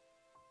asked,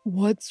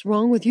 What's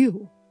wrong with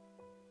you?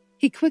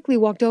 He quickly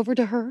walked over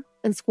to her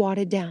and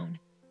squatted down.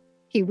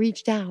 He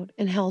reached out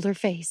and held her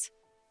face.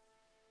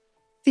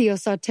 Theo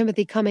saw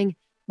Timothy coming,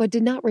 but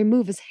did not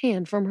remove his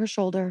hand from her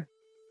shoulder.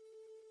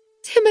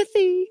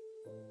 Timothy!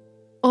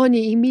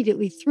 Anya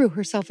immediately threw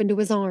herself into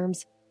his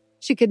arms.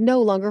 She could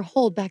no longer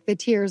hold back the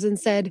tears and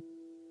said,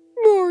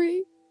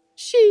 Rory,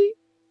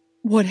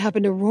 What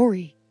happened to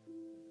Rory?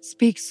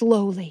 Speak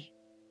slowly.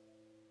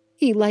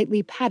 He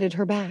lightly patted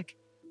her back.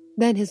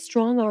 Then his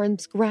strong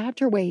arms grabbed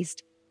her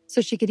waist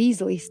so she could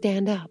easily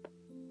stand up.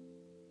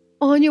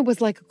 Anya was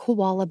like a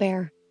koala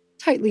bear,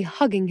 tightly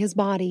hugging his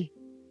body.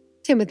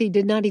 Timothy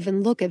did not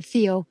even look at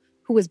Theo,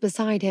 who was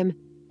beside him,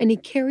 and he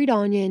carried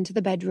Anya into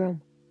the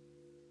bedroom.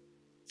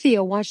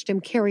 Theo watched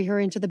him carry her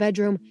into the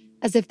bedroom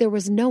as if there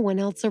was no one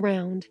else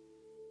around.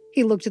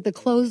 He looked at the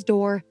closed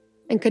door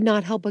and could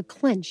not help but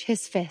clench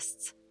his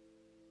fists.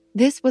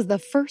 This was the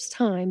first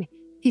time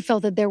he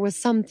felt that there was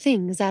some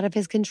things out of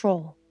his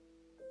control.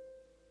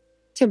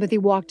 Timothy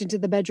walked into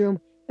the bedroom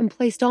and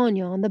placed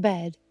Anya on the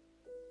bed.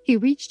 He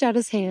reached out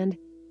his hand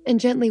and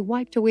gently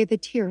wiped away the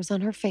tears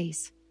on her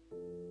face.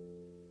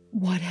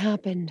 What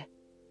happened?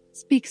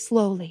 Speak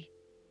slowly.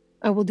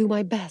 I will do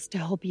my best to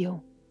help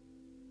you.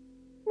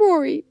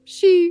 Rory,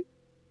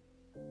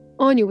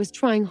 Anya was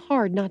trying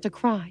hard not to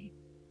cry.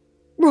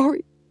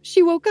 Rory,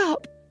 she woke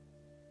up,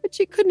 but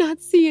she could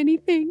not see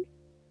anything.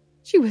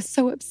 She was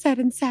so upset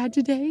and sad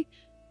today,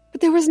 but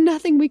there was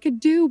nothing we could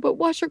do but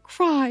watch her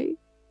cry.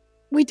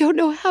 We don't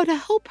know how to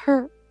help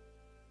her.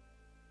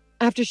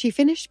 After she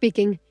finished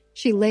speaking,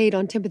 she laid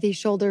on Timothy's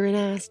shoulder and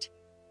asked,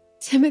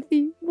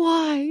 Timothy,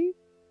 why?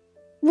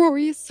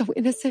 Rory is so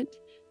innocent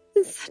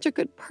and such a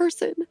good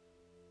person.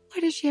 Why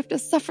does she have to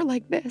suffer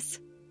like this?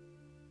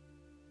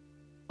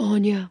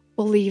 Anya,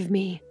 believe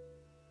me,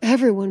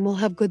 everyone will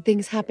have good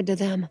things happen to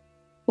them,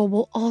 but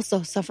will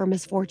also suffer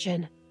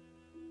misfortune.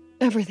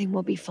 Everything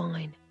will be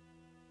fine.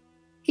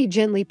 He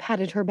gently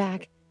patted her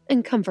back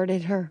and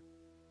comforted her.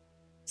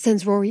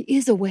 Since Rory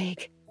is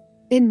awake,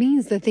 it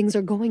means that things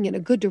are going in a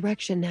good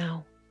direction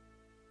now.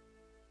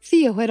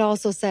 Theo had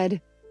also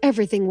said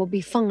everything will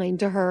be fine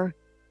to her,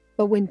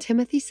 but when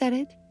Timothy said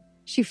it,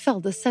 she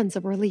felt a sense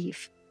of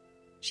relief.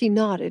 She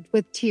nodded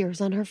with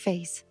tears on her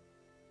face.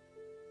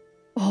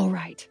 All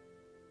right,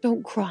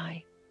 don't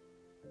cry.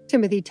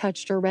 Timothy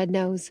touched her red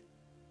nose.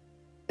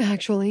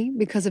 Actually,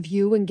 because of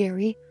you and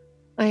Gary,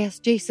 I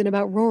asked Jason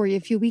about Rory a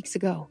few weeks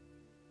ago.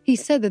 He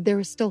said that there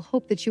is still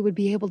hope that she would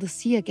be able to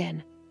see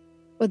again,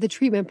 but the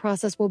treatment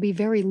process will be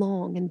very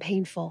long and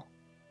painful.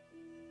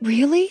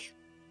 Really?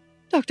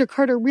 Dr.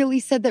 Carter really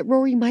said that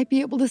Rory might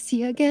be able to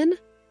see again?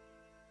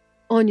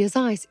 Anya's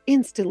eyes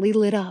instantly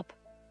lit up.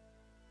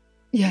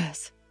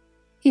 Yes,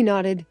 he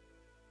nodded.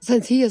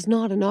 Since he is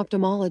not an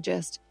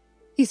ophthalmologist,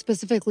 he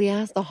specifically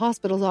asked the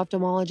hospital's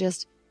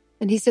ophthalmologist,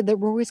 and he said that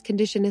Rory's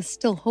condition is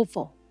still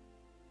hopeful.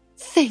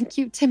 Thank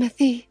you,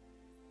 Timothy.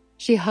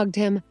 She hugged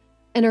him,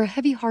 and her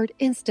heavy heart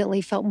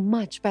instantly felt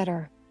much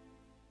better.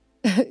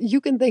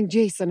 You can thank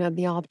Jason and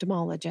the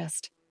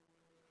ophthalmologist.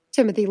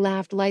 Timothy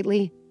laughed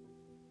lightly.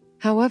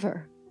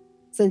 However,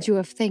 since you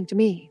have thanked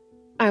me,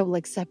 I will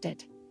accept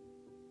it.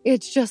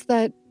 It's just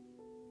that...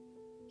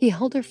 He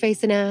held her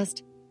face and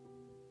asked,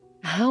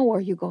 How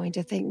are you going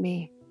to thank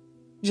me?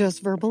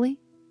 Just verbally?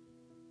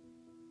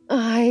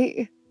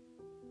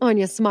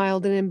 Anya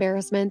smiled in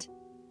embarrassment.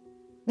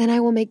 Then I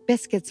will make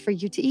biscuits for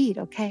you to eat,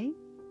 okay?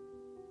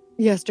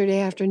 Yesterday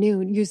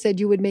afternoon, you said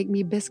you would make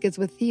me biscuits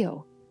with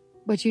Theo,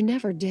 but you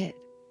never did.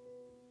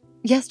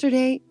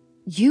 Yesterday,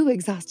 you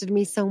exhausted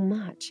me so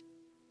much.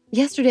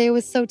 Yesterday I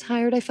was so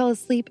tired I fell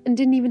asleep and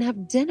didn't even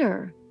have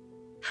dinner.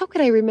 How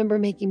could I remember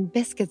making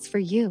biscuits for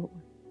you?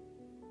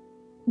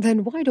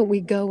 Then why don't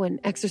we go and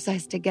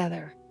exercise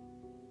together?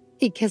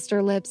 He kissed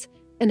her lips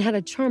and had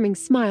a charming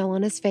smile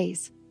on his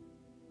face.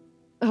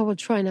 I will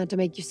try not to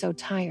make you so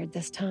tired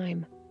this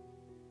time.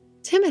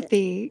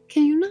 Timothy,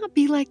 can you not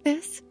be like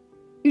this?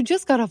 You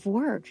just got off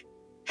work.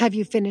 Have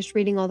you finished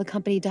reading all the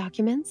company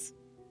documents?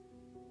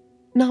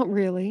 Not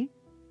really.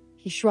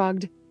 He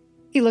shrugged.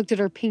 He looked at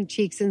her pink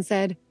cheeks and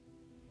said,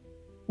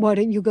 Why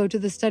don't you go to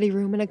the study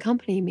room and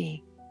accompany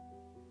me?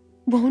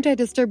 Won't I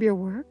disturb your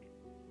work?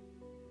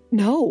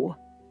 No.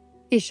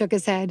 He shook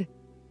his head.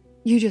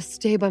 You just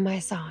stay by my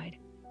side.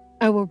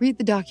 I will read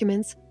the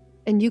documents,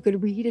 and you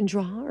could read and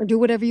draw or do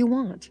whatever you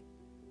want.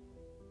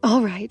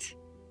 All right.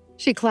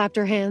 She clapped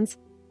her hands.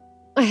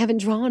 I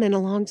haven't drawn in a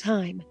long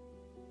time.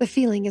 The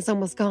feeling is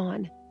almost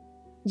gone.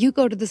 You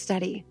go to the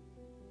study.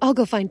 I'll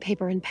go find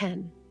paper and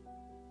pen.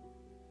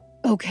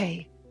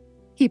 Okay.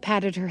 He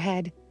patted her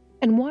head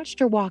and watched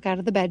her walk out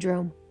of the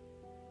bedroom.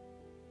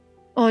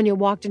 Anya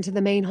walked into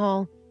the main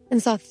hall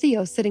and saw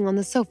Theo sitting on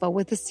the sofa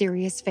with a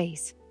serious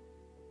face.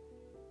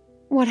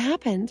 What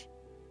happened?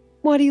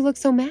 Why do you look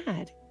so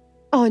mad?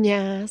 Anya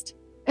asked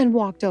and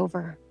walked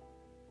over.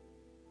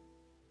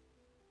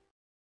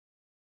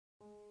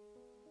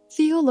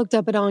 Theo looked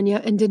up at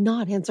Anya and did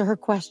not answer her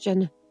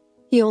question.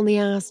 He only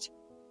asked,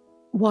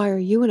 Why are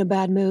you in a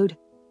bad mood?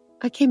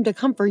 I came to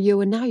comfort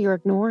you and now you're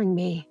ignoring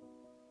me.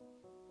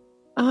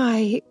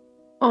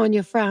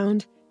 Anya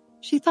frowned.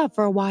 She thought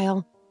for a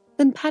while,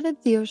 then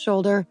patted Theo's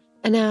shoulder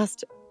and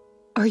asked,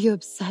 Are you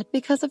upset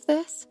because of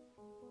this?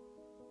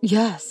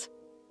 Yes.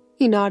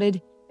 He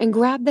nodded and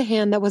grabbed the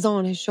hand that was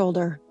on his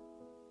shoulder.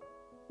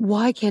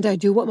 Why can't I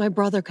do what my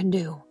brother can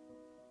do?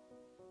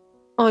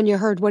 Anya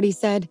heard what he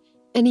said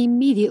and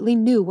immediately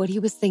knew what he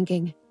was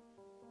thinking.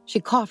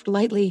 She coughed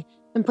lightly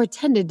and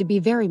pretended to be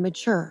very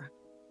mature.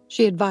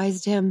 She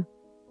advised him,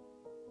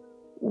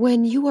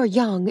 When you are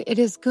young, it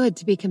is good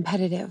to be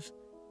competitive,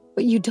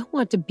 but you don't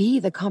want to be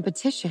the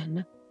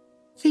competition.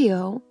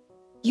 Theo,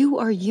 you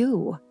are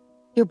you.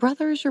 Your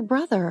brother is your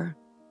brother.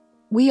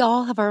 We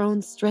all have our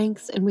own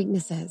strengths and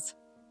weaknesses.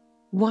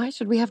 Why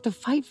should we have to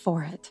fight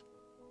for it?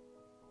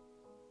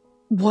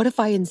 What if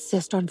I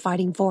insist on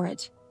fighting for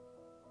it?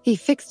 He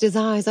fixed his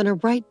eyes on her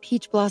bright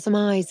peach blossom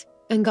eyes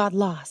and got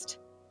lost.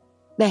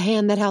 The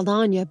hand that held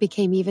Anya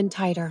became even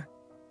tighter.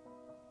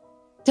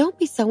 Don't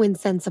be so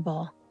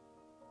insensible,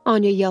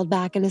 Anya yelled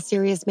back in a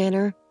serious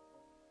manner.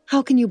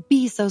 How can you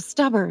be so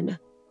stubborn?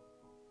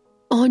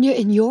 Anya,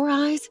 in your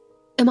eyes,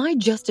 am I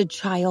just a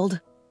child?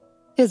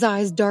 His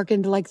eyes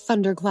darkened like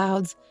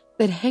thunderclouds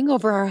that hang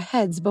over our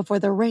heads before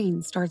the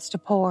rain starts to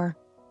pour.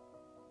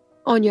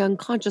 Anya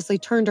unconsciously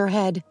turned her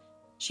head.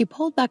 She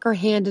pulled back her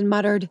hand and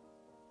muttered,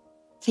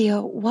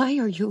 Theo, why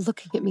are you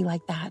looking at me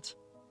like that?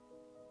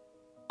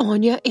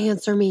 Anya,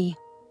 answer me.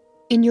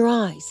 In your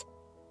eyes,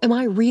 am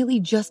I really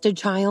just a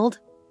child?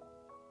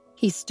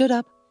 He stood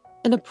up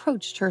and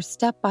approached her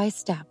step by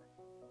step.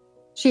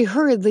 She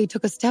hurriedly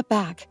took a step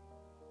back.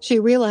 She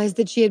realized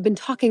that she had been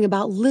talking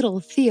about little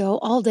Theo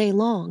all day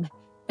long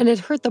and had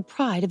hurt the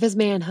pride of his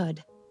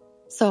manhood.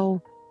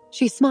 So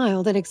she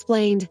smiled and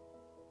explained,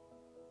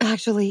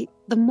 Actually,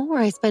 the more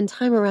I spend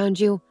time around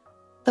you,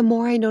 the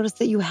more I notice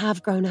that you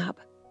have grown up.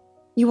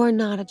 You are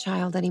not a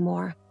child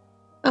anymore.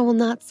 I will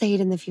not say it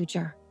in the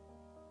future.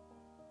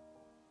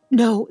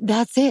 No,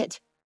 that's it.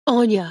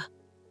 Anya.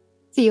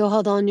 Theo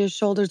held Anya's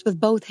shoulders with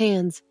both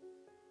hands.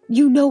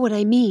 You know what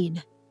I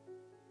mean.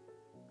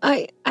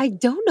 I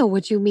don't know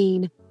what you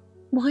mean.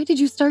 Why did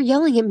you start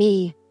yelling at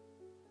me?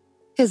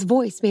 His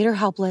voice made her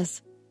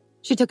helpless.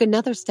 She took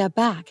another step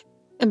back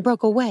and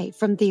broke away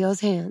from Theo's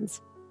hands.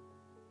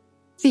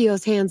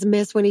 Theo's hands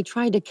missed when he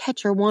tried to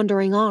catch her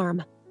wandering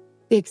arm.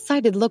 The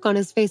excited look on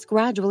his face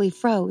gradually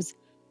froze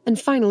and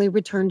finally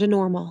returned to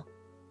normal.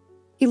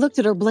 He looked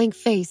at her blank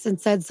face and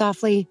said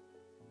softly,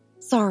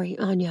 Sorry,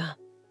 Anya.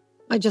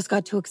 I just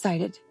got too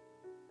excited.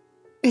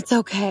 It's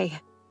okay.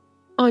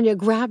 Anya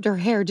grabbed her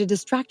hair to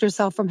distract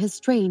herself from his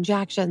strange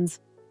actions.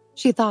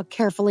 She thought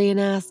carefully and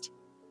asked,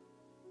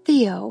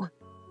 Theo,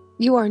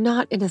 you are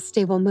not in a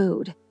stable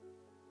mood.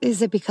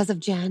 Is it because of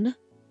Jen?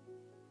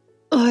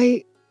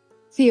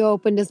 Theo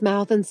opened his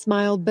mouth and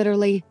smiled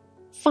bitterly.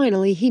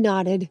 Finally, he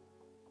nodded.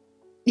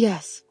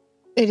 Yes,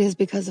 it is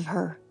because of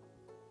her.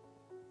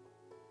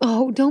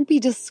 Oh, don't be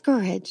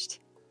discouraged.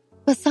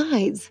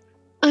 Besides,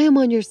 I am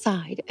on your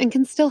side and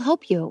can still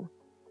help you.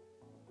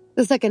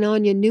 The second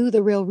Anya knew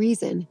the real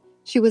reason,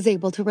 she was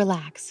able to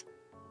relax.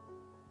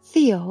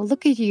 Theo,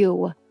 look at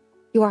you.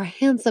 You are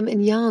handsome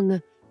and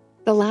young.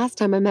 The last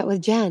time I met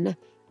with Jen,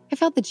 I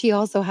felt that she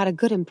also had a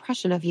good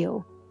impression of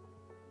you.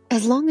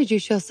 As long as you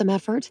show some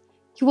effort,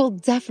 you will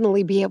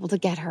definitely be able to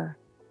get her.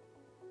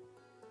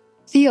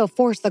 Theo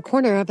forced the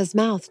corner of his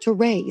mouth to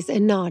raise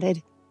and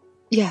nodded.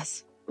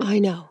 Yes, I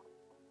know.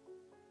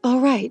 All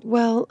right,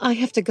 well, I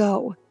have to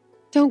go.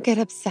 Don't get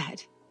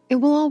upset. It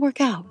will all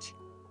work out.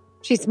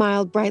 She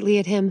smiled brightly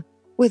at him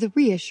with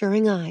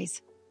reassuring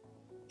eyes.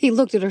 He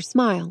looked at her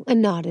smile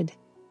and nodded.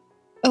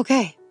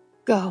 Okay,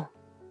 Go.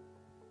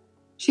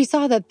 She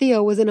saw that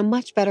Theo was in a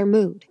much better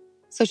mood,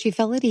 so she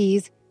felt at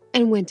ease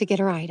and went to get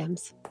her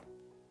items.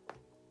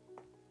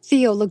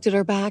 Theo looked at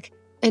her back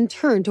and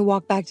turned to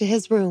walk back to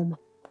his room.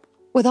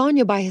 With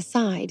Anya by his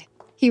side,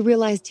 he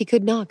realized he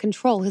could not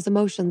control his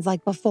emotions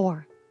like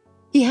before.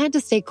 He had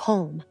to stay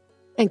calm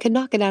and could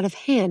not get out of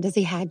hand as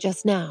he had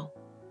just now.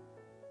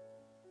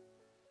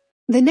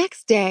 The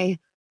next day,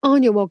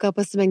 Anya woke up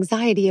with some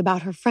anxiety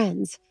about her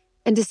friends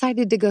and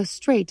decided to go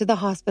straight to the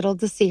hospital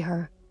to see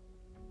her.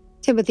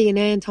 Timothy and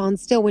Anton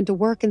still went to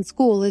work and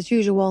school as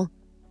usual.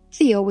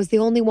 Theo was the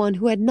only one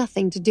who had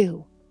nothing to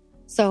do.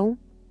 So,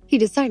 he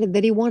decided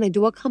that he wanted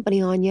to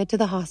accompany Anya to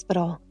the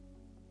hospital.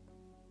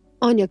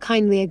 Anya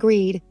kindly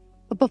agreed,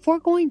 but before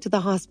going to the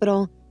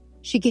hospital,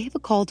 she gave a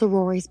call to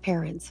Rory's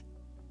parents.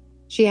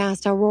 She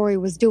asked how Rory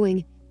was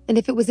doing and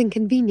if it was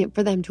inconvenient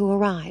for them to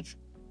arrive.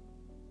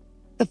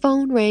 The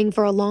phone rang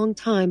for a long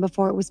time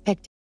before it was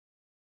picked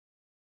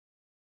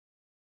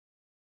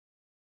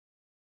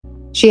up.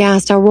 She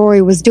asked how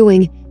Rory was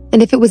doing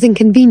and if it was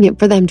inconvenient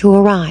for them to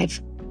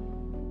arrive.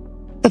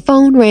 The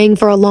phone rang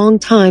for a long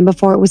time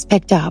before it was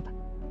picked up.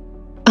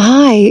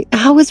 Hi,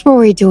 how is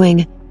Rory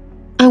doing?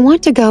 I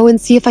want to go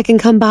and see if I can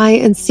come by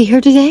and see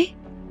her today.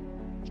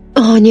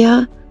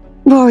 Anya,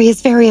 Rory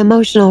is very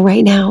emotional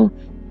right now.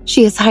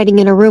 She is hiding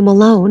in a room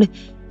alone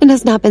and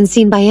has not been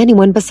seen by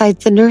anyone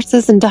besides the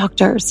nurses and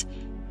doctors.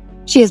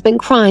 She has been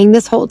crying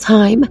this whole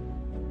time.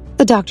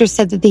 The doctor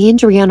said that the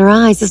injury on her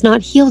eyes is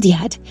not healed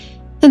yet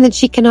and that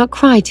she cannot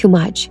cry too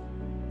much.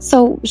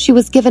 So she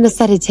was given a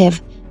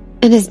sedative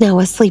and is now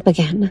asleep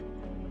again.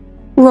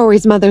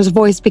 Rory's mother's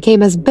voice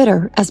became as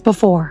bitter as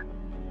before.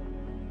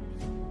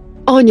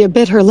 Anya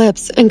bit her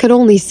lips and could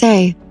only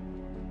say,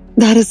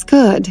 "That is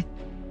good.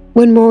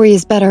 When Rory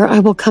is better, I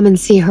will come and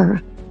see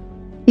her.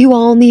 You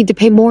all need to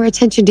pay more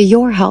attention to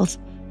your health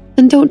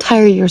and don't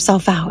tire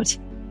yourself out."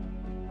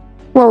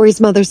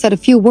 Rory's mother said a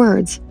few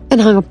words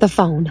and hung up the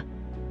phone.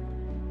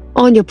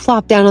 Anya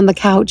plopped down on the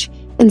couch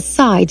and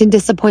sighed in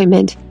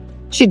disappointment.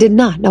 She did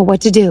not know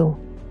what to do.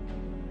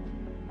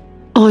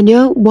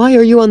 Anya, why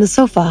are you on the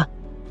sofa?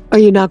 Are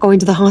you not going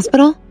to the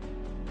hospital?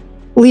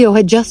 Leo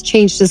had just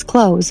changed his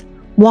clothes,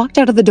 walked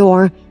out of the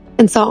door,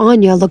 and saw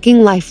Anya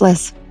looking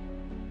lifeless.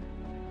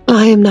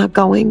 I am not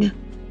going.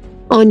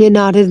 Anya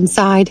nodded and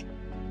sighed.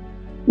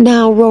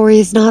 Now Rory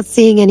is not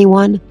seeing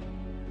anyone.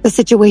 The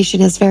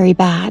situation is very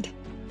bad.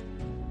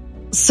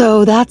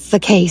 So that's the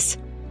case.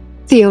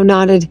 Theo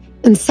nodded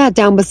and sat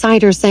down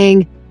beside her,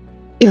 saying,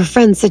 Your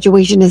friend's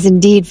situation is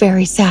indeed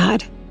very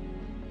sad.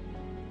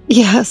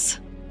 Yes,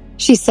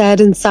 she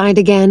said and sighed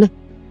again.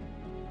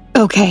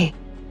 Okay,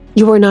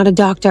 you are not a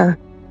doctor.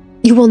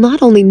 You will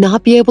not only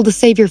not be able to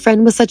save your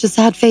friend with such a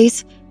sad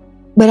face,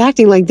 but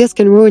acting like this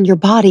can ruin your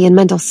body and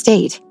mental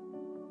state.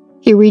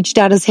 He reached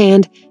out his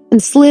hand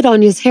and slid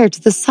Anya's hair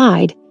to the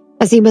side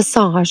as he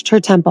massaged her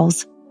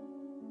temples.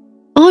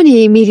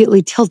 Anya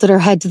immediately tilted her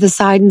head to the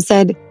side and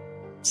said,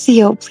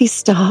 Theo, please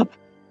stop.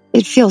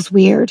 It feels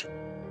weird.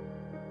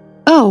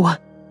 Oh,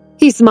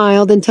 he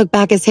smiled and took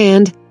back his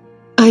hand.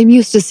 I'm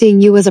used to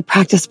seeing you as a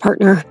practice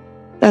partner.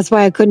 That's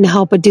why I couldn't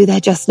help but do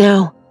that just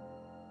now.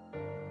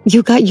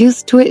 You got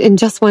used to it in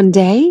just one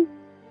day?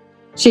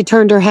 She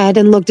turned her head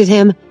and looked at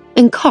him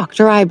and cocked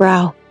her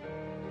eyebrow.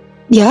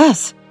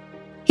 Yes,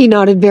 he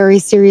nodded very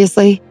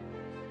seriously.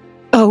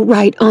 Oh,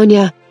 right,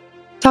 Anya.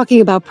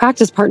 Talking about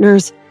practice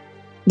partners,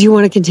 do you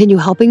want to continue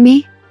helping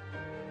me?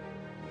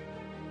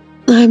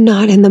 I'm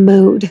not in the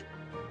mood.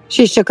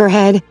 She shook her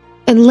head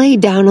and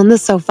laid down on the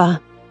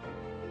sofa.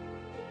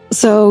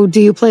 So, do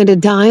you plan to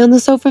die on the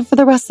sofa for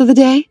the rest of the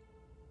day?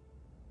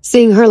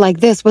 Seeing her like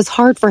this was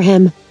hard for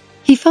him.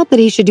 He felt that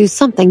he should do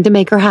something to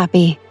make her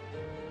happy.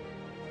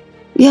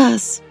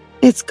 Yes,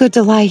 it's good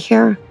to lie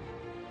here.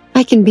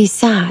 I can be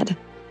sad,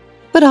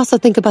 but also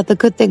think about the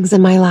good things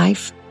in my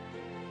life,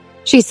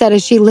 she said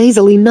as she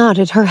lazily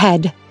nodded her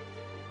head.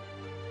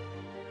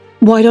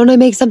 Why don't I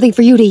make something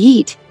for you to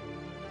eat?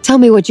 Tell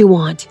me what you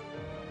want.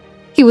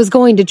 He was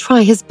going to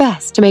try his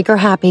best to make her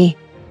happy.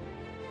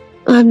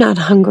 I'm not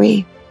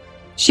hungry,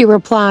 she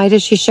replied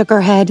as she shook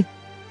her head.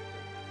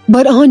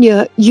 But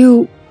Anya,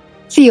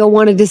 Theo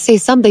wanted to say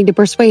something to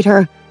persuade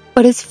her,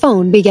 but his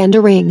phone began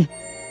to ring.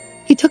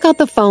 He took out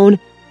the phone,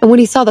 and when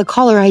he saw the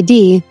caller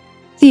ID,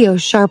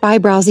 Theo's sharp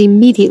eyebrows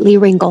immediately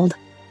wrinkled.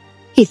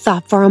 He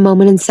thought for a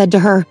moment and said to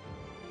her,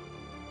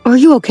 Are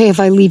you okay if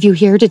I leave you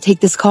here to take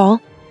this call?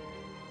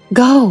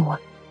 Go.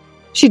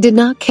 She did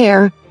not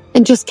care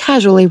and just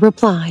casually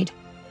replied.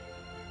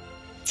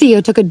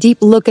 Theo took a deep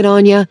look at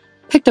Anya,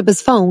 picked up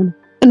his phone,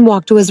 and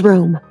walked to his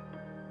room.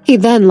 He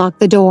then locked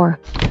the door.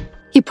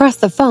 He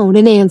pressed the phone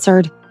and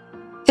answered.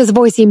 His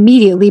voice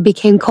immediately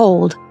became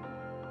cold.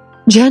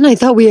 Jen, I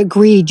thought we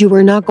agreed you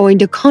were not going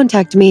to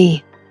contact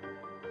me.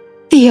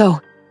 Theo,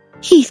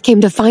 Heath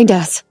came to find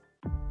us.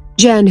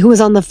 Jen, who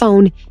was on the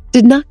phone,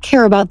 did not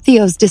care about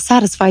Theo's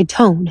dissatisfied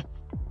tone.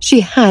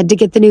 She had to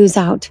get the news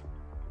out.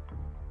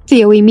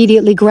 Theo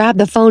immediately grabbed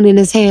the phone in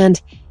his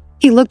hand.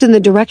 He looked in the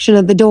direction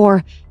of the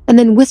door and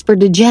then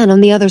whispered to Jen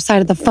on the other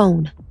side of the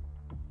phone.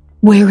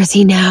 Where is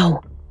he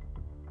now?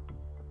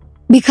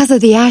 Because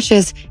of the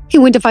ashes, he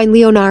went to find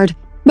Leonard,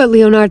 but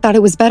Leonard thought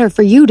it was better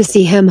for you to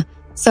see him,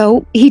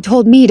 so he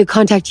told me to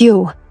contact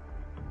you."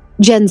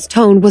 Jen's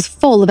tone was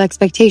full of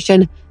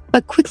expectation,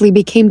 but quickly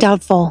became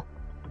doubtful.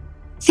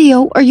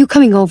 "Theo, are you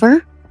coming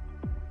over?"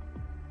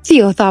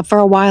 Theo thought for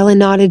a while and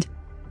nodded.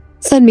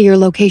 "Send me your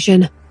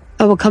location.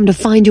 I will come to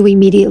find you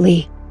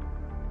immediately."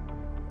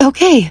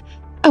 "Okay,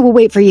 I will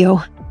wait for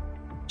you,"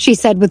 she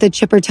said with a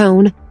chipper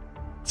tone.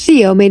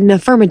 Theo made an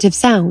affirmative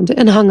sound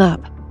and hung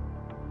up.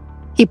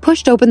 He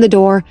pushed open the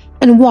door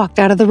and walked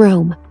out of the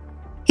room.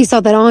 He saw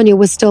that Anya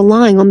was still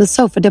lying on the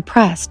sofa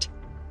depressed.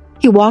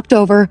 He walked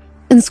over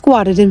and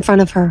squatted in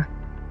front of her.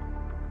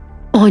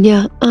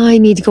 "Anya, I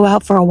need to go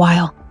out for a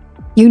while.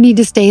 You need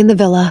to stay in the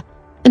villa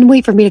and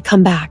wait for me to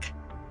come back."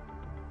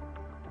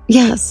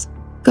 "Yes,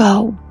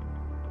 go."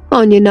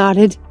 Anya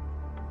nodded.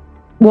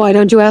 "Why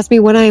don't you ask me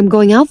what I am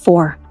going out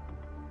for?"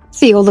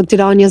 Theo looked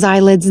at Anya's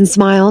eyelids and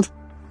smiled.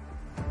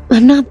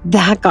 "I'm not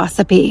that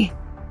gossipy."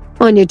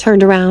 Anya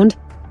turned around.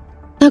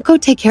 "Now go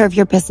take care of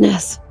your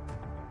business."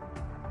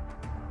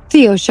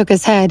 Theo shook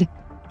his head.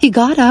 He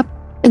got up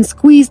and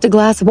squeezed a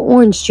glass of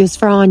orange juice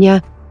for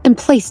Anya and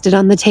placed it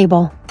on the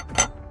table.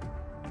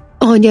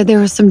 "Anya,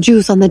 there is some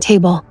juice on the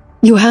table.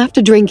 You have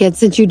to drink it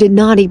since you did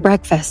not eat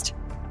breakfast.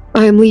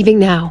 I am leaving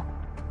now."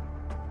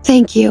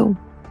 "Thank you.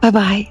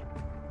 Bye-bye."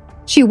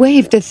 She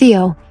waved to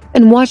Theo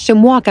and watched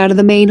him walk out of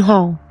the main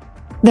hall.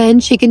 Then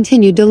she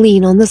continued to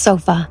lean on the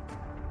sofa.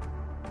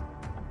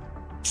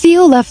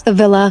 Theo left the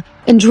villa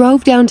and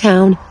drove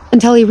downtown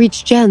until he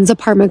reached Jen's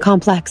apartment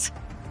complex.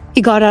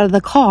 He got out of the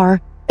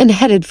car and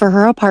headed for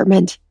her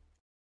apartment.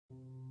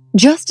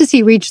 Just as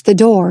he reached the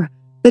door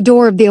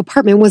of the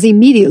apartment was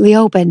immediately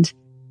opened.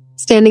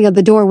 Standing at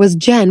the door was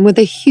Jen with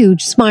a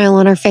huge smile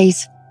on her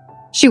face.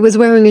 She was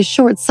wearing a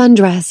short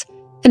sundress,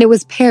 and it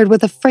was paired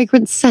with a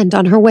fragrant scent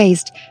on her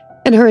waist,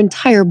 and her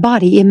entire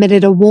body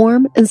emitted a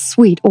warm and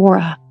sweet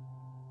aura.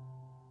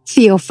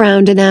 Theo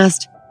frowned and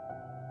asked,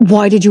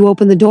 "Why did you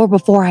open the door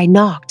before I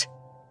knocked?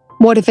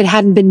 What if it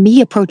hadn't been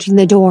me approaching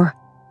the door?"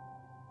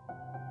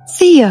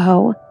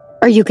 "Theo,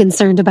 are you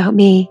concerned about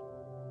me?"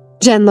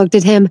 Jen looked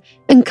at him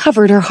and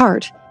covered her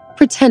heart,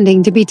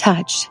 pretending to be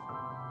touched.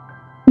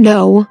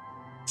 "No."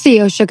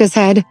 Theo shook his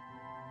head.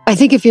 "I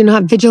think if you're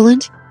not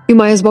vigilant, you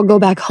might as well go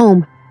back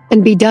home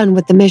and be done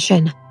with the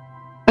mission.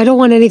 I don't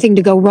want anything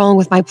to go wrong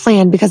with my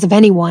plan because of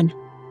anyone."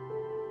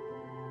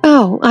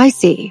 "Oh, I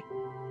see."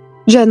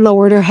 Jen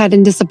lowered her head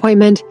in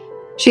disappointment.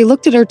 She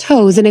looked at her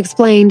toes and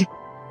explained,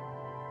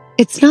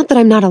 "It's not that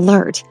I'm not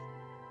alert.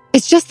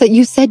 It's just that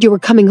you said you were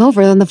coming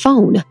over on the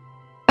phone.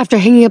 After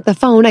hanging up the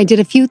phone, I did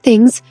a few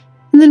things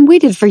and then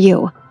waited for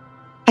you.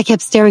 I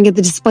kept staring at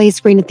the display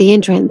screen at the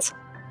entrance.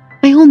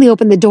 I only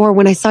opened the door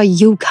when I saw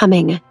you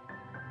coming."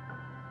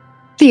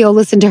 Theo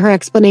listened to her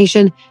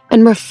explanation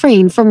and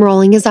refrained from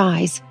rolling his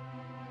eyes.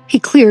 He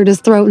cleared his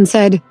throat and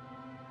said,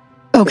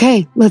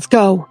 "Okay, let's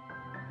go."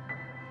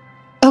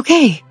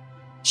 "Okay,"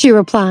 she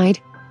replied.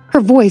 Her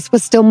voice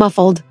was still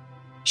muffled.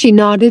 She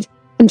nodded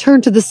and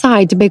turned to the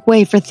side to make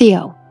way for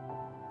Theo.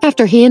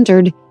 After he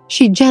entered,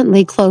 she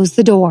gently closed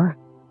the door.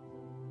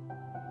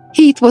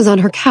 Heath was on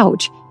her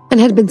couch and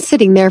had been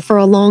sitting there for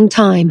a long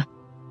time.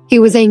 He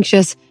was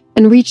anxious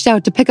and reached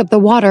out to pick up the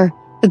water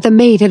that the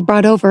maid had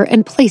brought over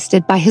and placed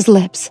it by his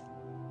lips.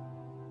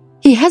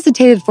 He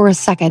hesitated for a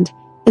second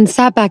and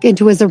sat back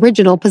into his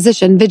original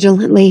position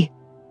vigilantly.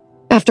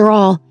 After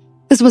all,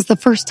 this was the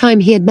first time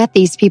he had met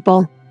these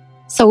people,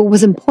 so it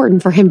was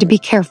important for him to be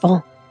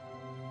careful.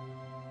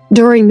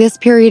 During this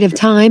period of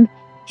time,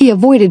 he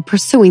avoided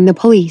pursuing the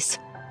police.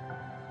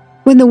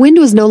 When the wind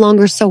was no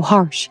longer so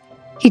harsh,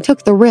 he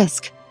took the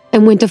risk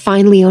and went to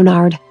find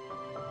Leonard.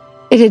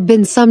 It had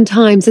been some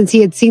time since he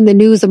had seen the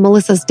news of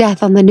Melissa's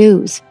death on the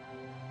news.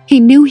 He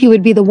knew he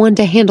would be the one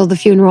to handle the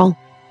funeral,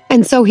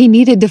 and so he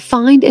needed to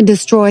find and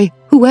destroy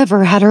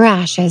whoever had her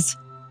ashes.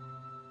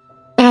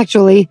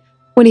 Actually,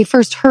 when he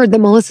first heard that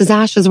Melissa's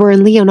ashes were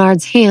in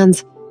Leonard's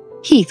hands,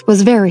 Heath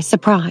was very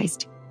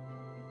surprised.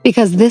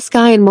 Because this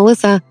guy and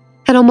Melissa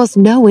had almost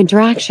no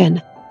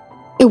interaction.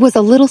 It was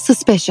a little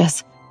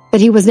suspicious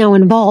that he was now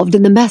involved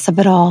in the mess of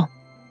it all.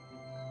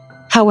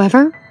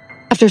 However,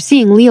 after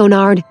seeing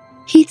Leonard,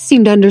 Heath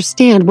seemed to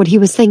understand what he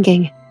was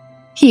thinking.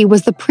 He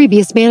was the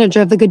previous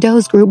manager of the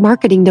Godot's Group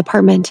marketing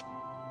department.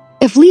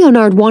 If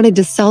Leonard wanted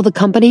to sell the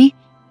company,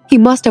 he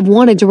must have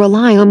wanted to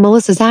rely on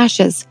Melissa's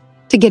ashes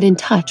to get in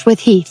touch with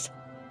Heath.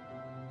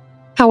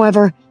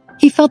 However,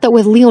 he felt that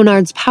with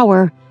Leonard's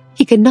power,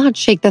 he could not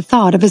shake the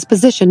thought of his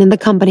position in the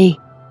company.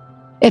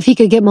 If he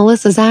could get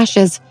Melissa's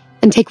ashes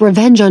and take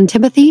revenge on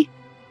Timothy,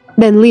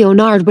 then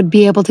Leonard would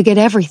be able to get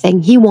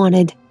everything he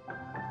wanted.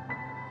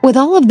 With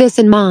all of this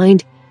in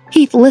mind,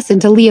 Heath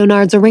listened to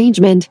Leonard's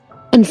arrangement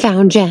and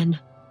found Jen.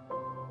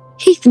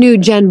 Heath knew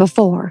Jen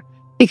before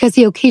because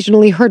he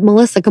occasionally heard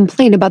Melissa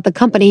complain about the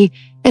company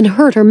and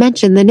heard her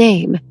mention the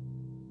name.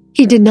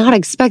 He did not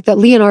expect that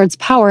Leonard's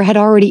power had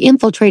already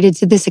infiltrated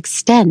to this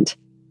extent.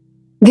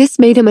 This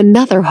made him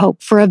another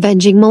hope for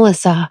avenging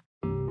Melissa.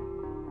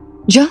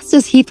 Just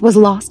as Heath was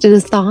lost in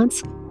his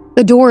thoughts,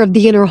 the door of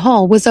the inner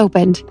hall was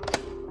opened.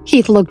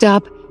 Heath looked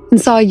up and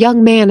saw a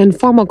young man in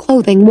formal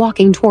clothing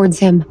walking towards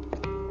him.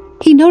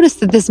 He noticed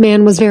that this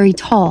man was very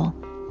tall,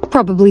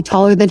 probably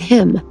taller than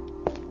him.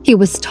 He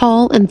was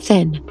tall and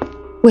thin,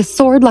 with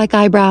sword-like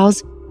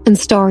eyebrows and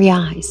starry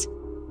eyes.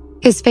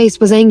 His face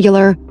was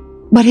angular,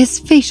 but his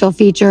facial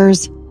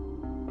features...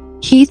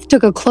 Heath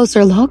took a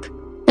closer look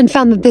and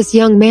found that this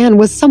young man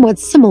was somewhat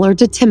similar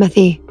to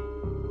Timothy.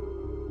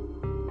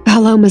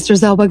 "Hello, Mr.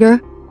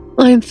 Zellweger.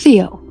 I am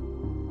Theo."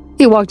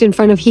 He walked in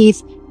front of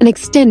Heath and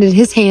extended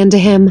his hand to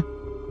him.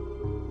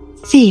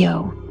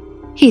 Theo.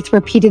 Heath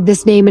repeated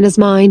this name in his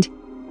mind.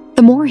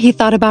 The more he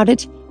thought about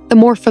it, the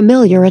more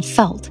familiar it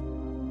felt.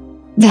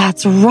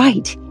 That's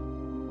right.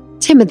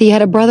 Timothy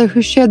had a brother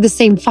who shared the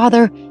same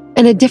father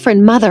and a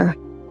different mother,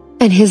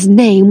 and his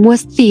name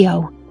was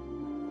Theo.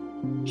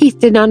 Heath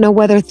did not know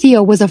whether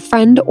Theo was a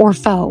friend or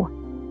foe,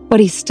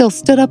 but he still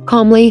stood up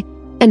calmly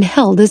and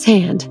held his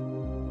hand.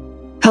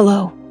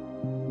 "Hello."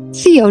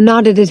 Theo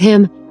nodded at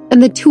him,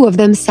 and the two of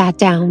them sat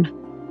down.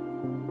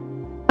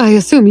 "I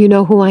assume you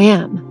know who I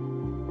am."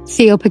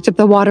 Theo picked up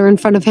the water in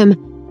front of him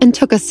and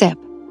took a sip.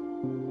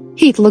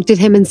 Heath looked at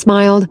him and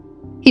smiled.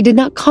 He did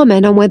not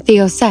comment on what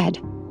Theo said.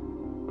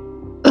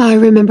 "I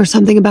remember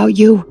something about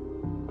you,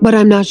 but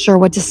I'm not sure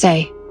what to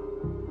say."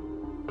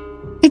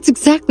 "It's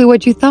exactly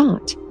what you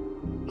thought."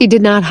 He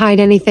did not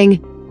hide anything.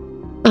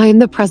 "I am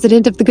the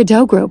president of the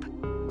Godot Group,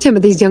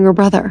 Timothy's younger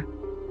brother.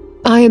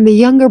 I am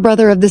the younger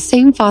brother of the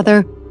same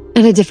father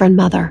and a different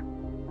mother."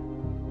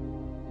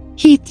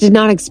 Heath did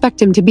not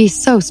expect him to be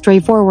so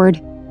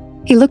straightforward.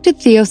 He looked at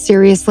Theo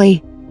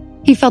seriously.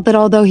 He felt that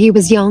although he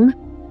was young,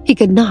 he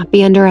could not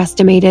be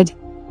underestimated.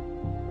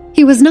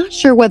 He was not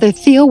sure whether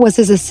Theo was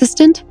his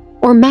assistant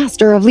or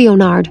master of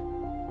Leonard.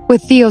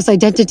 With Theo's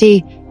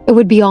identity, it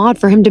would be odd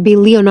for him to be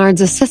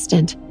Leonard's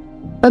assistant,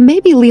 but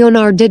maybe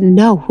Leonard didn't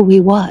know who he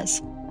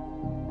was.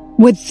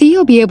 Would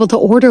Theo be able to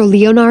order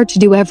Leonard to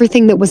do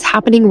everything that was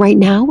happening right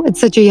now at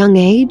such a young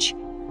age?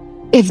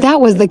 If that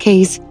was the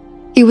case,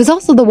 he was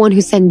also the one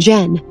who sent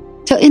Jen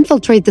to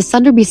infiltrate the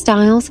Sunderby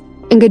Styles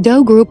and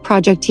Godot Group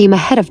project team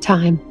ahead of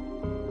time.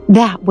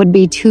 That would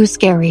be too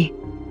scary.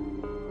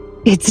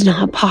 It's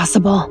not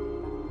possible,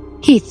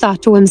 Heath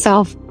thought to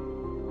himself.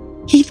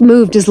 Heath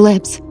moved his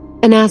lips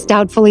and asked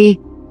doubtfully,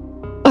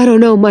 "I don't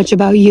know much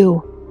about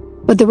you,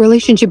 but the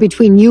relationship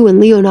between you and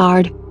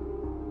Leonard..."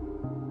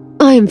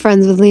 "I am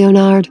friends with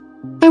Leonard.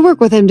 I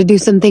work with him to do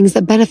some things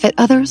that benefit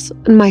others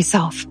and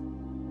myself,"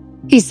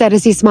 he said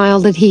as he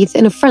smiled at Heath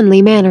in a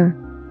friendly manner.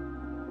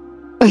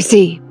 "I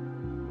see."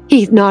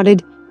 Heath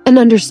nodded and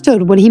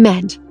understood what he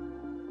meant.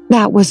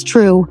 That was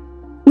true.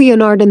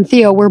 Leonard and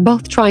Theo were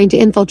both trying to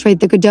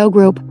infiltrate the Godot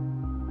Group.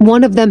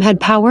 One of them had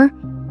power,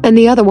 and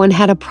the other one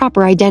had a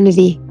proper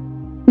identity.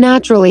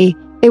 Naturally,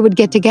 they would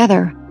get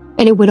together,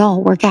 and it would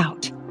all work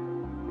out.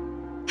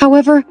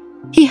 However,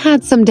 he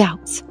had some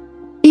doubts.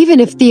 Even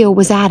if Theo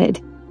was added,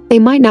 they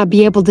might not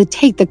be able to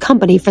take the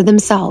company for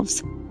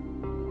themselves.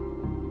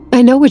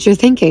 "I know what you're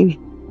thinking."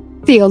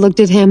 Theo looked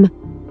at him.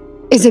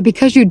 "Is it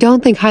because you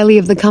don't think highly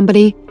of the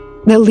company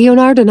that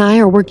Leonard and I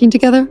are working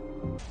together?"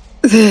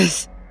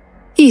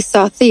 He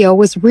saw Theo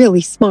was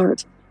really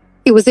smart.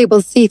 He was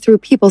able to see through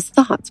people's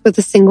thoughts with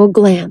a single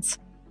glance.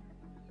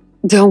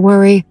 "Don't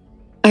worry.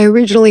 I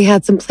originally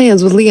had some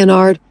plans with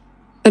Leonard,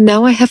 but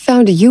now I have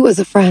found you as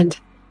a friend,"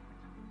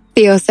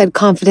 Theo said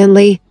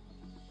confidently.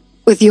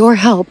 "With your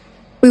help,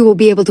 we will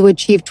be able to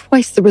achieve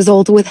twice the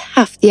result with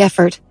half the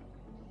effort.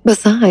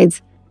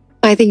 Besides,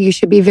 I think you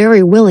should be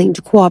very willing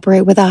to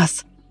cooperate with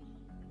us."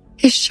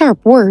 His sharp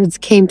words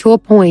came to a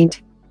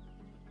point.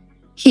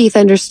 Heath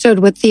understood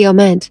what Theo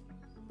meant.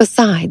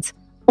 Besides,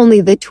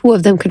 only the two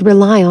of them could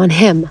rely on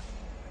him.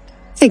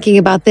 Thinking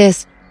about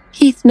this,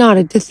 Heath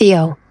nodded to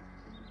Theo.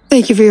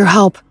 "Thank you for your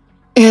help,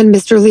 and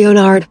Mr.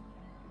 Leonard.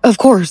 Of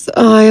course,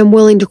 I am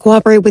willing to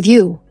cooperate with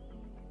you."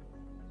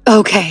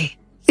 "Okay,"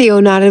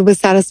 Theo nodded with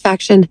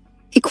satisfaction.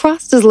 He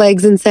crossed his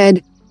legs and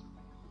said,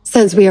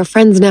 "Since we are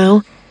friends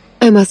now,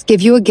 I must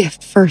give you a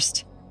gift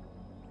first."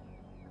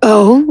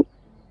 "Oh?"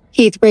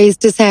 Heath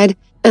raised his head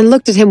and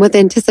looked at him with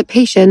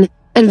anticipation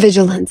and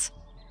vigilance.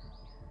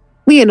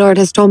 "Leonard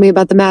has told me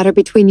about the matter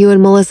between you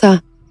and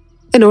Melissa.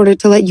 In order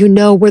to let you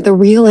know where the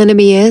real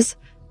enemy is,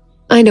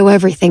 I know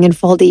everything in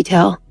full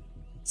detail.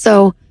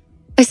 So,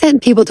 I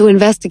sent people to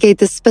investigate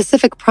the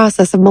specific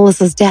process of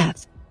Melissa's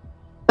death.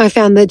 I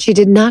found that she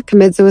did not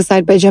commit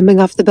suicide by jumping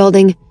off the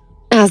building,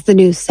 as the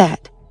news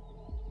said.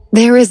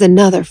 There is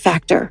another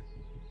factor."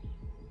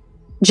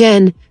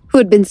 Jen, who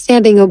had been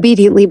standing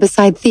obediently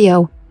beside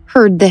Theo,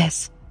 heard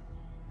this.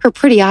 Her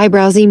pretty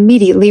eyebrows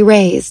immediately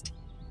raised.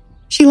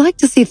 She liked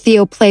to see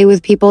Theo play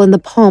with people in the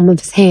palm of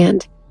his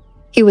hand.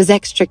 He was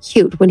extra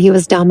cute when he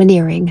was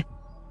domineering.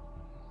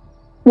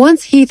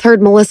 Once Heath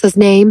heard Melissa's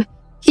name,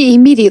 he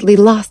immediately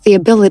lost the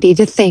ability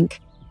to think.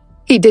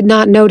 He did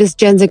not notice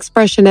Jen's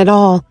expression at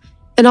all,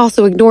 and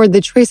also ignored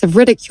the trace of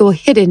ridicule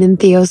hidden in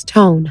Theo's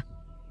tone.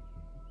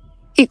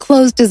 He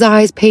closed his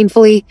eyes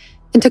painfully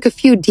and took a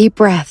few deep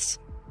breaths.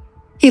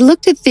 He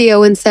looked at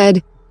Theo and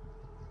said,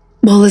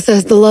 "Melissa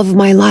is the love of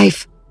my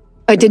life.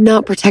 I did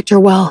not protect her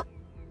well.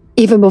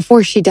 even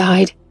before she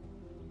died.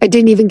 I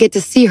didn't even get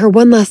to see her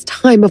one last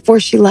time before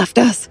she left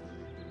us.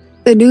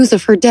 The news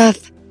of her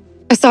death,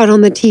 I saw it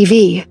on the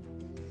TV.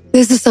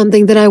 This is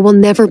something that I will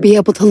never be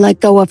able to let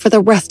go of for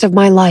the rest of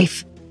my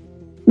life.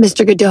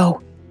 Mr.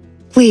 Godot,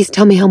 please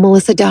tell me how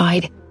Melissa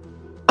died.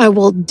 I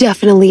will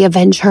definitely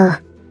avenge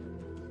her.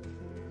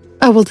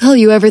 I will tell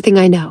you everything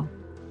I know.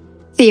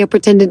 Theo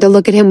pretended to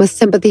look at him with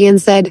sympathy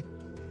and said,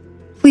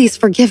 Please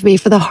forgive me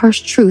for the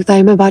harsh truth I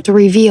am about to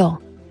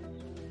reveal.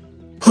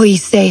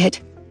 Please say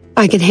it.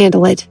 I can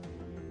handle it.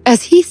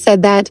 As he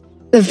said that,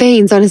 the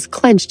veins on his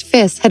clenched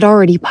fists had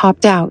already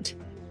popped out.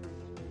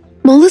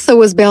 Melissa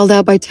was bailed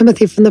out by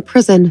Timothy from the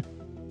prison.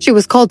 She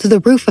was called to the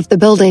roof of the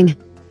building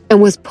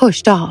and was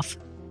pushed off.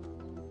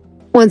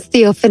 Once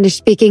Theo finished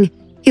speaking,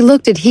 he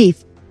looked at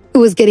Heath, who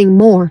was getting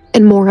more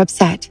and more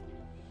upset.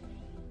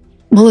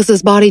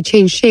 Melissa's body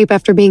changed shape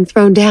after being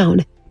thrown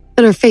down,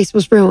 and her face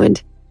was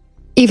ruined.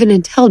 Even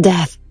until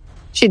death,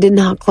 she did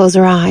not close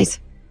her eyes.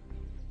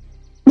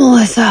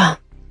 Melissa.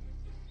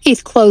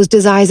 Heath closed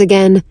his eyes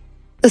again.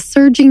 The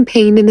surging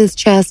pain in his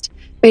chest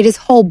made his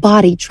whole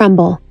body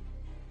tremble.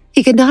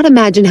 He could not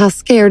imagine how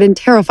scared and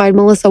terrified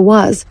Melissa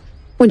was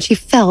when she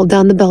fell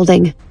down the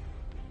building.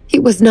 He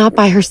was not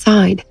by her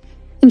side,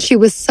 and she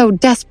was so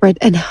desperate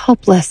and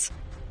helpless.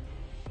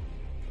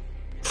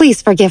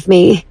 Please forgive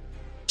me.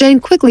 Jen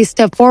quickly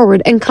stepped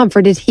forward and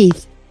comforted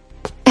Heath.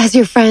 As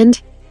your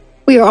friend,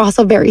 we are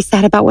also very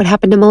sad about what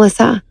happened to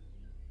Melissa.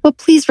 But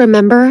please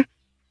remember,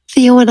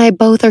 Theo and I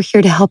both are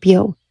here to help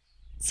you.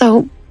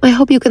 So I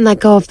hope you can let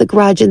go of the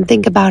grudge and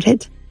think about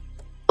it.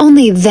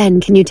 Only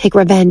then can you take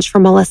revenge for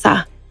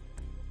Melissa.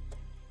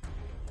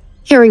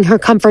 Hearing her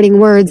comforting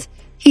words,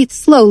 Heath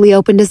slowly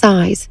opened his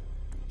eyes.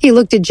 He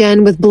looked at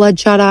Jen with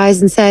bloodshot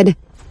eyes and said,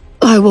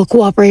 I will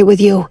cooperate with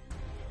you.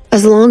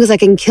 As long as I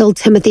can kill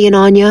Timothy and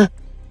Anya,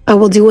 I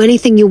will do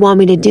anything you want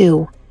me to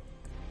do.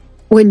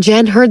 When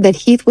Jen heard that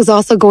Heath was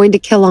also going to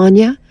kill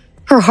Anya,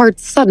 her heart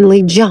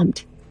suddenly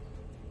jumped.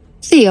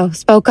 Theo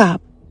spoke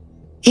up.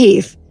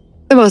 Heath,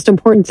 the most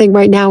important thing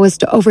right now is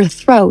to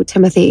overthrow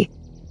Timothy.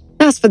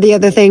 As for the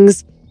other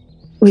things,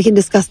 we can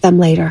discuss them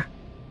later.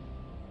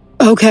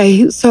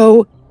 Okay,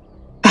 so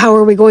how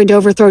are we going to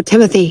overthrow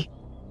Timothy?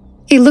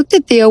 He looked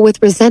at Theo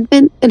with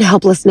resentment and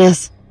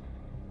helplessness.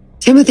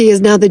 Timothy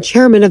is now the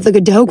chairman of the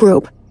Godot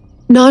Group.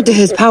 Not to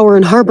his power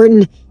in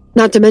Harburton,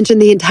 not to mention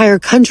the entire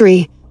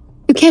country.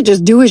 You can't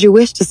just do as you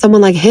wish to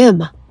someone like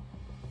him.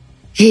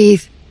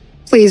 Heath,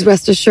 please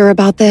rest assured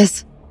about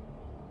this.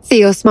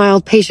 Theo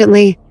smiled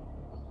patiently.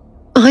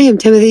 I am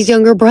Timothy's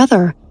younger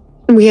brother,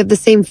 and we have the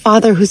same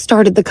father who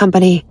started the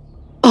company.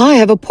 I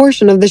have a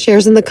portion of the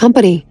shares in the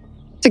company,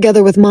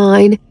 together with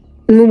mine,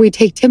 and when we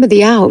take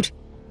Timothy out,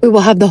 we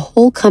will have the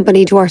whole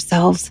company to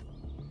ourselves.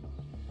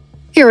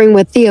 Hearing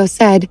what Theo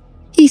said,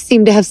 he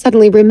seemed to have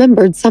suddenly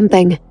remembered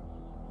something.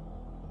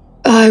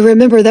 I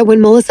remember that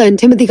when Melissa and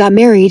Timothy got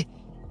married,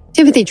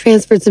 Timothy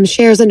transferred some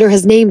shares under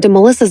his name to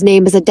Melissa's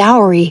name as a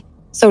dowry,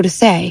 so to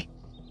say.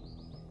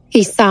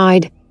 He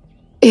sighed.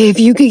 If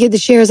you could get the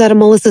shares out of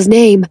Melissa's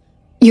name,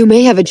 you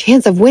may have a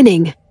chance of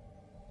winning.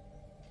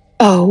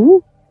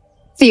 Oh?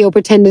 Theo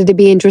pretended to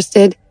be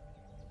interested.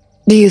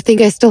 Do you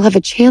think I still have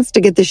a chance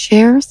to get the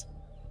shares?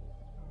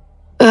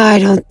 I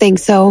don't think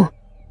so.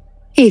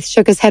 Heath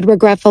shook his head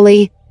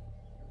regretfully.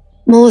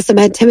 Melissa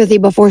met Timothy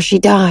before she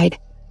died.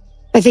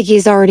 I think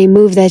he's already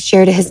moved that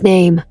share to his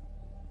name.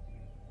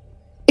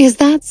 Is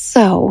that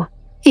so?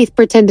 Heath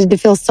pretended to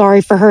feel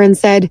sorry for her and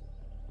said,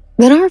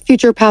 Then our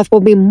future path will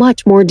be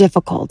much more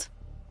difficult.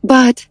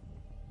 But,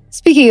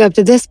 speaking up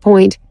to this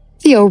point,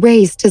 Theo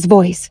raised his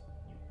voice.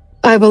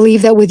 I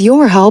believe that with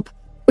your help,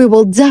 we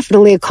will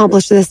definitely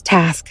accomplish this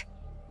task.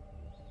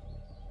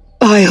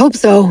 I hope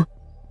so.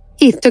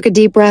 Heath took a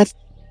deep breath,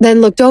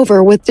 then looked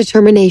over with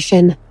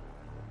determination.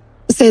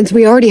 Since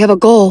we already have a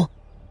goal,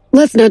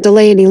 let's not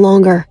delay any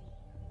longer.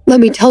 Let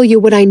me tell you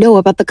what I know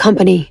about the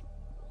company.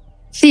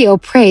 Theo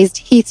praised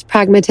Heath's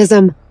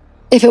pragmatism.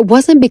 If it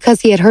wasn't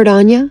because he had heard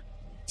Anya,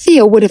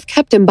 Theo would have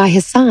kept him by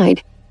his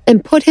side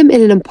and put him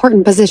in an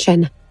important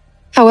position.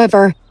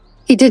 However,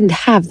 he didn't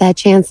have that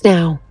chance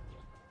now.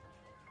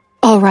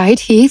 All right,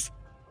 Heath,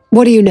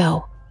 what do you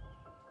know?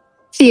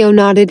 Theo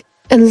nodded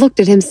and looked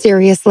at him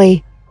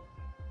seriously.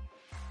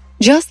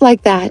 Just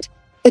like that,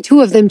 the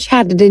two of them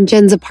chatted in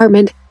Jen's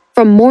apartment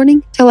from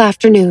morning till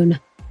afternoon.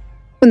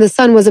 When the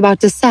sun was about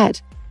to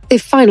set, they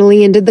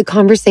finally ended the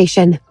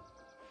conversation.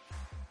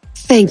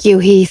 Thank you,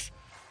 Heath.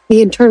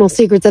 The internal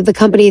secrets of the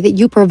company that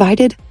you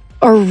provided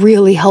are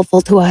really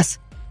helpful to us.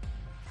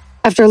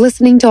 After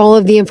listening to all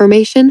of the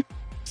information,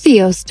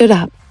 Theo stood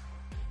up.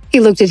 He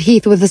looked at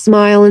Heath with a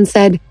smile and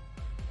said,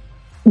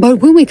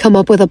 But when we come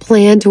up with a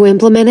plan to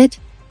implement it,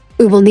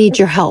 we will need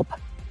your help.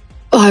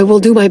 I will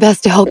do my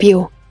best to help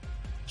you.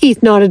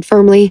 Heath nodded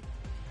firmly.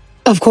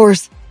 Of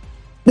course,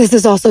 this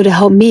is also to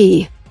help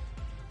me.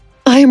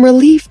 I am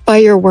relieved by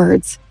your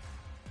words.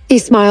 He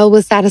smiled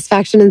with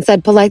satisfaction and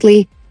said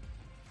politely,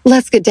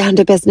 Let's get down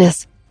to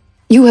business.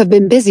 You have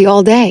been busy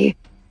all day.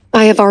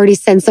 I have already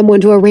sent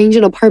someone to arrange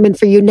an apartment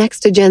for you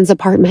next to Jen's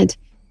apartment.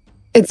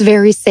 It's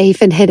very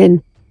safe and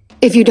hidden.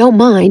 If you don't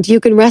mind, you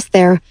can rest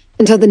there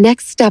until the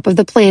next step of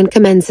the plan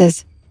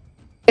commences.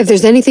 If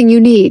there's anything you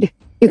need,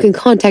 you can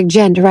contact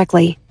Jen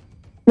directly.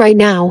 Right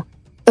now,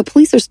 the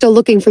police are still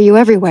looking for you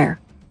everywhere,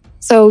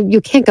 so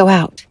you can't go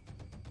out."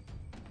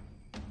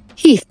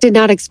 Heath did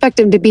not expect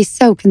him to be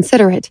so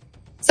considerate,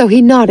 so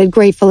he nodded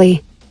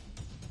gratefully.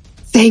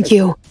 "Thank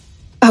you.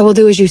 I will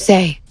do as you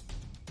say."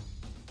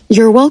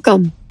 "You're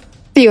welcome,"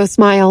 Theo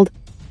smiled.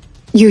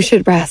 "You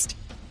should rest.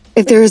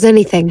 If there is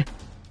anything,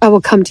 I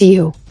will come to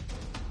you."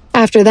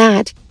 After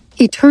that,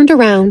 he turned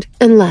around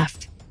and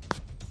left.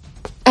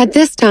 At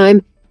this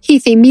time,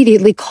 Heath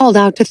immediately called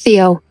out to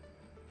Theo.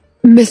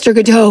 "Mr.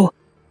 Godot,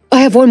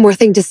 I have one more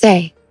thing to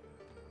say."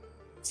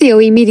 Theo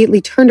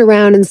immediately turned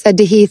around and said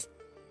to Heath,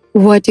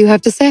 "What do you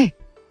have to say?"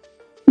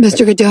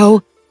 "Mr.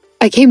 Godot,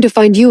 I came to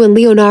find you and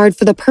Leonard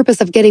for the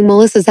purpose of getting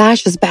Melissa's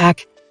ashes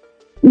back.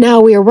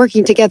 Now we are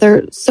working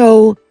together,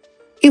 so—"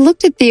 He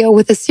looked at Theo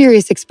with a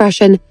serious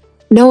expression,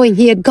 knowing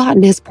he had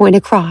gotten his point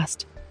across.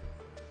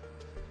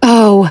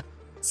 "Oh,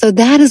 so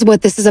that is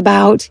what this is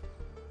about."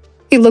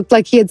 He looked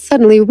like he had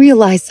suddenly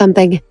realized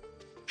something.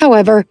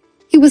 However,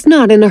 he was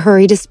not in a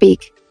hurry to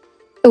speak.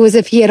 It was as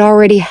if he had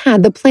already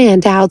had the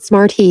plan to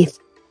outsmart Heath.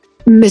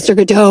 "Mr.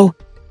 Godot,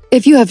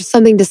 if you have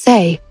something to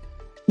say,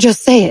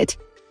 just say it."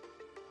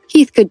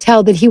 Heath could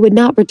tell that he would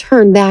not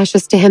return the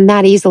ashes to him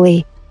that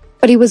easily,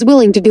 but he was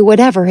willing to do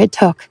whatever it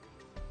took.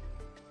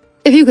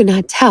 "If you could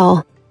not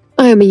tell,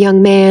 I am a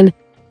young man,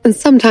 and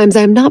sometimes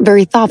I am not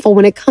very thoughtful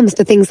when it comes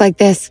to things like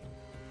this.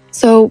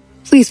 So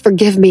please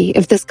forgive me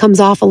if this comes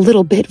off a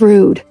little bit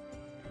rude."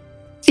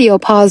 Theo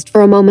paused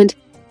for a moment.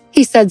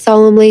 He said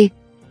solemnly,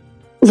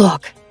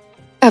 "Look,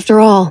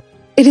 after all,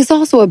 it is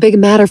also a big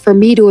matter for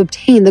me to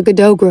obtain the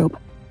Godot group.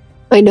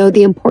 I know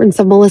the importance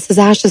of Melissa's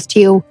ashes to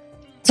you,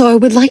 so I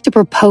would like to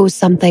propose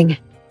something."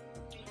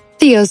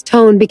 Theo's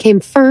tone became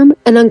firm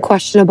and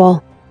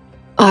unquestionable.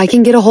 "I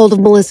can get a hold of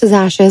Melissa's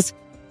ashes,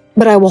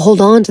 but I will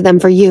hold on to them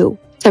for you,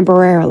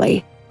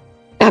 temporarily.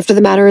 After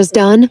the matter is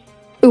done,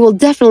 we will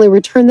definitely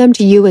return them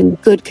to you in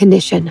good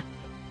condition."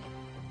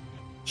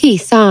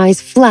 Heath's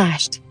eyes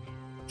flashed.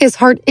 His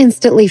heart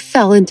instantly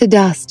fell into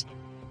dust.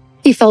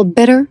 He felt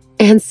bitter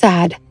and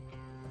sad.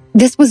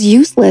 This was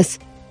useless.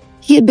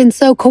 He had been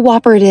so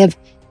cooperative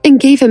and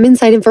gave him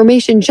inside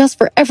information just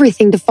for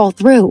everything to fall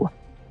through.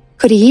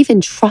 Could he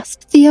even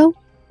trust Theo?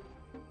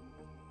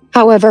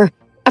 However,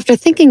 after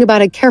thinking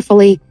about it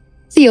carefully,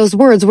 Theo's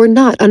words were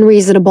not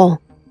unreasonable.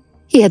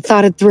 He had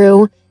thought it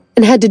through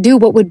and had to do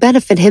what would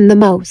benefit him the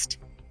most.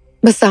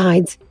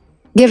 Besides,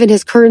 given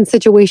his current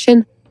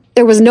situation,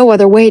 there was no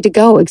other way to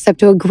go except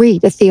to agree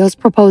to Theo's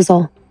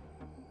proposal.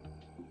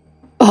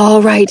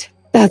 "All right,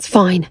 that's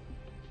fine."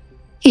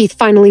 Heath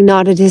finally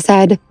nodded his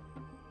head.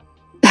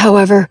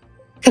 "However,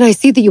 can I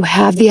see that you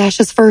have the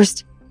ashes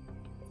first?"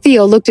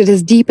 Theo looked at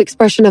his deep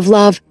expression of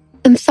love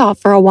and thought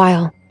for a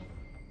while.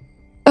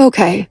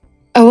 "Okay,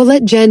 I will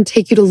let Jen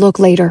take you to look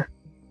later."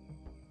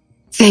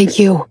 "Thank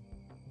you,"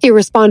 he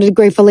responded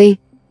gratefully.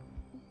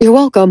 "You're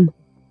welcome."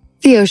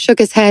 Theo shook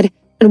his head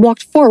and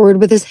walked forward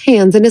with his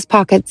hands in his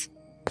pockets.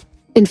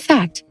 In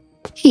fact,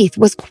 Heath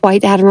was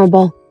quite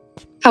admirable.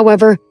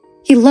 However,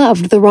 he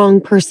loved the wrong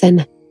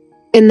person.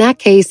 In that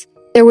case,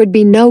 there would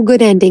be no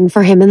good ending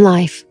for him in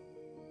life.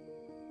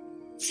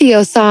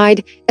 Theo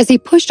sighed as he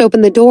pushed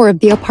open the door of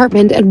the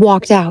apartment and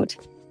walked out.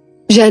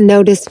 Jen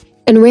noticed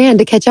and ran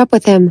to catch up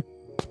with him.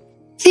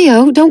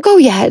 "Theo, don't go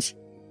yet."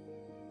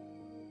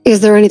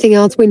 "Is there anything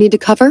else we need to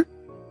cover?"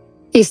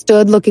 He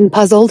stood looking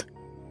puzzled.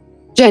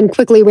 Jen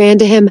quickly ran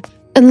to him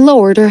and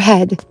lowered her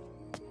head.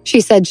 She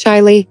said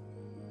shyly,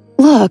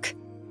 "Look,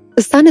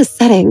 the sun is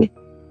setting.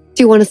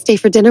 Do you want to stay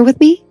for dinner with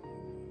me?"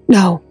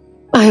 "No,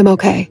 I am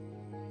okay."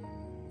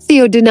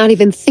 Theo did not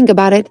even think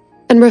about it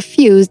and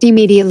refused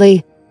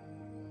immediately.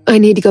 "I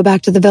need to go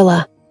back to the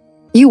villa.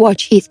 You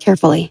watch Heath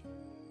carefully."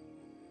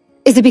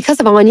 "Is it because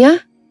of Anya?"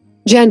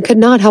 Jen could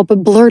not help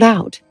but blurt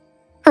out.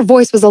 Her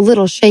voice was a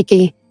little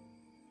shaky.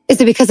 "Is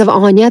it because of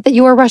Anya that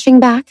you are rushing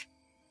back?"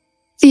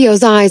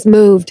 Theo's eyes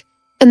moved,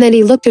 and then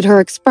he looked at her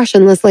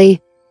expressionlessly.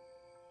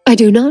 "I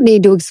do not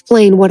need to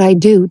explain what I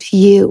do to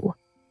you."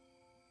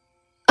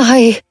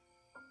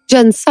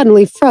 Jen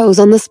suddenly froze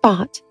on the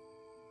spot.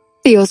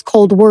 Theo's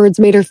cold words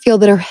made her feel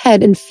that her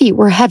head and feet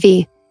were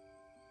heavy.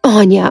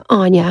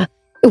 Anya.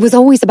 It was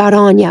always about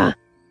Anya.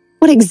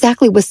 What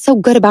exactly was so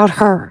good about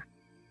her?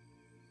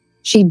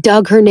 She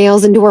dug her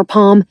nails into her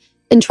palm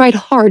and tried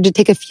hard to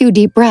take a few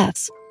deep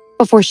breaths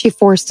before she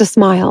forced a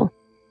smile.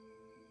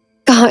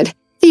 "God,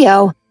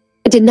 Theo,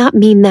 I did not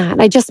mean that.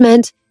 I just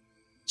meant—"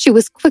 She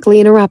was quickly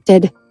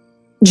interrupted.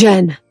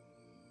 "Jen."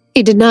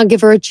 He did not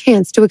give her a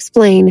chance to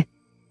explain.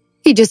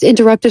 He just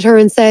interrupted her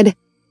and said,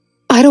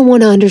 "I don't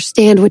want to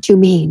understand what you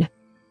mean,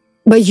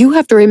 but you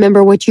have to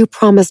remember what you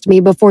promised me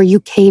before you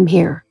came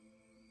here."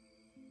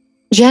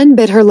 Jen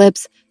bit her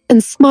lips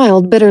and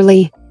smiled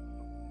bitterly.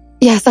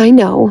 "Yes, I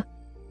know.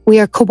 We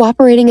are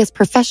cooperating as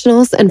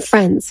professionals and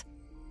friends.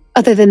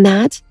 Other than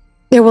that,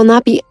 there will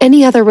not be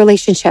any other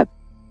relationship.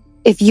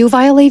 If you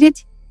violate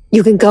it,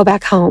 you can go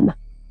back home."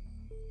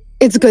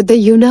 It's good that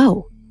you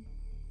know.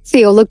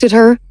 Theo looked at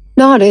her,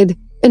 nodded,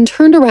 and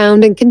turned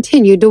around and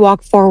continued to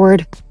walk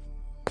forward.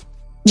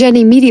 Jen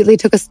immediately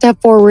took a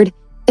step forward,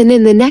 and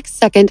in the next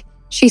second,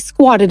 she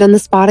squatted on the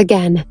spot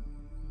again.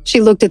 She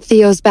looked at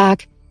Theo's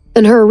back,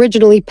 and her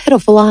originally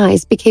pitiful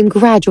eyes became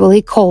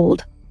gradually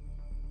cold.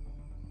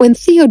 When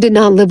Theo did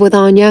not live with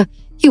Anya,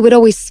 he would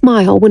always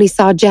smile when he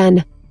saw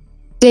Jen.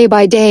 Day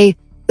by day,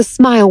 the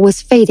smile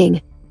was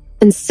fading,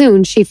 and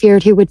soon she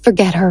feared he would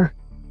forget her.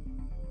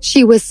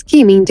 She was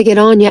scheming to get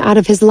Anya out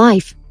of his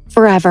life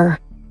forever.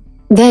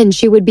 Then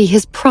she would be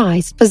his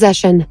prized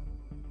possession.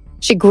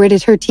 She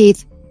gritted her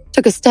teeth,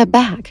 took a step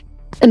back,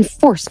 and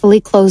forcefully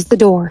closed the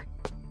door.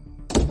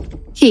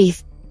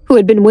 Heath, who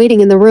had been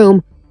waiting in the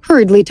room,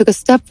 hurriedly took a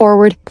step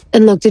forward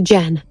and looked at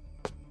Jen.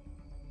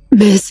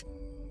 Miss,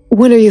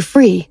 when are you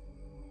free?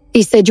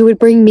 He said you would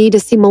bring me to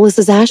see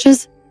Melissa's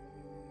ashes?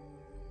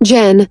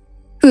 Jen,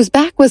 whose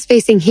back was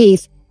facing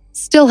Heath,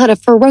 still had a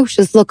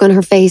ferocious look on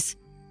her face.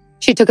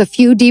 She took a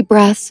few deep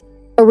breaths,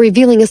 but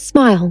revealing a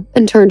smile,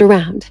 and turned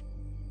around.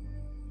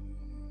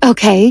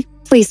 Okay,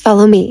 please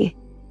follow me,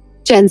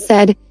 Jen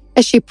said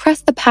as she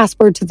pressed the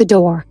password to the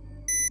door.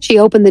 She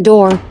opened the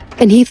door,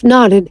 and Heath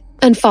nodded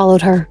and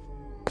followed her.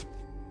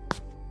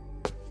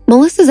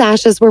 Melissa's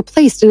ashes were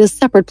placed in a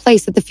separate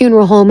place at the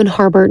funeral home in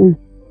Harburton.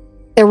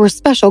 There were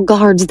special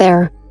guards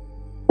there.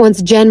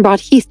 Once Jen brought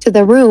Heath to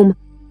the room,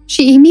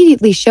 she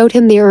immediately showed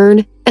him the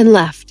urn and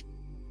left.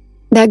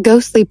 That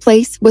ghostly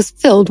place was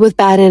filled with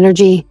bad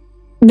energy.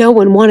 No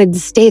one wanted to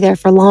stay there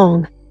for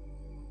long.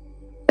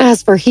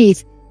 As for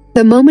Heath,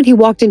 the moment he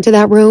walked into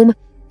that room,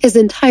 his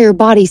entire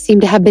body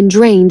seemed to have been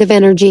drained of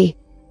energy.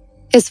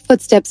 His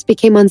footsteps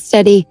became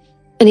unsteady,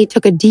 and he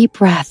took a deep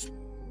breath.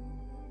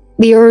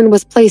 The urn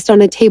was placed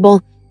on a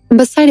table, and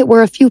beside it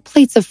were a few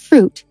plates of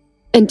fruit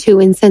and 2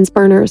 incense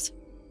burners.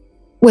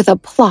 With a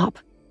plop,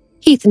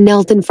 Heath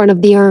knelt in front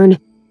of the urn.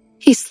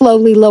 He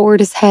slowly lowered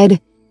his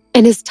head,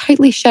 and his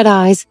tightly shut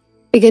eyes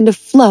began to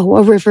flow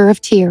a river of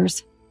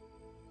tears.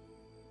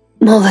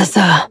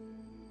 Melissa.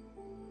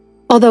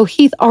 Although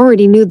Heath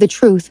already knew the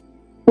truth,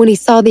 when he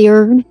saw the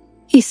urn,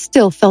 he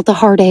still felt a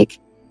heartache.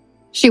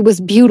 She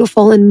was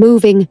beautiful and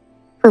moving.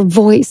 Her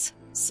voice,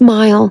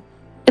 smile,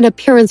 and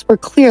appearance were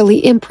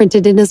clearly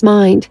imprinted in his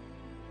mind.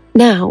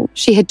 Now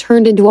she had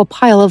turned into a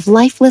pile of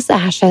lifeless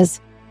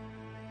ashes.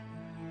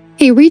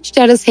 He reached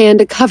out his hand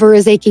to cover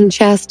his aching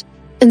chest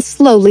and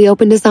slowly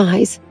opened his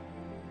eyes.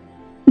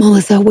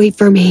 Melissa, wait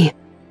for me.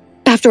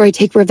 After I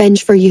take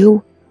revenge for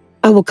you,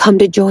 I will come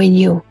to join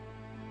you.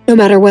 No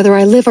matter whether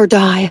I live or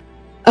die,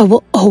 I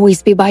will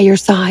always be by your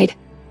side.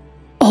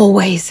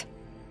 Always.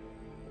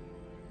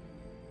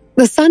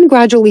 The sun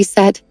gradually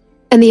set,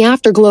 and the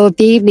afterglow of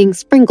the evening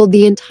sprinkled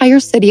the entire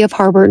city of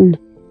Harburton.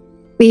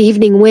 The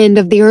evening wind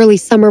of the early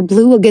summer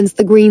blew against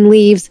the green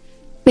leaves,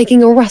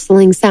 making a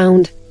rustling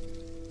sound.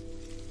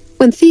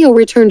 When Theo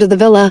returned to the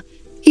villa,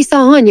 he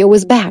saw Anya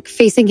was back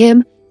facing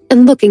him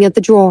and looking at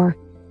the drawer.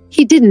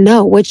 He didn't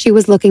know what she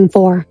was looking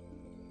for.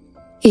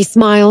 He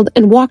smiled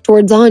and walked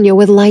towards Anya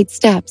with light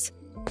steps.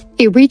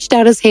 He reached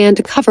out his hand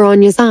to cover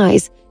Anya's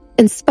eyes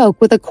and spoke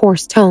with a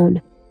coarse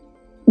tone.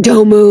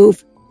 Don't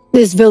move.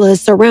 This villa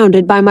is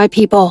surrounded by my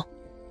people.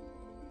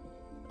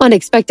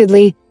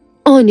 Unexpectedly,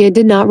 Anya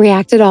did not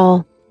react at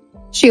all.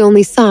 She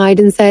only sighed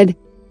and said,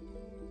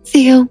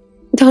 Theo,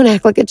 don't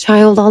act like a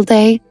child all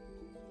day.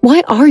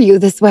 Why are you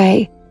this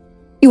way?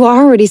 You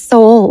are already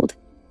so old,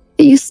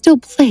 yet you still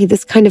play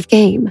this kind of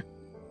game.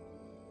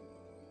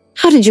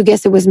 How did you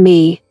guess it was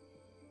me?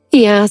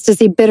 He asked as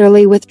he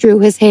bitterly withdrew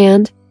his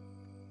hand.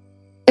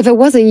 If it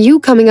wasn't you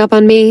coming up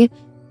on me,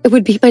 it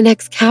would be my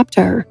next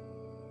captor.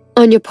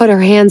 Anya put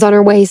her hands on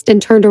her waist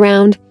and turned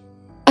around.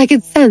 I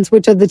could sense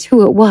which of the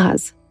two it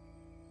was.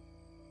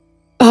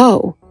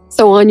 Oh,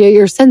 so Anya,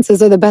 your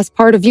senses are the best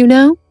part of you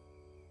now?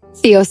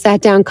 Theo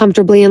sat down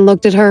comfortably and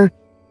looked at her.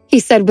 He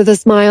said with a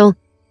smile,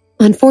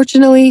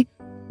 Unfortunately,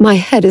 my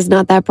head is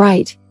not that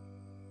bright.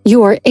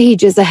 You are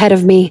ages ahead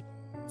of me,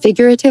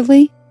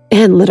 figuratively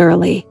and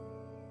literally.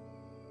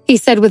 He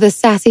said with a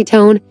sassy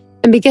tone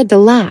and began to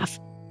laugh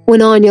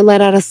when Anya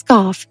let out a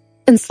scoff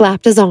and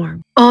slapped his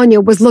arm. Anya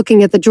was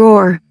looking at the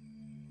drawer.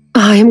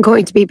 I am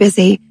going to be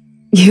busy.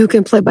 You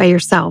can play by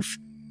yourself.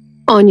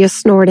 Anya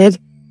snorted.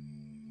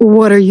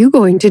 What are you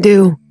going to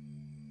do?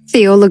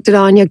 Theo looked at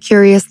Anya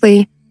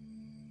curiously.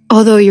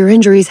 Although your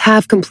injuries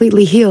have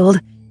completely healed,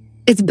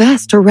 it's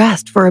best to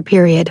rest for a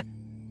period.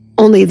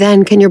 Only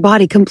then can your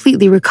body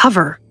completely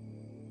recover.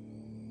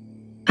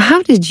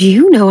 How did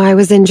you know I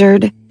was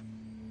injured?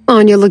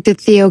 Anya looked at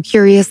Theo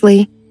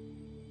curiously.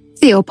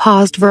 Theo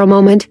paused for a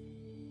moment.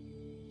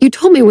 You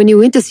told me when you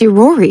went to see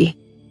Rory.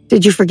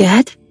 Did you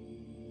forget?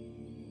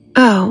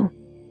 Oh,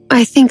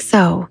 I think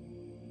so.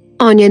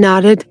 Anya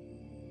nodded.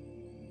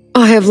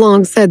 I have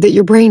long said that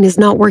your brain is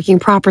not working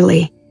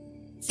properly.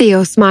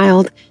 Theo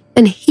smiled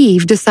and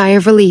heaved a sigh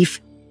of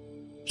relief.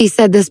 He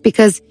said this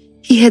because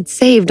he had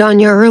saved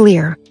Anya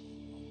earlier.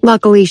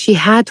 Luckily, she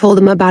had told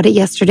him about it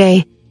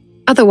yesterday.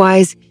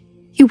 Otherwise,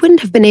 he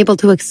wouldn't have been able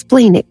to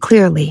explain it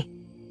clearly.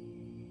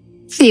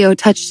 Theo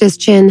touched his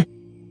chin.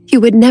 He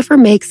would never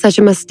make such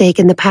a mistake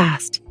in the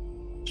past.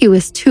 He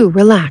was too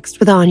relaxed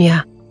with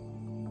Anya.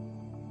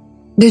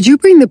 Did you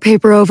bring the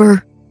paper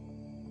over?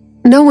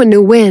 No one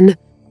knew when,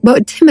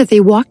 but Timothy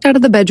walked out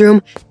of the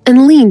bedroom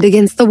and leaned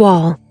against the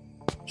wall.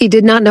 He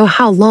did not know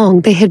how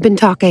long they had been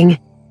talking.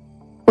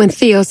 When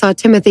Theo saw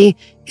Timothy,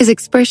 his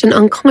expression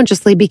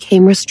unconsciously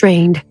became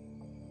restrained.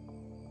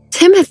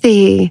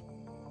 "Timothy!"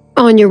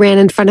 Anya ran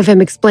in front of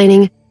him,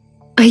 explaining,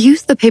 "I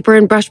used the paper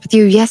and brush with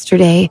you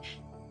yesterday,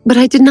 but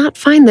I did not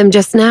find them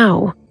just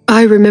now."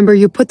 "I remember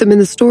you put them in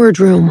the storage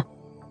room.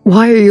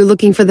 Why are you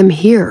looking for them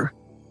here?"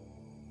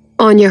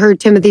 Anya heard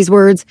Timothy's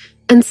words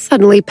and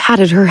suddenly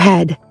patted her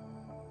head.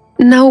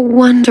 "No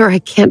wonder I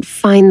can't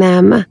find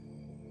them."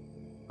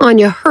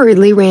 Anya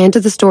hurriedly ran to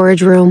the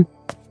storage room.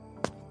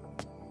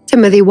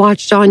 Timothy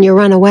watched Anya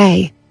run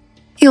away.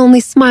 He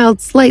only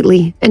smiled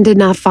slightly and did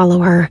not follow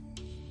her.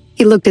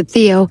 He looked at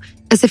Theo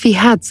as if he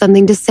had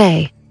something to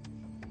say.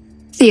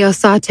 Theo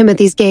saw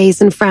Timothy's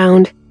gaze and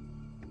frowned.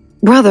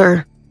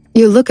 "Brother,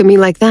 you look at me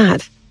like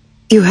that.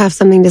 Do you have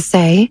something to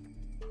say?"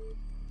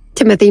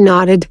 Timothy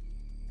nodded.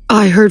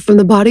 "I heard from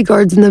the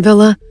bodyguards in the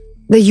villa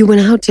that you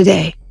went out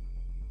today."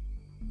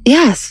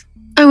 "Yes,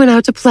 I went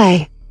out to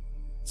play."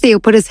 Theo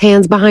put his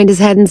hands behind his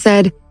head and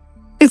said,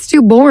 "It's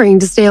too boring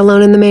to stay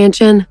alone in the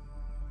mansion."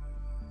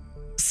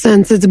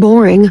 "Since it's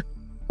boring,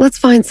 let's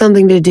find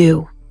something to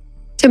do."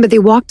 Timothy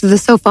walked to the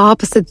sofa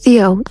opposite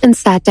Theo and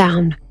sat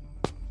down.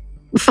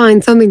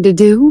 "Find something to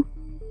do?"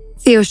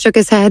 Theo shook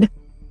his head.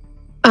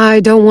 "I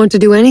don't want to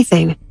do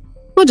anything.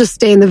 We'll just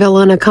stay in the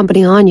villa and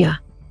accompany Anya."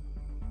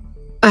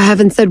 "I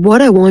haven't said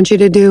what I want you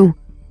to do.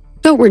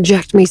 Don't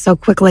reject me so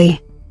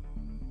quickly."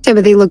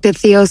 Timothy looked at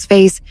Theo's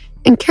face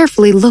and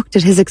carefully looked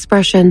at his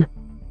expression.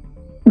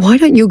 "Why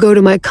don't you go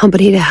to my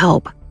company to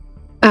help?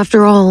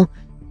 After all,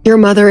 your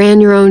mother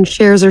and your own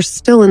shares are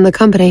still in the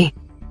company.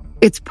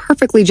 It's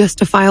perfectly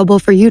justifiable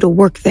for you to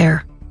work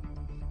there."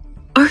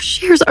 "Our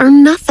shares are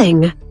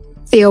nothing."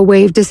 Theo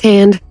waved his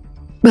hand.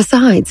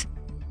 "Besides,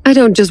 I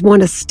don't just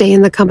want to stay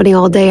in the company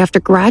all day after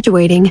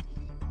graduating.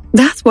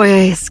 That's why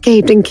I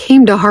escaped and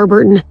came to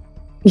Harburton.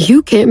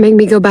 You can't make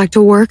me go back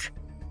to work.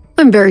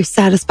 I'm very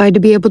satisfied to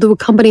be able to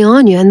accompany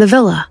Anya in the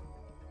villa."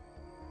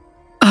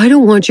 "I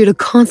don't want you to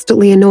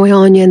constantly annoy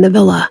Anya in the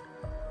villa.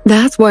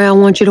 That's why I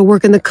want you to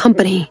work in the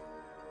company."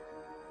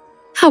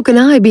 "How can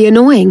I be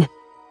annoying?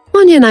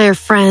 Anya and I are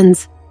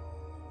friends."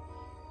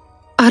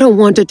 "I don't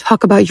want to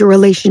talk about your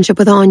relationship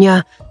with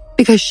Anya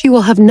because she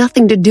will have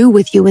nothing to do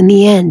with you in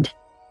the end."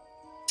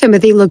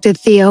 Timothy looked at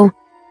Theo.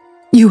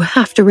 "You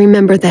have to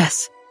remember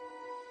this."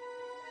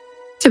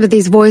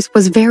 Timothy's voice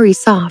was very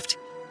soft,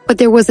 but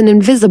there was an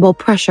invisible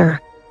pressure.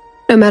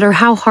 No matter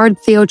how hard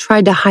Theo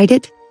tried to hide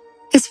it,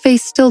 his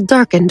face still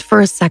darkened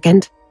for a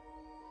second.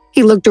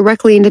 He looked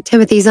directly into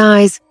Timothy's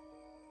eyes.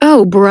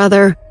 "Oh,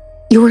 brother,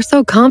 you are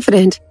so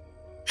confident.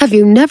 Have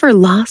you never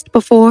lost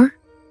before?"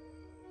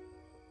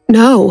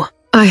 "No,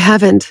 I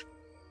haven't."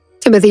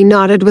 Timothy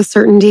nodded with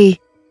certainty.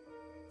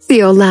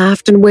 Theo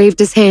laughed and waved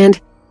his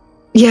hand.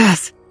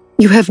 "Yes,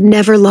 you have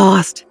never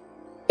lost.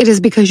 It is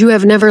because you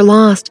have never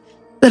lost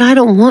that I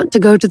don't want to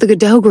go to the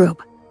Godot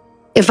group.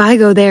 If I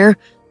go there,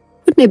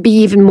 wouldn't it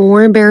be even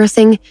more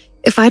embarrassing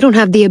if I don't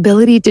have the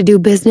ability to do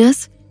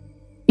business?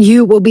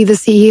 You will be the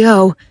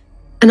CEO,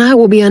 and I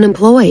will be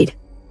unemployed."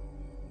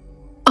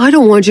 "I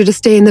don't want you to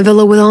stay in the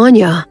villa with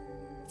Anya.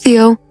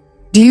 Theo,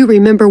 do you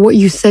remember what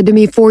you said to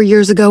me 4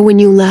 years ago when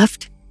you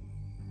left?"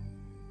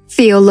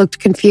 Theo looked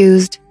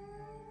confused.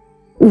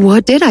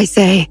 "What did I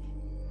say?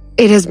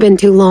 It has been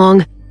too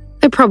long.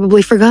 I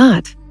probably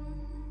forgot."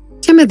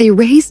 Timothy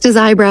raised his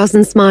eyebrows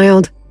and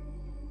smiled.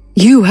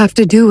 "You have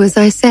to do as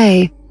I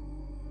say."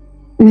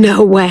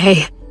 "No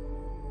way."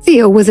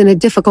 Theo was in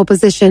a difficult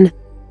position.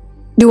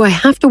 "Do I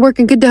have to work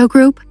in Godot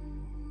Group?"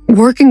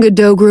 "Work in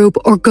Godot Group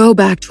or go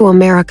back to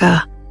America.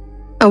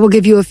 I will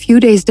give you a few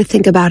days to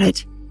think about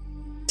it."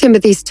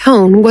 Timothy's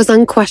tone was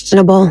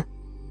unquestionable.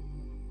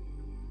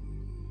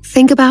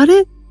 "Think about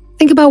it?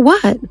 Think about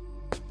what?"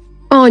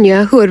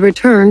 Anya, who had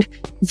returned,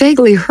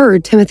 vaguely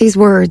heard Timothy's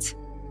words.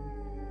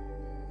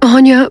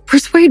 "Anya,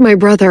 persuade my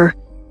brother.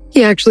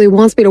 He actually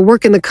wants me to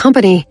work in the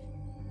company.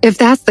 If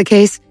that's the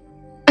case,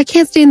 I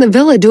can't stay in the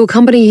villa to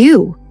accompany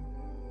you."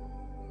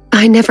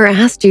 "I never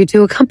asked you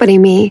to accompany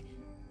me.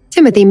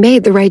 Timothy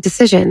made the right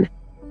decision.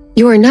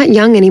 You are not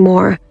young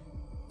anymore.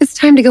 It's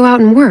time to go out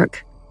and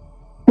work.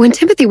 When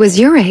Timothy was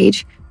your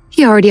age,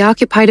 he already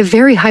occupied a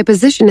very high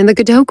position in the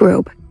Godot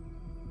group."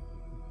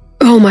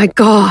 "Oh my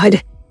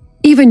God!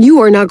 Even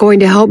you are not going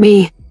to help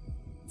me,"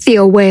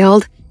 Theo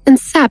wailed and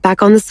sat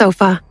back on the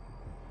sofa.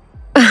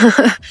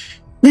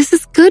 "This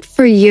is good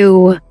for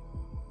you."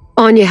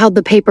 Anya held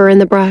the paper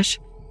and the brush.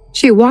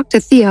 She walked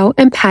to Theo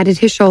and patted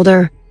his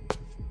shoulder.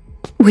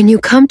 "When you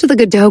come to the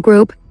Godot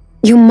group,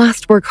 you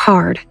must work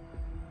hard."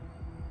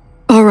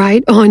 "All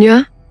right,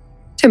 Anya."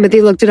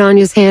 Timothy looked at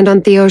Anya's hand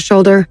on Theo's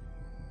shoulder.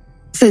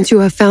 "Since you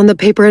have found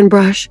the paper and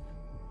brush,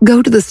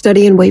 go to the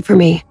study and wait for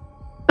me.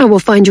 I will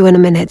find you in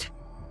a minute."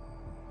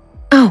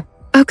 "Oh,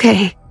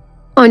 okay."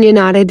 Anya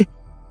nodded.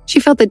 She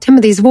felt that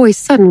Timothy's voice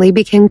suddenly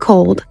became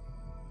cold.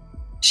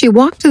 She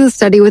walked to the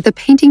study with a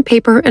painting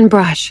paper and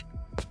brush.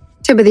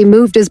 Timothy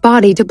moved his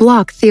body to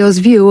block Theo's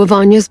view of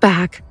Anya's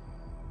back.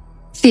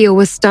 Theo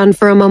was stunned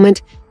for a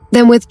moment,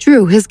 then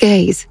withdrew his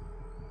gaze.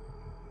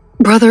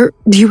 "Brother,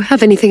 do you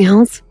have anything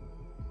else?"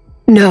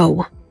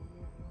 "No."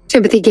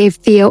 Timothy gave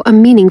Theo a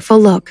meaningful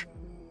look.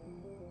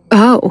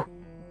 "Oh."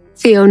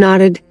 Theo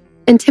nodded,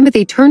 and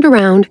Timothy turned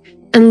around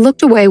and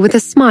looked away with a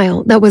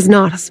smile that was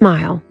not a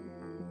smile.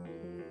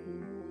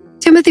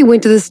 Timothy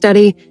went to the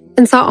study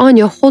and saw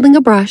Anya holding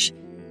a brush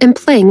and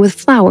playing with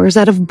flowers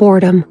out of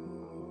boredom.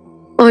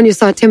 Anya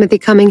saw Timothy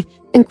coming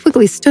and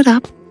quickly stood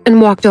up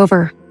and walked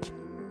over.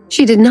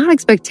 She did not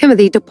expect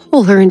Timothy to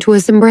pull her into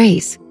his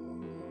embrace.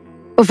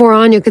 Before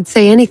Anya could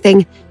say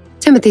anything,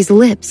 Timothy's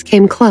lips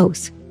came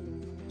close.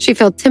 She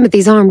felt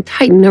Timothy's arm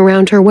tighten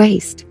around her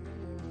waist.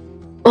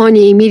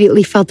 Anya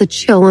immediately felt a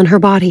chill on her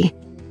body.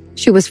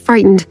 She was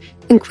frightened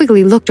and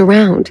quickly looked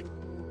around.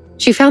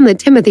 She found that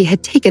Timothy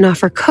had taken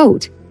off her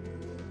coat.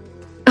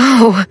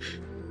 "Oh!"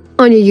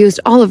 Anya used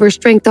all of her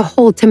strength to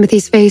hold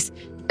Timothy's face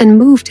and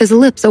moved his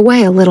lips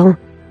away a little.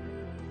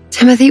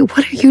 "Timothy,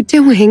 what are you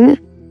doing?"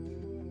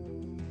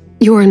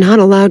 "You are not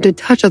allowed to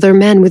touch other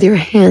men with your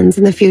hands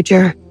in the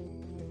future."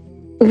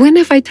 "When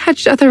have I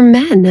touched other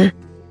men?"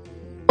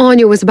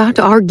 Anya was about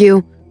to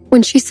argue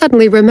when she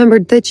suddenly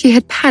remembered that she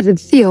had patted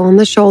Theo on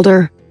the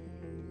shoulder.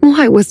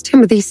 Why was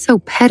Timothy so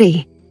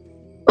petty?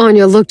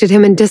 Anya looked at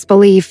him in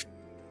disbelief.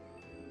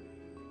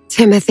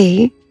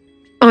 "Timothy,"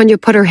 Anya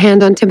put her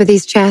hand on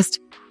Timothy's chest.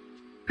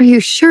 "Are you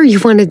sure you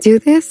want to do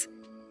this?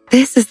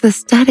 This is the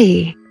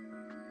study."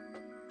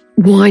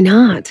 "Why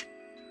not?"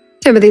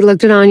 Timothy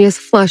looked at Anya's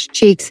flushed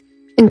cheeks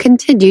and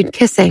continued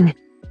kissing.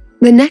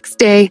 The next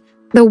day,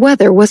 the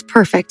weather was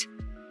perfect.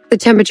 The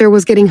temperature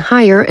was getting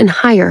higher and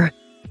higher.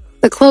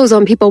 The clothes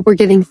on people were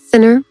getting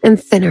thinner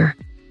and thinner.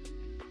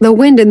 The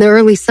wind in the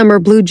early summer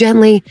blew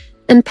gently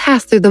and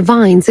passed through the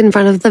vines in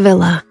front of the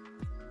villa.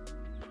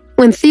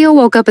 When Theo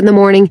woke up in the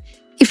morning,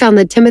 he found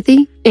that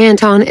Timothy,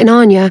 Anton, and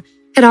Anya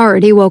had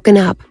already woken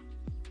up.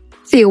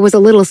 Theo was a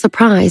little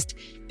surprised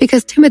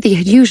because Timothy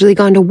had usually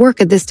gone to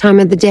work at this time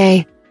of the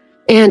day.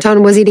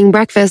 Anton was eating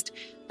breakfast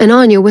and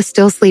Anya was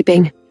still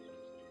sleeping.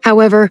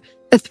 However,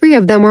 the three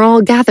of them were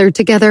all gathered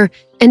together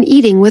and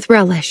eating with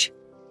relish.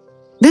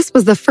 This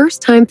was the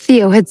first time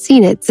Theo had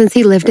seen it since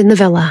he lived in the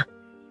villa.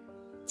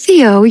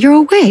 "Theo, you're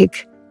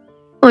awake."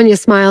 Anya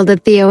smiled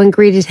at Theo and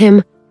greeted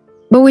him,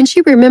 but when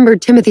she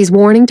remembered Timothy's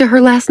warning to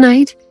her last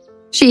night,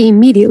 she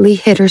immediately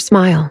hid her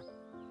smile.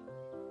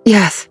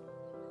 "Yes."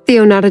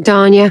 Theo nodded to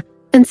Anya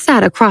and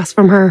sat across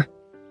from her.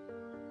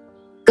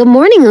 "Good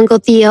morning, Uncle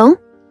Theo."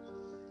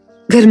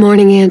 "Good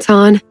morning,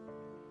 Anton."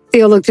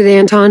 Theo looked at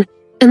Anton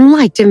and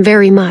liked him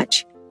very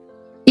much.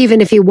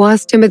 Even if he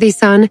was Timothy's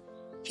son,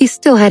 he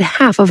still had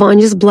half of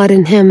Anya's blood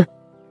in him.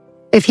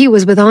 If he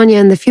was with Anya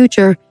in the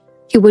future,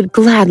 he would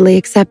gladly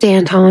accept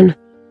Anton.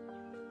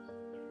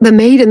 The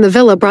maid in the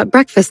villa brought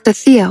breakfast to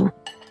Theo.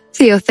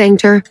 Theo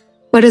thanked her,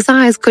 but his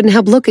eyes couldn't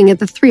help looking at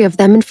the three of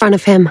them in front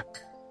of him.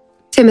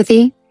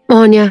 Timothy,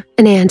 Anya,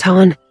 and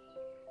Anton.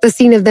 The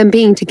scene of them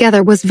being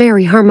together was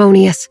very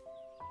harmonious.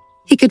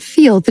 He could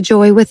feel the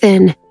joy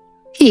within.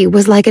 He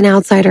was like an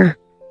outsider.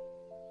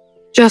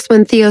 Just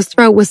when Theo's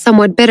throat was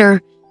somewhat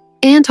bitter,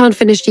 Anton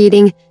finished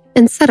eating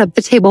and set up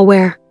the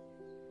tableware.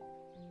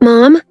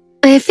 "Mom,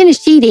 I have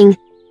finished eating.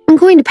 I'm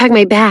going to pack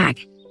my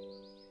bag."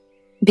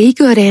 "Be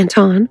good,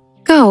 Anton.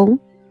 Go."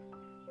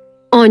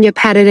 Anya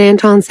patted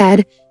Anton's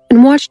head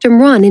and watched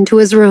him run into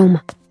his room.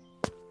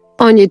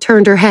 Anya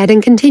turned her head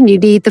and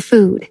continued to eat the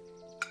food.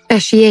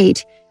 As she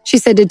ate, she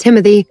said to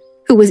Timothy,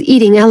 who was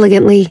eating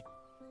elegantly,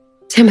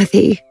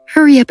 "Timothy,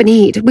 hurry up and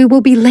eat. We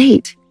will be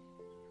late."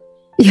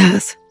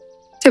 "Yes."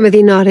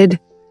 Timothy nodded.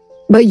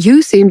 "But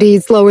you seem to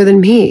eat slower than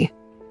me."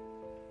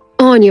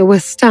 Anya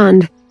was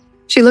stunned.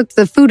 She looked at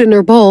the food in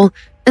her bowl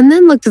and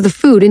then looked at the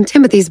food in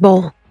Timothy's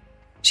bowl.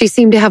 She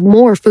seemed to have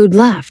more food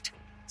left,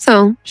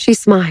 so she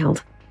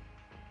smiled.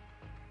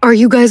 "Are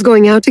you guys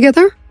going out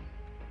together?"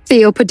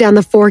 Theo put down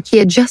the fork he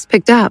had just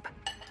picked up.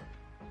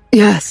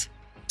 "Yes,"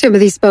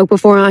 Timothy spoke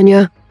before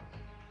Anya.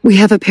 "We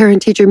have a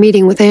parent-teacher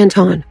meeting with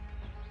Anton."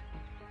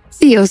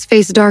 Theo's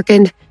face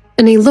darkened,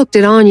 and he looked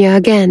at Anya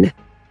again.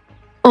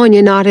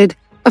 Anya nodded,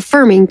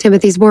 affirming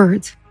Timothy's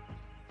words.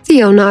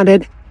 Theo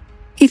nodded.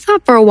 He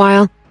thought for a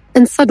while,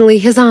 and suddenly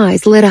his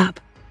eyes lit up.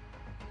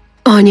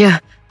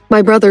 "Anya,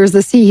 my brother is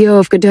the CEO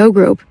of Godot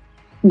Group.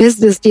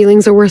 Business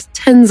dealings are worth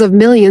tens of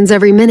millions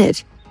every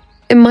minute.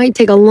 It might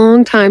take a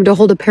long time to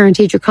hold a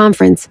parent-teacher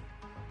conference.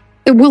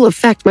 It will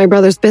affect my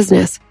brother's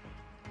business.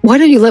 Why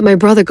don't you let my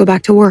brother go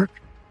back to work?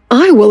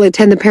 I will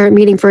attend the parent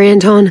meeting for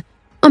Anton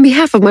on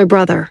behalf of my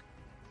brother."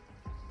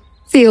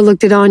 Theo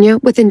looked at Anya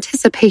with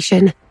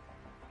anticipation.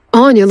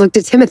 Anya looked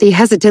at Timothy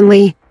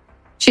hesitantly.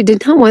 She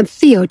did not want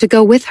Theo to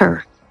go with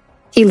her.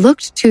 He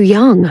looked too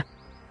young.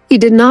 He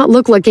did not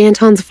look like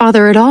Anton's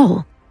father at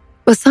all.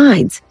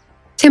 Besides,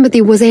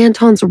 Timothy was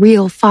Anton's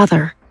real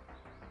father.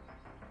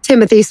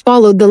 Timothy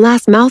swallowed the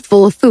last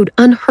mouthful of food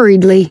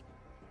unhurriedly.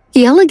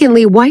 He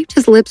elegantly wiped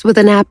his lips with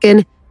a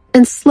napkin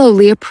and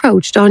slowly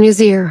approached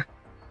Anya's ear.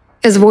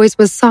 His voice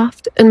was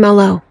soft and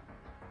mellow.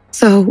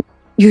 So,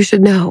 you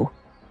should know.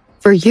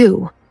 For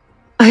you,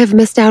 I have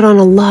missed out on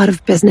a lot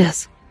of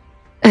business.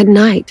 At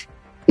night,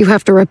 you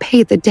have to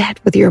repay the debt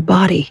with your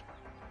body.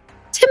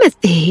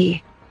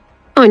 Timothy!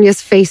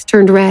 Anya's face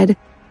turned red.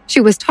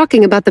 She was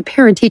talking about the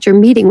parent-teacher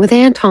meeting with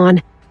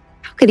Anton.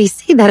 How could he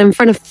say that in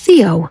front of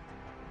Theo?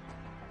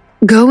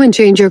 Go and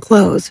change your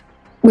clothes.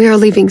 We are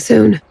leaving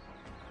soon.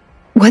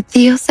 What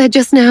Theo said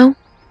just now?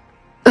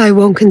 I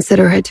won't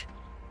consider it.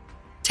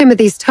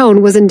 Timothy's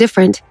tone was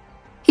indifferent.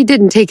 He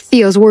didn't take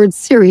Theo's words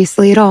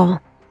seriously at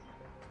all.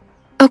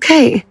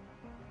 Okay,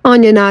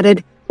 Anya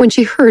nodded when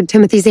she heard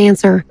Timothy's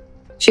answer.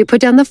 She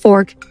put down the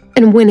fork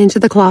and went into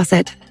the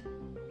closet.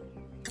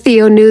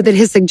 Theo knew that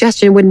his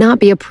suggestion would not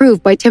be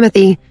approved by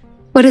Timothy,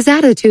 but his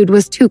attitude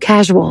was too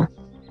casual.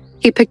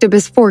 He picked up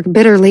his fork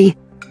bitterly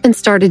and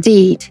started to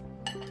eat.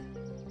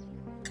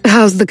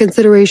 How's the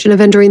consideration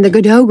of entering the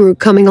Godot group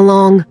coming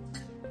along?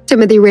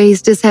 Timothy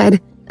raised his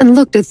head and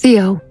looked at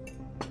Theo.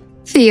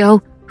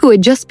 Theo, who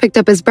had just picked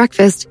up his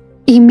breakfast,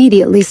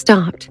 immediately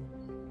stopped.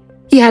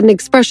 He had an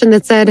expression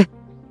that said,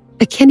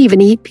 I can't even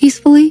eat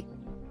peacefully.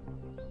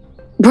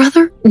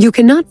 Brother, you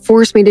cannot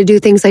force me to do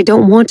things I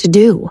don't want to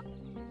do.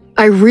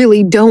 I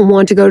really don't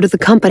want to go to the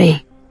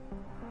company.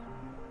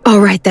 All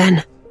right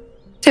then.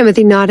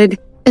 Timothy nodded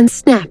and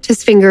snapped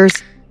his fingers.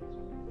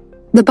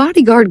 The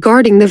bodyguard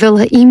guarding the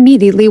villa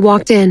immediately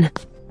walked in.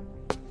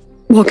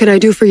 What can I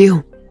do for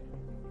you?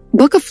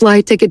 Book a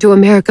flight ticket to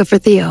America for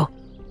Theo.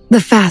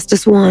 The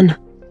fastest one.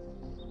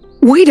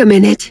 Wait a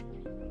minute.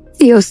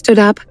 Theo stood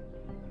up.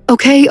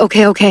 Okay.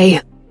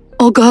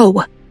 I'll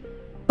go.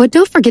 But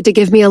don't forget to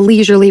give me a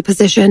leisurely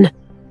position.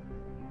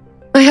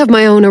 I have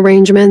my own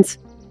arrangements.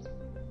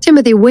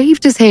 Timothy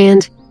waved his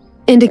hand,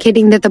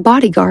 indicating that the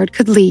bodyguard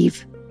could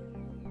leave.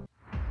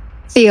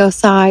 Theo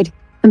sighed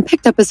and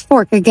picked up his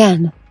fork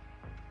again.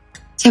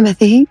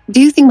 Timothy,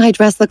 do you think my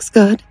dress looks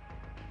good?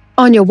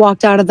 Anya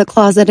walked out of the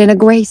closet in a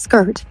gray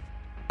skirt.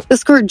 The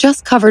skirt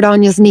just covered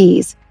Anya's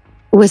knees.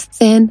 It was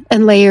thin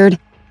and layered,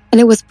 and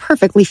it was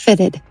perfectly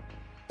fitted.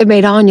 It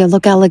made Anya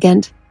look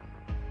elegant.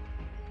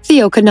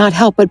 Theo could not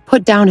help but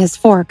put down his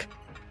fork.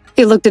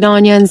 He looked at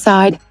Anya and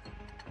sighed.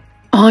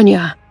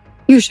 Anya,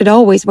 you should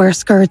always wear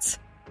skirts.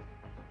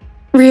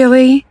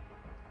 Really?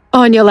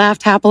 Anya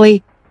laughed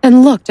happily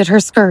and looked at her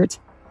skirt.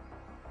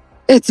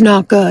 It's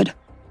not good.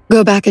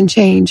 Go back and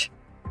change.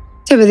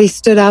 Timothy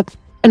stood up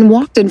and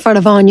walked in front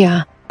of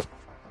Anya.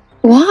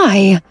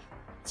 Why?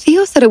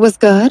 Theo said it was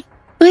good.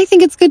 I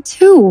think it's good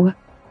too.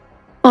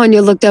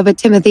 Anya looked up at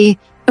Timothy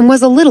and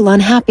was a little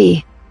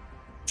unhappy.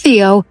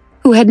 Theo,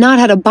 who had not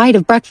had a bite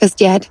of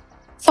breakfast yet,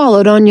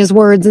 followed Anya's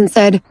words and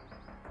said,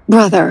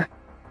 Brother,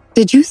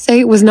 did you say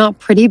it was not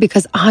pretty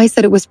because I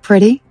said it was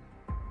pretty?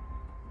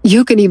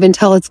 You can even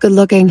tell it's good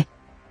looking.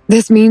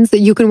 This means that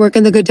you can work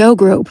in the Godot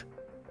group.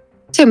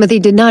 Timothy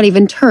did not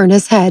even turn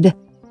his head.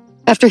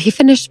 After he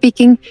finished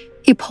speaking,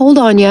 he pulled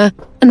Anya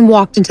and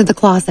walked into the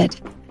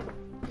closet.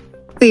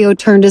 Theo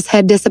turned his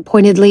head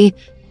disappointedly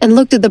and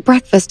looked at the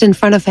breakfast in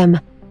front of him.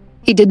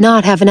 He did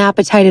not have an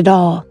appetite at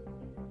all.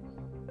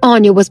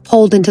 Anya was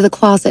pulled into the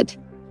closet.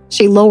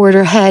 She lowered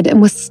her head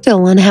and was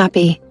still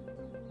unhappy.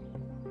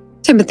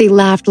 Timothy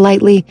laughed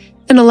lightly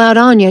and allowed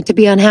Anya to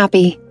be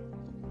unhappy.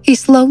 He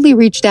slowly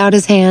reached out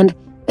his hand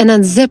and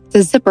unzipped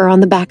the zipper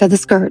on the back of the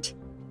skirt.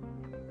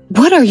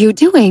 What are you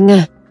doing?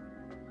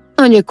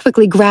 Anya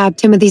quickly grabbed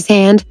Timothy's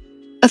hand.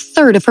 A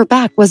third of her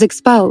back was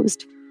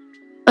exposed.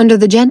 Under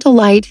the gentle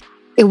light,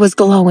 it was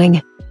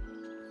glowing.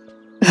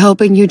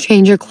 Helping you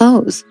change your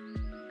clothes.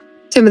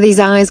 Timothy's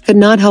eyes could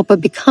not help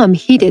but become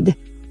heated.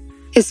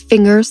 His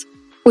fingers,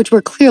 which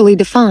were clearly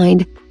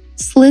defined,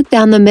 slid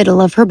down the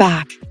middle of her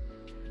back.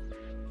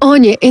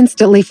 Anya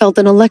instantly felt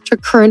an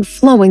electric current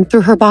flowing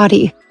through her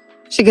body.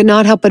 She could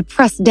not help but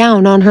press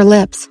down on her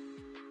lips.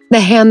 The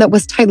hand that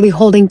was tightly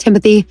holding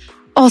Timothy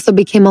also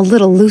became a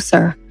little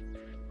looser.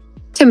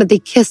 Timothy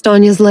kissed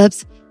Anya's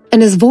lips,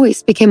 and his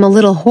voice became a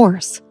little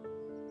hoarse.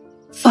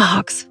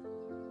 Fox.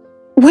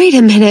 Wait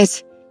a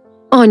minute.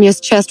 Anya's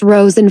chest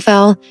rose and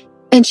fell,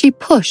 and she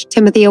pushed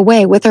Timothy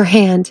away with her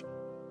hand.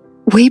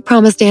 We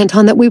promised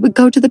Anton that we would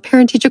go to the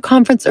parent-teacher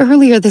conference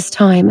earlier this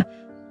time,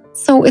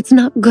 so it's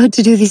not good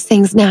to do these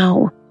things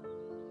now.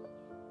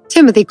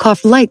 Timothy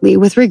coughed lightly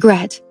with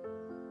regret.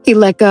 He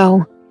let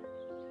go.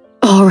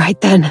 All right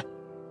then.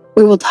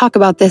 We will talk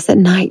about this at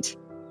night.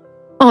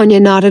 Anya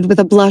nodded with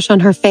a blush on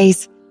her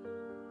face.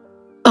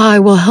 I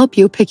will help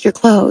you pick your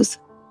clothes.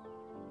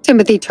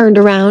 Timothy turned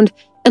around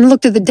and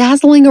looked at the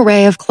dazzling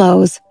array of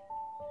clothes.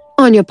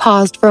 Anya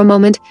paused for a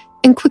moment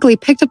and quickly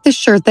picked up the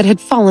shirt that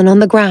had fallen on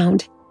the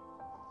ground.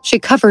 She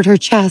covered her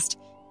chest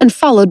and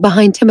followed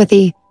behind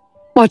Timothy,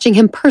 watching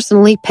him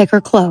personally pick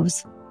her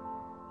clothes.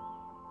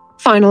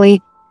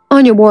 Finally,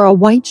 Anya wore a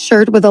white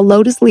shirt with a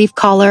lotus leaf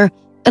collar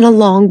and a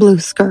long blue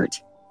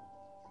skirt.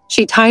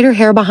 She tied her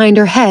hair behind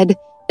her head,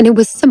 and it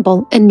was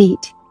simple and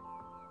neat.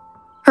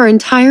 Her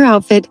entire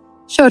outfit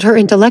showed her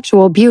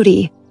intellectual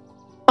beauty.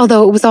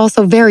 Although it was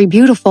also very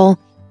beautiful,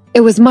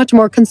 it was much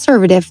more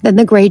conservative than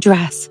the gray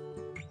dress.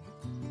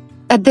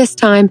 At this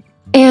time,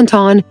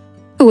 Anton,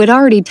 who had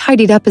already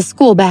tidied up his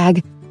school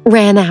bag,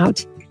 ran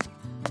out.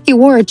 He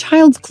wore a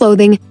child's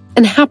clothing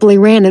and happily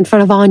ran in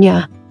front of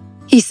Anya.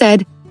 He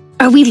said,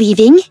 "Are we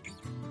leaving?"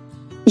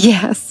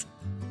 "Yes."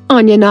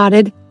 Anya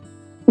nodded.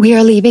 "We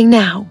are leaving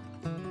now."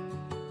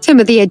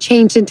 Timothy had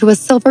changed into a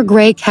silver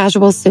gray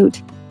casual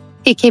suit.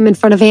 He came in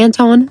front of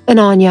Anton and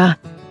Anya.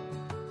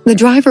 "The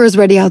driver is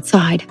ready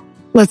outside.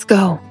 Let's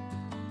go."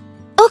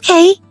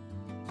 "Okay."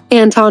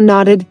 Anton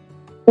nodded.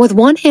 With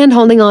one hand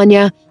holding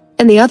Anya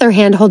and the other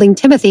hand holding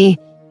Timothy,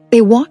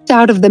 they walked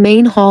out of the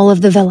main hall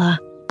of the villa.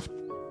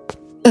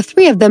 The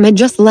three of them had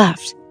just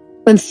left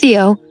when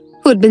Theo,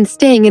 who had been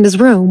staying in his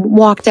room,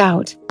 walked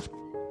out.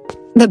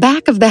 The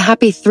back of the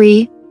happy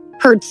three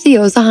hurt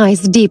Theo's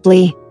eyes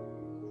deeply.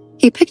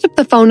 He picked up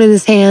the phone in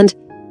his hand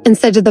and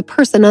said to the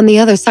person on the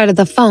other side of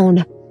the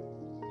phone,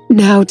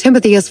 "Now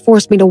Timothy has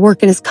forced me to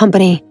work in his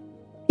company.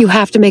 You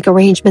have to make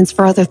arrangements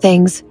for other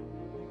things."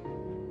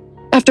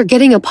 After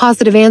getting a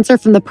positive answer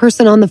from the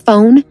person on the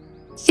phone,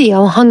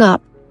 Theo hung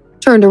up,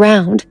 turned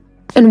around,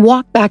 and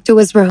walked back to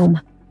his room.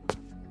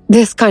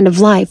 This kind of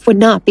life would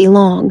not be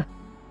long.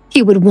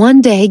 He would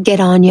one day get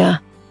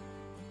Anya.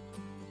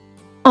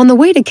 On the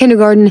way to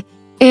kindergarten,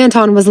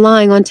 Anton was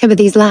lying on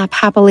Timothy's lap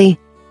happily.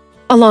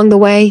 Along the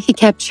way, he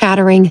kept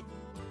chattering.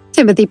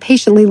 Timothy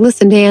patiently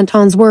listened to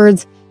Anton's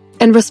words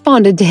and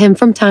responded to him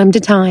from time to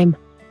time.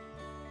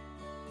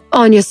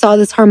 Anya saw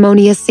this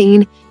harmonious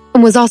scene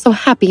and was also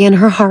happy in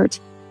her heart.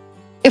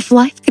 If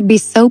life could be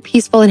so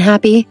peaceful and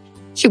happy,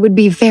 she would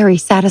be very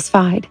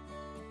satisfied.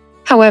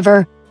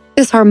 However,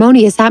 this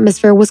harmonious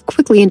atmosphere was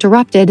quickly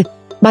interrupted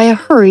by a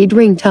hurried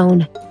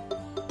ringtone.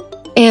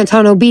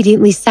 Anton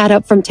obediently sat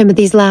up from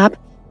Timothy's lap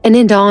and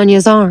into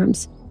Anya's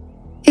arms.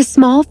 His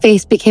small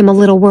face became a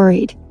little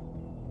worried.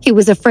 He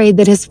was afraid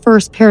that his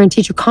first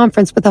parent-teacher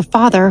conference with a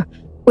father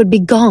would be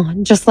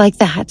gone just like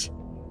that.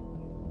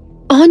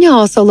 Anya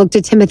also looked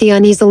at Timothy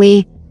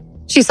uneasily.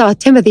 She saw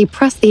Timothy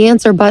press the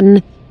answer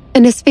button,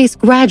 and his face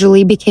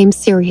gradually became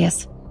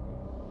serious.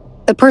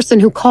 The person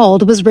who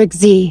called was Rick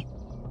Z.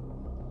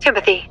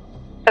 "Timothy,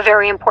 a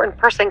very important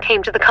person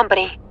came to the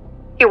company.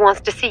 He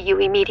wants to see you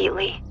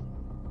immediately."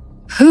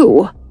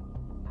 "Who?"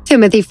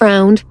 Timothy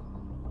frowned.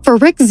 For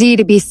Rick Z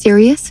to be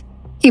serious,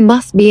 he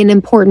must be an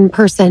important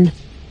person.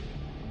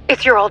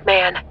 "It's your old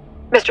man,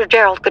 Mr.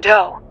 Gerald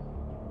Godot,"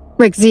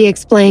 Rick Z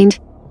explained.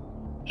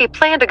 "He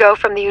planned to go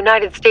from the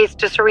United States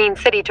to Serene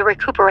City to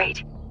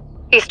recuperate.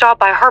 He stopped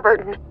by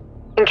Harburton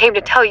and came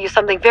to tell you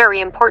something very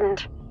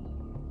important."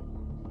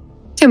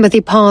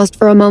 Timothy paused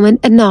for a moment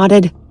and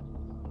nodded.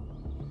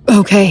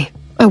 "Okay,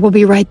 I will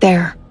be right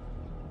there."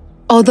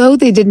 Although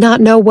they did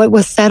not know what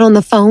was said on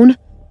the phone,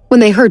 when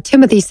they heard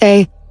Timothy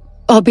say,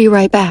 "I'll be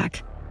right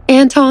back,"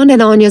 Anton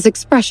and Anya's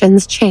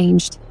expressions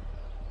changed.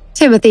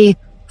 Timothy,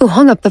 who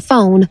hung up the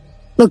phone,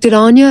 looked at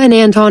Anya and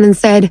Anton and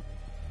said,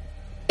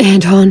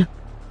 "Anton,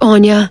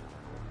 Anya,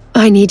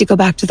 I need to go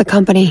back to the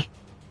company."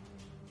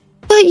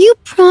 "But you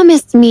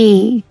promised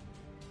me."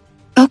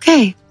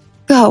 "Okay,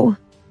 go.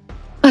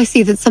 I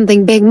see that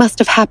something big must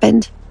have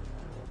happened."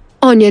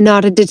 Anya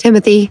nodded to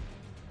Timothy.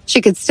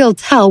 She could still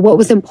tell what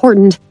was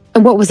important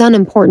and what was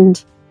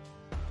unimportant.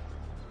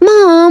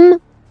 "Mom,"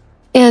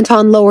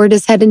 Anton lowered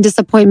his head in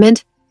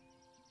disappointment.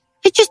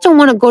 "I just don't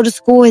want to go to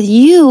school with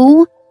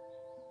you."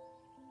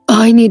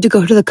 "I need to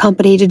go to the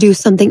company to do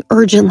something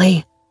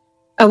urgently.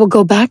 I will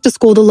go back to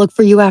school to look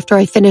for you after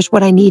I finish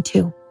what I need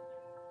to."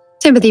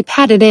 Timothy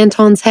patted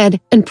Anton's head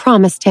and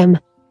promised him.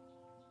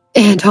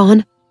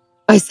 "Anton,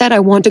 I said I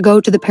want to go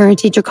to the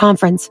parent-teacher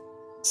conference,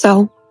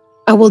 so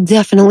I will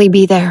definitely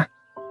be there."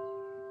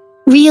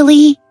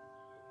 "Really?"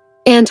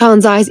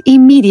 Anton's eyes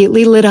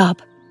immediately lit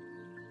up.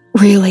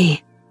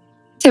 "Really?"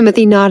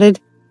 Timothy nodded.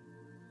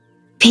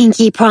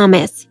 "Pinky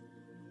promise."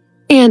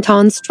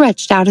 Anton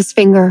stretched out his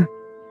finger.